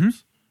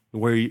relationships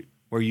where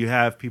you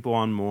have people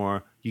on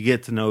more, you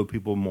get to know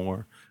people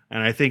more,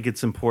 and I think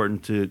it's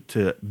important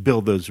to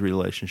build those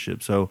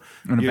relationships. So,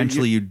 and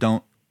eventually, you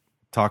don't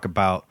talk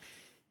about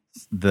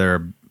their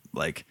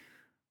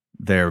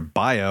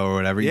bio or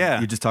whatever.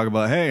 You just talk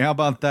about, hey, how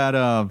about that?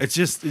 It's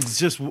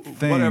just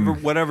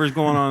whatever's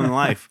going on in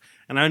life.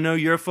 And I know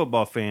you're a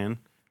football fan,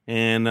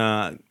 and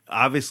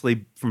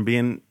obviously from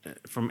being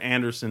from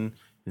Anderson,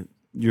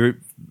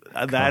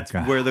 that's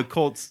where the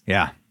Colts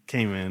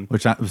came in.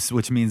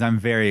 Which means I'm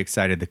very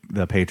excited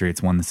the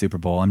Patriots won the Super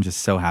Bowl. I'm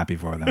just so happy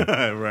for them.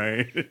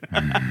 Right.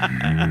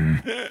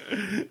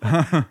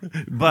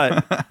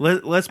 But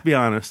let's be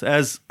honest,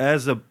 as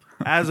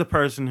a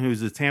person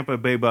who's a Tampa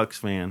Bay Bucks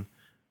fan,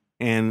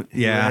 and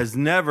who has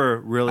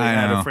never really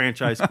had a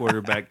franchise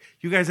quarterback.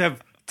 You guys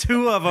have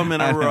two of them in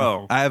a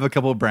row. I have a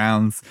couple of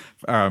Browns,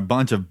 a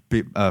bunch of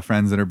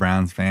friends that are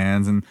Browns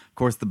fans, and of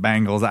course the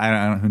Bengals. I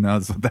don't know, who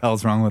knows what the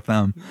hell's wrong with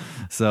them.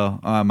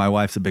 So my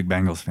wife's a big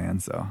Bengals fan,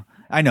 so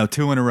I know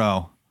 2 in a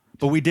row.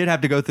 But we did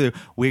have to go through.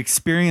 We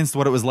experienced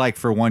what it was like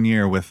for 1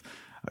 year with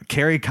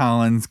Kerry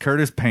Collins,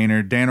 Curtis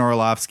Painter, Dan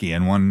Orlovsky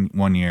in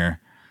one year.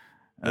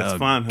 That's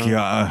fun, huh?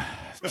 God,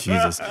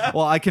 Jesus.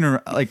 Well, I can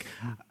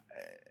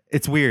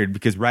It's weird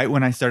because right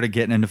when I started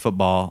getting into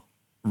football,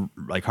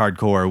 like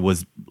hardcore,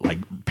 was like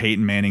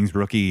Peyton Manning's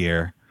rookie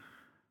year.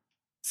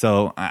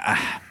 So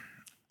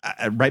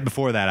right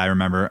before that, I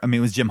remember, I mean,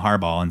 it was Jim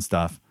Harbaugh and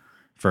stuff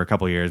for a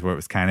couple of years where it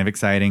was kind of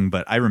exciting.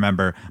 But I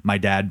remember my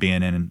dad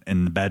being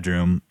in the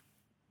bedroom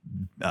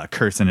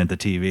cursing at the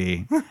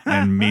TV,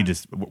 and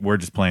we're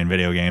just playing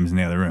video games in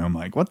the other room.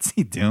 Like, what's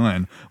he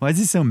doing? Why is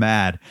he so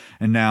mad?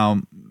 And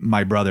now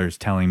my brother's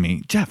telling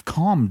me, Jeff,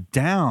 calm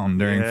down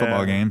during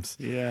football games.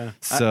 Yeah.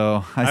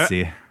 So I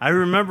see. I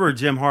remember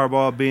Jim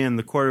Harbaugh being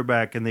the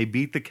quarterback, and they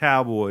beat the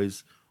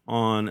Cowboys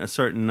on a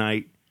certain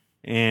night,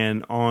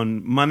 and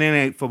on Monday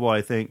Night Football,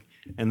 I think.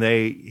 And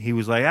he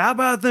was like, "How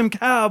about them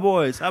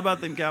Cowboys? How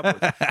about them Cowboys?"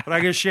 But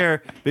I can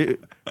share.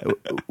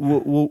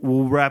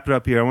 We'll wrap it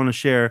up here. I want to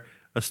share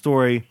a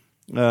story.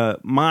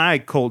 My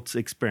Colts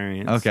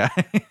experience. Okay.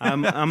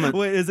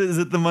 Wait, is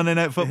it the Monday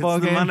Night Football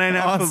game? The Monday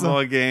Night Awesome.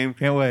 Football game.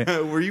 Can't wait.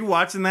 Were you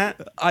watching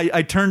that?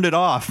 I turned it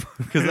off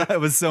because I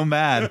was so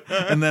mad,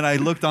 and then I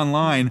looked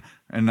online,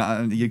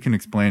 and you can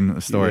explain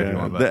the story. If you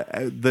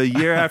want, the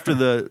year after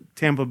the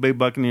Tampa Bay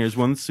Buccaneers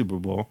won the Super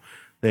Bowl,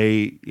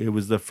 it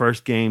was the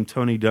first game.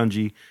 Tony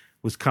Dungy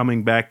was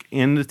coming back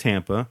into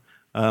Tampa.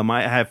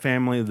 I have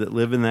family that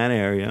live in that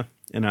area,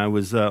 and I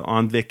was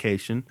on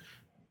vacation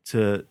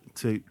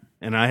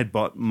and I had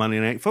bought Monday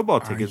Night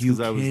Football tickets because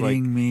I was like,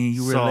 kidding me?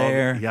 You were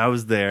there? Yeah, I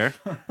was there.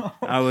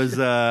 I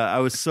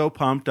was so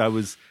pumped.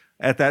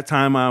 At that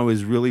time I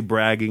was really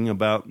bragging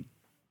about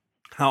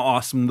how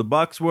awesome the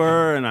Bucs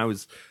were, and I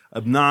was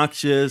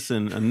obnoxious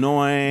and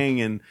annoying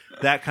and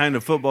that kind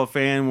of football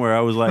fan where I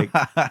was like,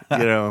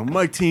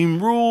 my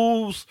team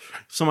rules.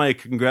 Somebody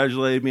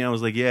congratulated me. I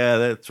was like, yeah,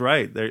 that's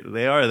right.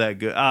 They are that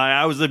good.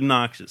 I was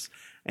obnoxious.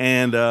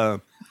 And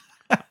a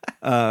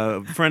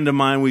friend of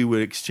mine, we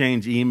would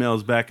exchange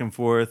emails back and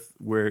forth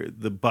where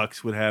the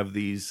Bucs would have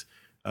these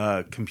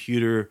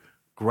computer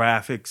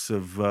graphics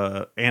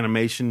of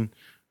animation,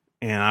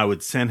 and I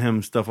would send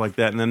him stuff like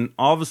that. And then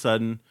all of a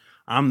sudden,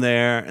 I'm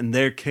there, and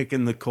they're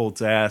kicking the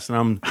Colts' ass,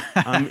 and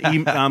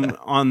I'm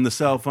on the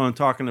cell phone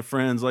talking to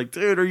friends like,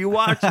 dude, are you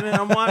watching it?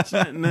 I'm watching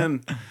it. And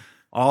then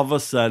all of a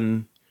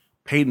sudden,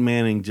 Peyton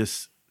Manning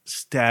just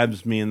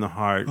stabs me in the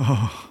heart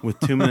with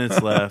 2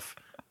 minutes left.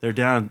 They're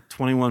down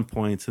 21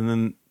 points, and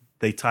then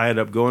they tie it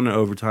up, going to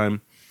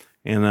overtime,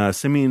 and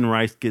Simeon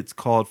Rice gets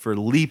called for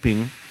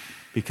leaping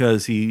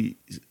because he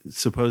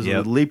supposedly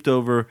leaped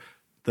over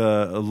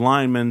the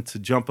lineman to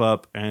jump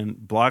up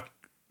and block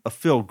a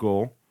field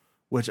goal,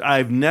 which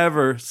I've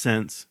never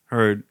since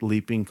heard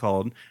leaping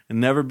called, and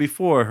never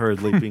before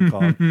heard leaping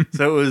called.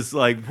 So it was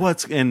like,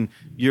 and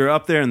you're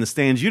up there in the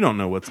stands, you don't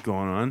know what's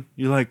going on.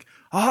 You're like,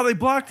 oh, they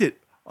blocked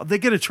it. Are they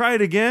going to try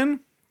it again?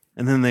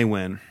 And then they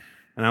win.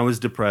 And I was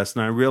depressed,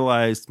 and I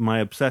realized my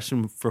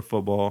obsession for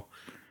football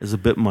is a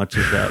bit much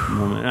at that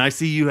moment. And I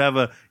see you have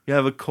a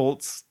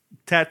Colts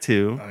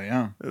tattoo. Oh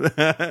yeah.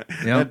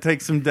 That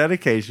takes some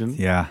dedication.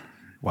 Yeah.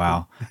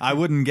 Wow. I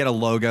wouldn't get a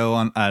logo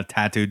on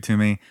tattooed to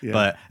me,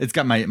 but it's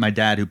got my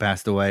dad who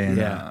passed away in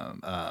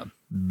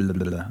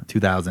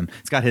 2000.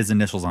 It's got his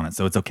initials on it,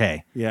 so it's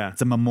okay. Yeah.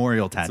 It's a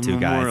memorial tattoo,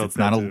 guys. It's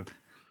not a.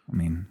 I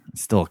mean,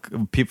 still,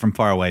 from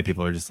far away,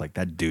 people are just like,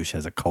 that douche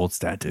has a Colts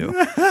tattoo.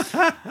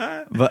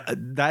 But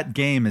that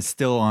game is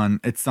still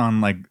on. It's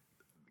on like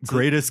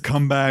greatest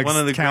comebacks, one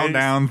of the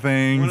countdown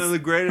things. One of the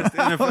greatest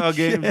NFL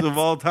games of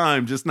all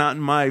time, just not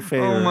in my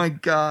favor. Oh my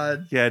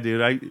god. Yeah,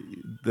 dude.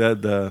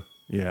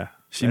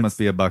 She must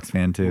be a Bucs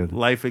fan too.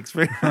 Life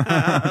experience.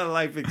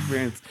 Life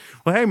experience.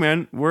 Well, hey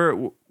man,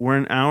 we're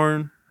an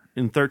hour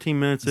and 13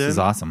 minutes in. This is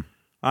awesome.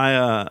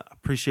 I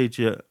appreciate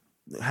you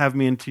having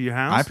me into your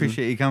house. I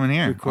appreciate you coming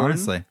here.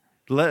 Honestly,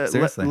 let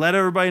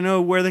everybody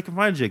know where they can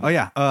find you. Oh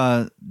yeah,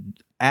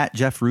 at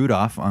Jeff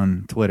Rudolph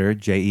on Twitter,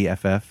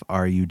 JEFFRUDOLF.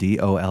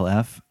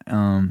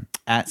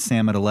 At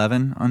Sam at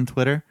 11 on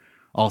Twitter,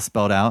 all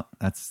spelled out.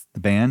 That's the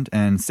band.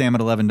 And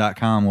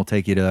SamAt11.com will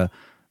take you to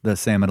the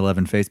Sam at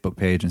 11 Facebook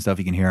page and stuff.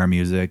 You can hear our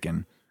music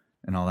and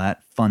all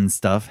that fun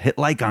stuff. Hit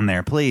like on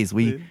there, please.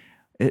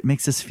 It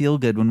makes us feel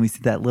good when we see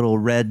that little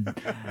red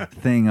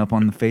thing up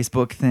on the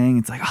Facebook thing.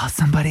 It's like,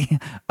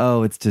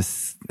 it's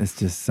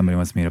just somebody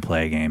wants me to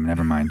play a game.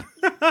 Never mind.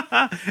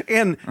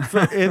 And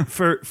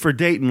for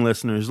Dayton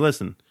listeners,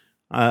 listen,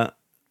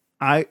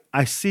 I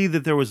see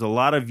that there was a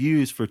lot of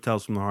views for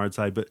Tales from the Hard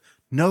Side, but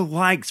no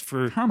likes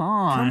for. Come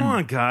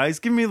on, guys,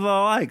 give me the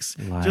likes.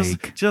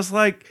 Just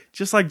like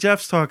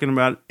Jeff's talking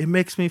about. It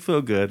makes me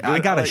feel good. I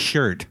got a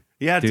shirt.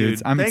 Yeah,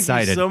 dude. I'm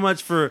excited. Thank you so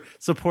much for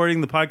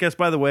supporting the podcast.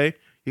 By the way,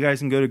 you guys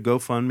can go to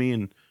GoFundMe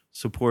and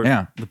support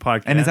the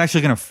podcast. And it's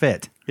actually going to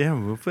fit. Yeah,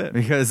 we'll fit.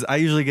 Because I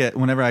usually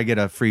whenever I get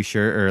a free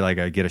shirt or like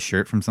I get a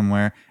shirt from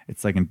somewhere,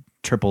 it's like in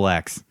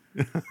XXX.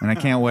 And I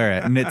can't wear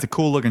it. And it's a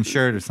cool looking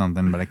shirt or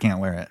something, but I can't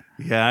wear it.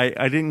 Yeah,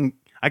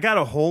 I got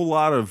a whole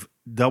lot of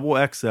double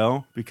XL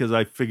because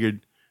I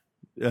figured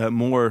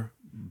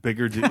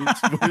bigger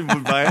dudes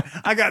would buy it.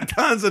 I got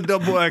tons of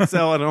double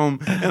XL at home,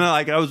 and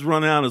I was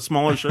running out of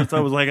smaller shirts. I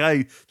was like,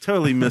 I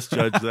totally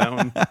misjudged that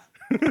one.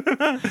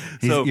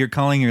 So you're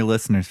calling your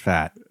listeners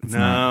fat.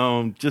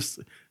 Just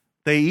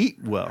they eat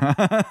well.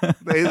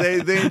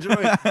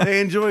 they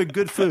enjoy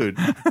good food.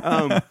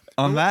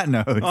 On that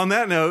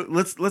note,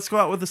 let's go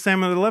out with the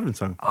Sam at 11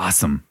 song.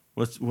 Awesome.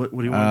 What do you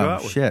want to go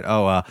out with? Shit.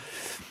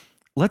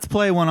 Let's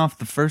play one off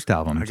the first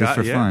album just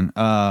for fun.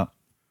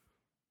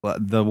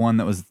 The one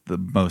that was the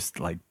most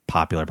like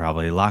popular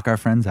probably. Lock Our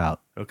Friends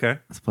Out. Okay.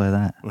 Let's play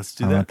that. Let's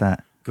do How that. about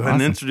that? Go ahead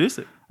and Awesome. introduce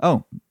it.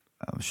 Oh,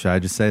 should I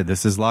just say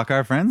this is Lock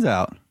Our Friends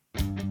Out?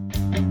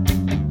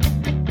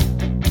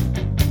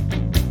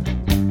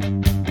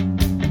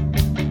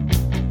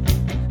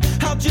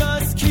 I'll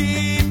just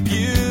keep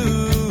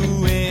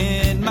you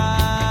in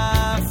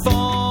my phone.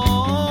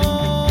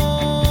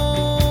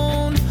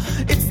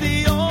 It's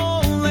the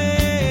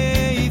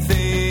only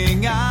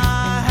thing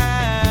I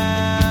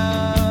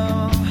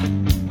have.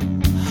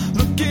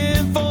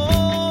 Looking for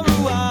a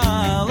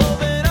while,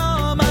 open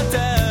on my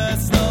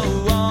desk,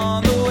 no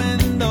on the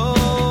window.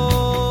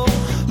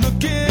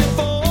 Looking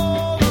for a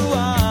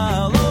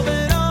while,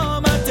 open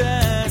on my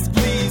desk,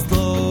 please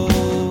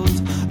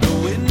close the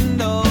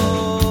window.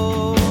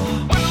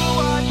 Will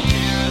I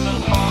hear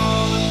them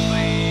fall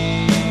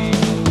asleep?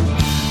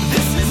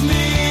 This is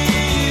me,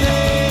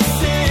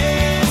 this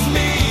is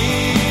me.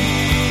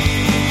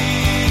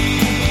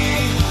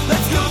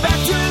 Let's go back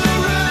to the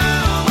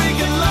room, we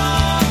can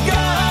lock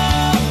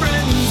our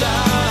friends out.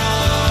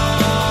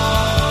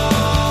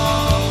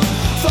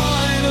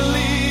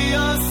 Finally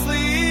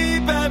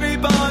asleep,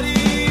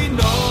 everybody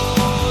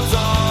knows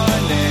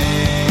our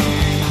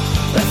name.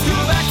 Let's go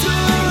back to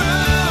the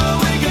room,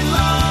 we can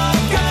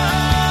lock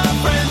our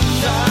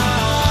friends out.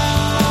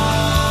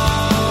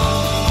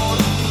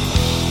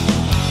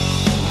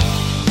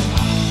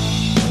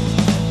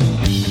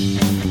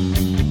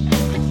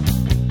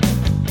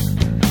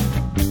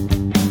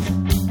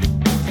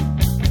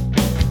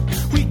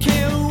 We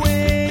can't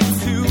wait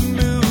to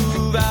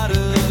move out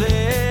of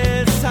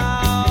this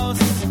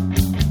house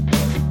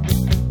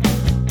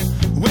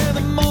where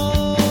the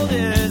mold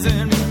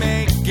isn't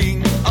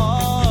making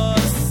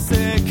us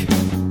sick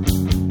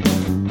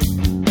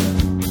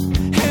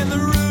and the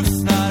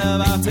roof's not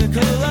about to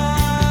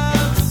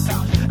collapse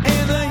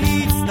and the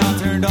heat's not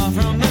turned off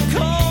from the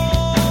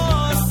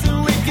coast,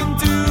 so we can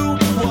do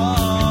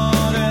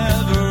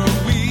whatever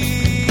we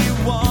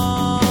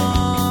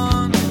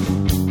want.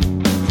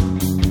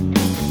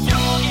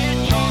 You'll get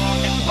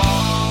drunk and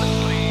fall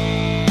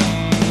asleep.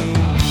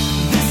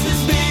 This is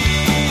me,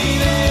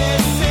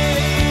 this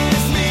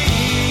is me.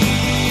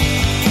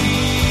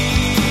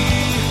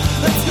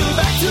 Let's go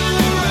back to the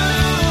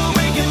room,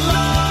 we can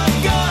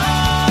lock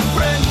our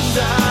friends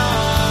out.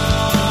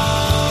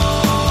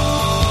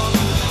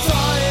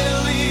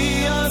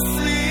 Finally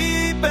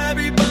asleep,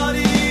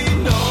 everybody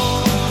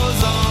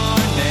knows our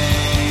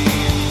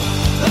name.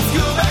 Let's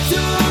go back to the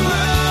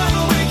room,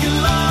 we can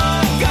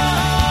lock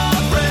our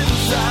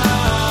friends out.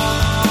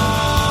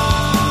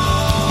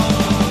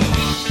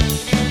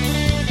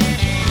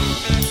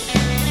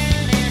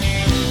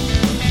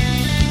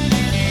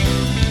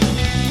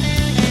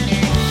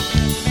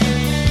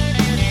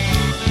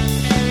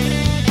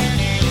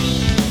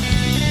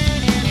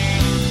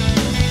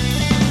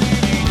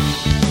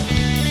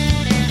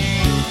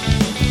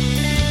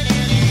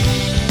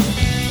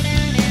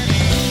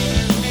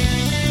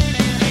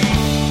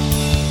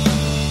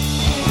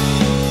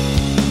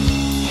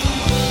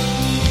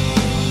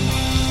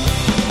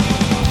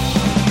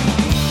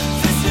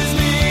 This is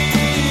me,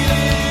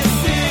 this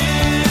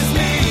is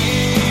me.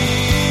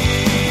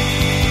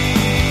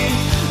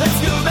 Let's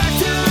go back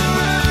to the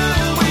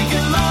room, we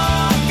can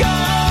lock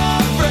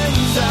our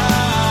friends out.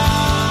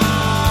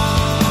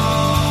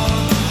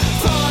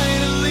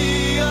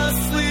 Finally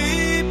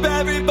asleep,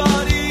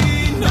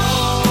 everybody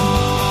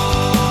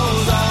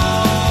knows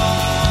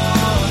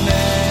our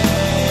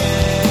name.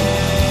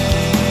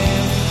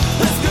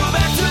 Let's go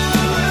back to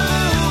the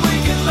room, we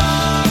can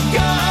lock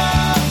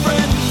our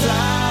friends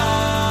out.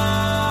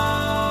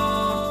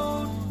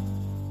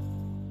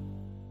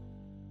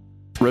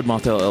 Red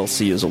Moth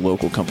LLC is a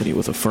local company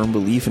with a firm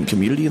belief in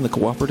community and the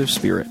cooperative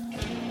spirit,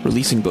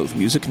 releasing both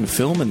music and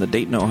film in the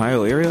Dayton,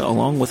 Ohio area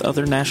along with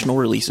other national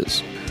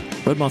releases.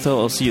 Red Moth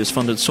LLC is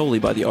funded solely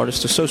by the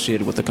artists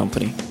associated with the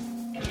company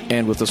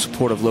and with the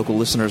support of local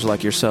listeners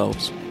like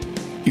yourselves.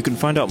 You can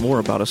find out more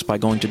about us by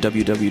going to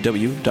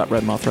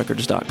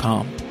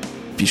www.redmothrecords.com.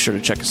 Be sure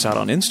to check us out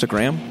on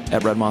Instagram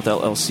at Redmoth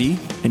LLC,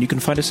 and you can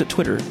find us at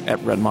Twitter at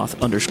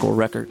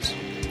Redmoth_records.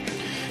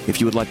 If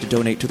you would like to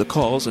donate to the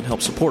cause and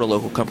help support a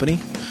local company,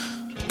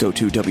 go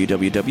to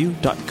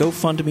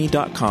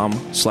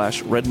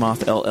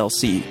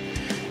www.gofundme.com/RedMothLLC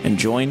and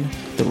join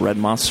the Red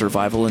Moth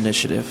Survival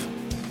Initiative.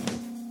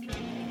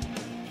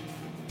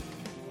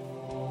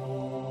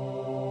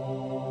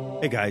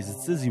 Hey guys,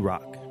 it's Izzy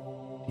Rock.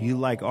 Do you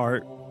like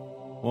art?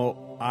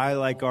 Well, I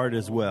like art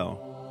as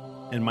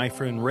well. And my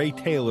friend Ray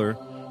Taylor,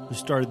 who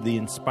started the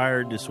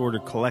Inspired Disorder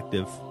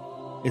Collective,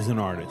 is an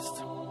artist.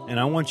 And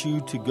I want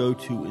you to go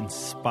to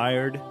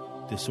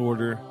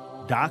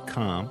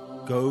inspireddisorder.com,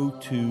 go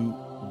to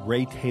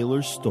Ray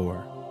Taylor's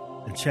store,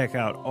 and check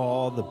out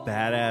all the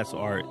badass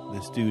art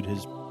this dude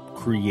has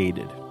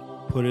created.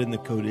 Put in the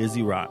code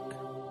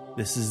IzzyRock.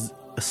 This is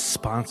a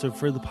sponsor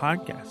for the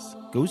podcast.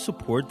 Go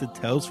support the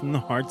Tales from the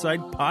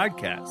Hardside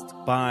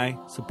podcast by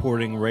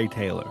supporting Ray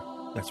Taylor.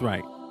 That's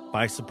right.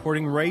 By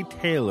supporting Ray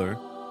Taylor,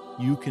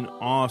 you can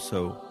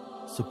also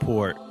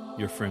support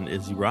your friend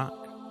Izzy Rock.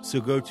 So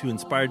go to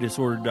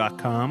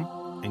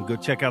inspireddisorder.com and go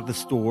check out the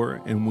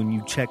store. And when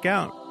you check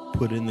out,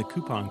 put in the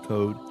coupon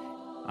code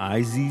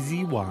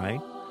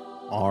IZZYROCK.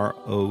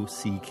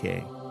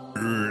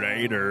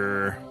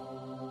 Later.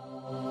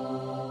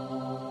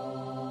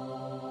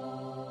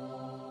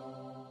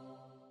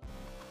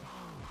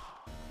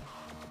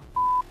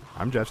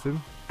 I'm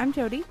Justin. I'm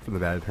Jody. From the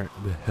Bad Parent.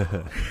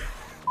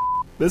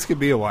 This could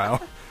be a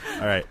while.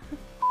 All right.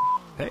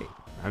 Hey,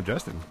 I'm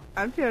Justin.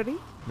 I'm Jody.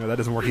 No, that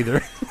doesn't work either.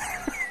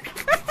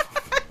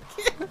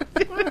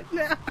 Do it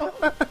now.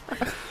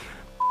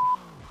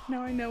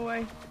 Now I know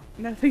why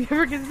nothing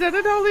ever gets done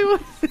in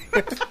Hollywood.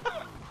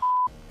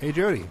 Hey,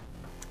 Jody.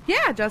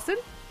 Yeah, Justin.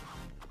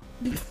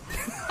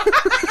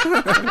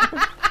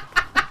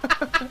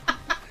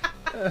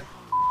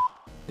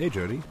 Hey,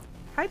 Jody.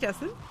 Hi,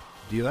 Justin.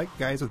 Do you like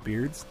guys with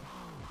beards?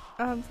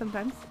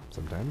 Sometimes.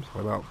 Sometimes.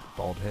 What about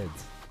bald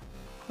heads?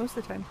 Most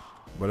of the time.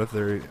 What if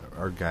there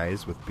are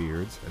guys with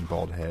beards and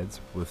bald heads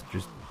with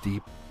just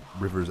deep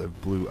rivers of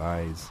blue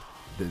eyes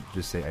that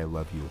just say, I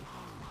love you?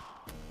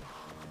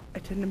 I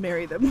tend to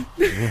marry them.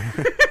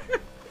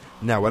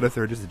 Now, what if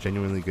they're just a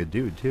genuinely good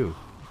dude, too?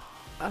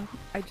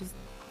 I just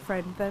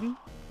friend them.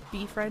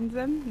 Befriend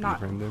them? Not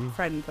Befriend them?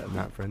 friend them.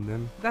 Not friend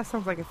them? That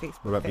sounds like a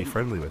Facebook What about thing. be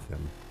friendly with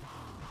them?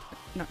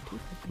 Not too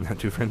friendly. Not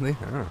too friendly?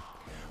 Oh.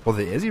 Well,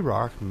 the Izzy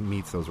Rock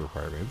meets those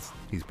requirements.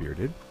 He's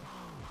bearded.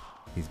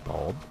 He's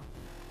bald.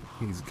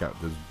 He's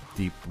got those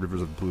deep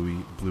rivers of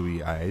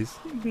bluey eyes.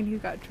 You mean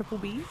he's got triple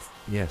B's?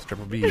 Yes,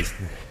 triple B's.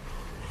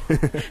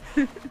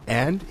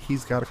 And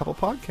he's got a couple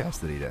podcasts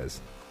that he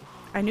does.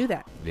 I knew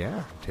that.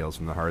 Yeah, Tales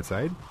from the Hard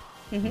Side.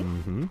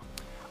 Mm-hmm.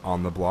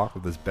 On the Block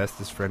with his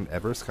bestest friend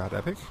ever, Scott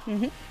Epic.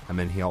 Mm-hmm. And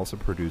then he also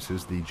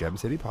produces the Gem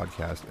City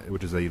podcast,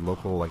 which is a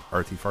local, like,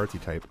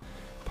 artsy-fartsy type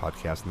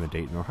podcast in the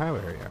Dayton, Ohio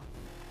area.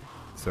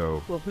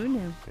 So, well, who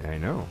knew? I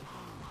know.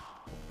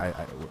 I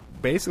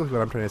basically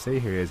what I'm trying to say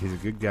here is he's a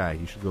good guy.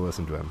 You should go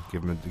listen to him.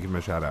 Give him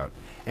a shout out.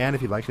 And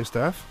if you like his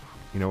stuff,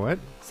 you know what?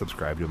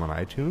 Subscribe to him on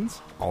iTunes.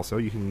 Also,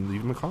 you can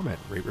leave him a comment,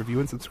 rate, review,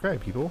 and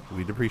subscribe. People,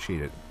 we'd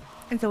appreciate it.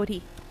 And so would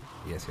he.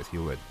 Yes, he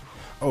would.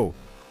 Oh,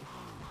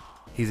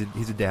 he's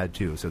a dad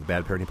too. So the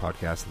Bad Parenting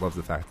Podcast loves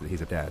the fact that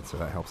he's a dad, so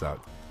that helps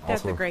out.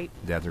 Dads Also, are great.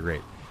 Dads are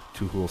great.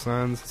 2 cool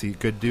sons. See,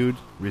 good dude,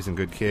 raising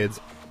good kids.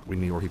 We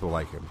need more people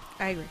like him.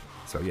 I agree.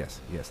 So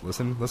yes,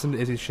 listen to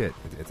Izzy's shit.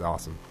 It's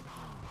awesome.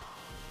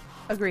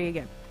 Agree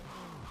again.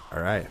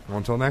 All right. Well,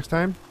 until next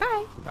time.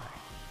 Bye. Bye.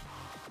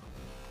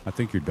 I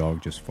think your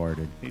dog just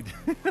farted.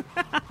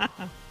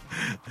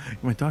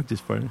 My dog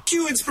just farted.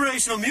 Cue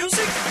inspirational music.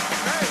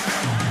 Hey,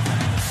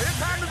 it's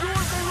time to do it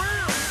for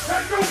real.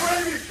 Let's go,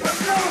 baby.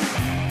 Let's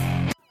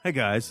go. Hey,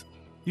 guys.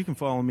 You can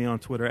follow me on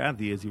Twitter at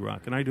The Izzy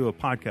Rock, and I do a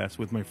podcast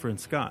with my friend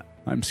Scott.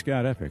 I'm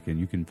Scott Epic, and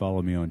you can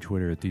follow me on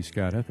Twitter at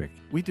TheScottEpic.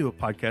 We do a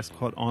podcast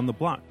called On the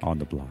Block. On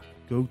the Block.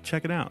 Go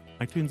check it out.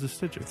 iTunes or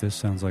Stitcher. If this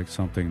sounds like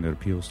something that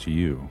appeals to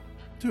you,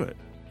 do it.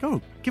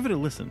 Go. Give it a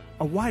listen.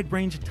 A wide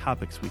range of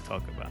topics we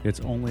talk about. it's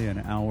only an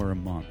hour a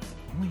month,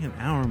 Only an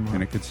hour a month.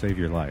 and it could save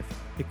your life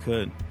It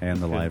could. and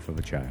the It could. life of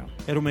a child.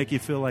 It'll make you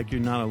feel like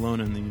you're not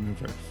alone in the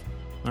universe.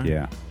 All right?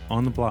 Yeah.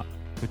 On the Block.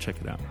 Go check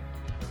it out.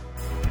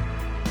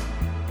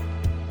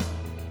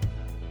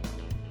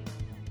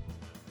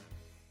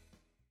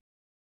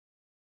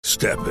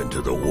 Step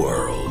into the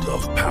world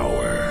of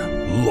power,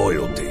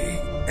 loyalty,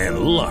 and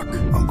luck.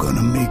 I'm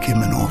gonna make him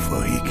an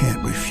offer he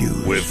can't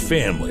refuse. With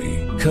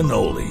family,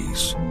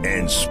 cannolis,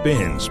 and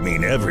spins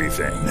mean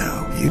everything.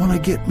 Now, you wanna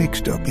get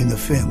mixed up in the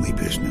family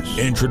business.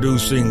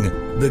 Introducing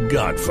The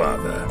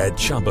Godfather at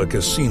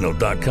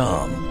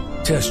ChumbaCasino.com.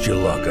 Test your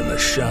luck in the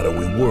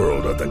shadowy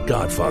world of The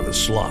Godfather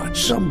slot.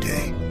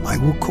 Someday, I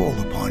will call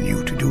upon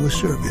you to do a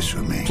service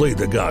for me. Play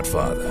The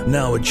Godfather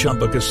now at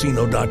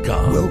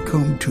ChumbaCasino.com.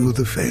 Welcome to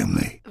the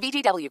family.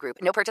 VGW Group.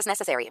 No purchase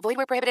necessary. Void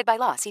where prohibited by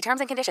law. See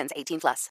terms and conditions. 18+.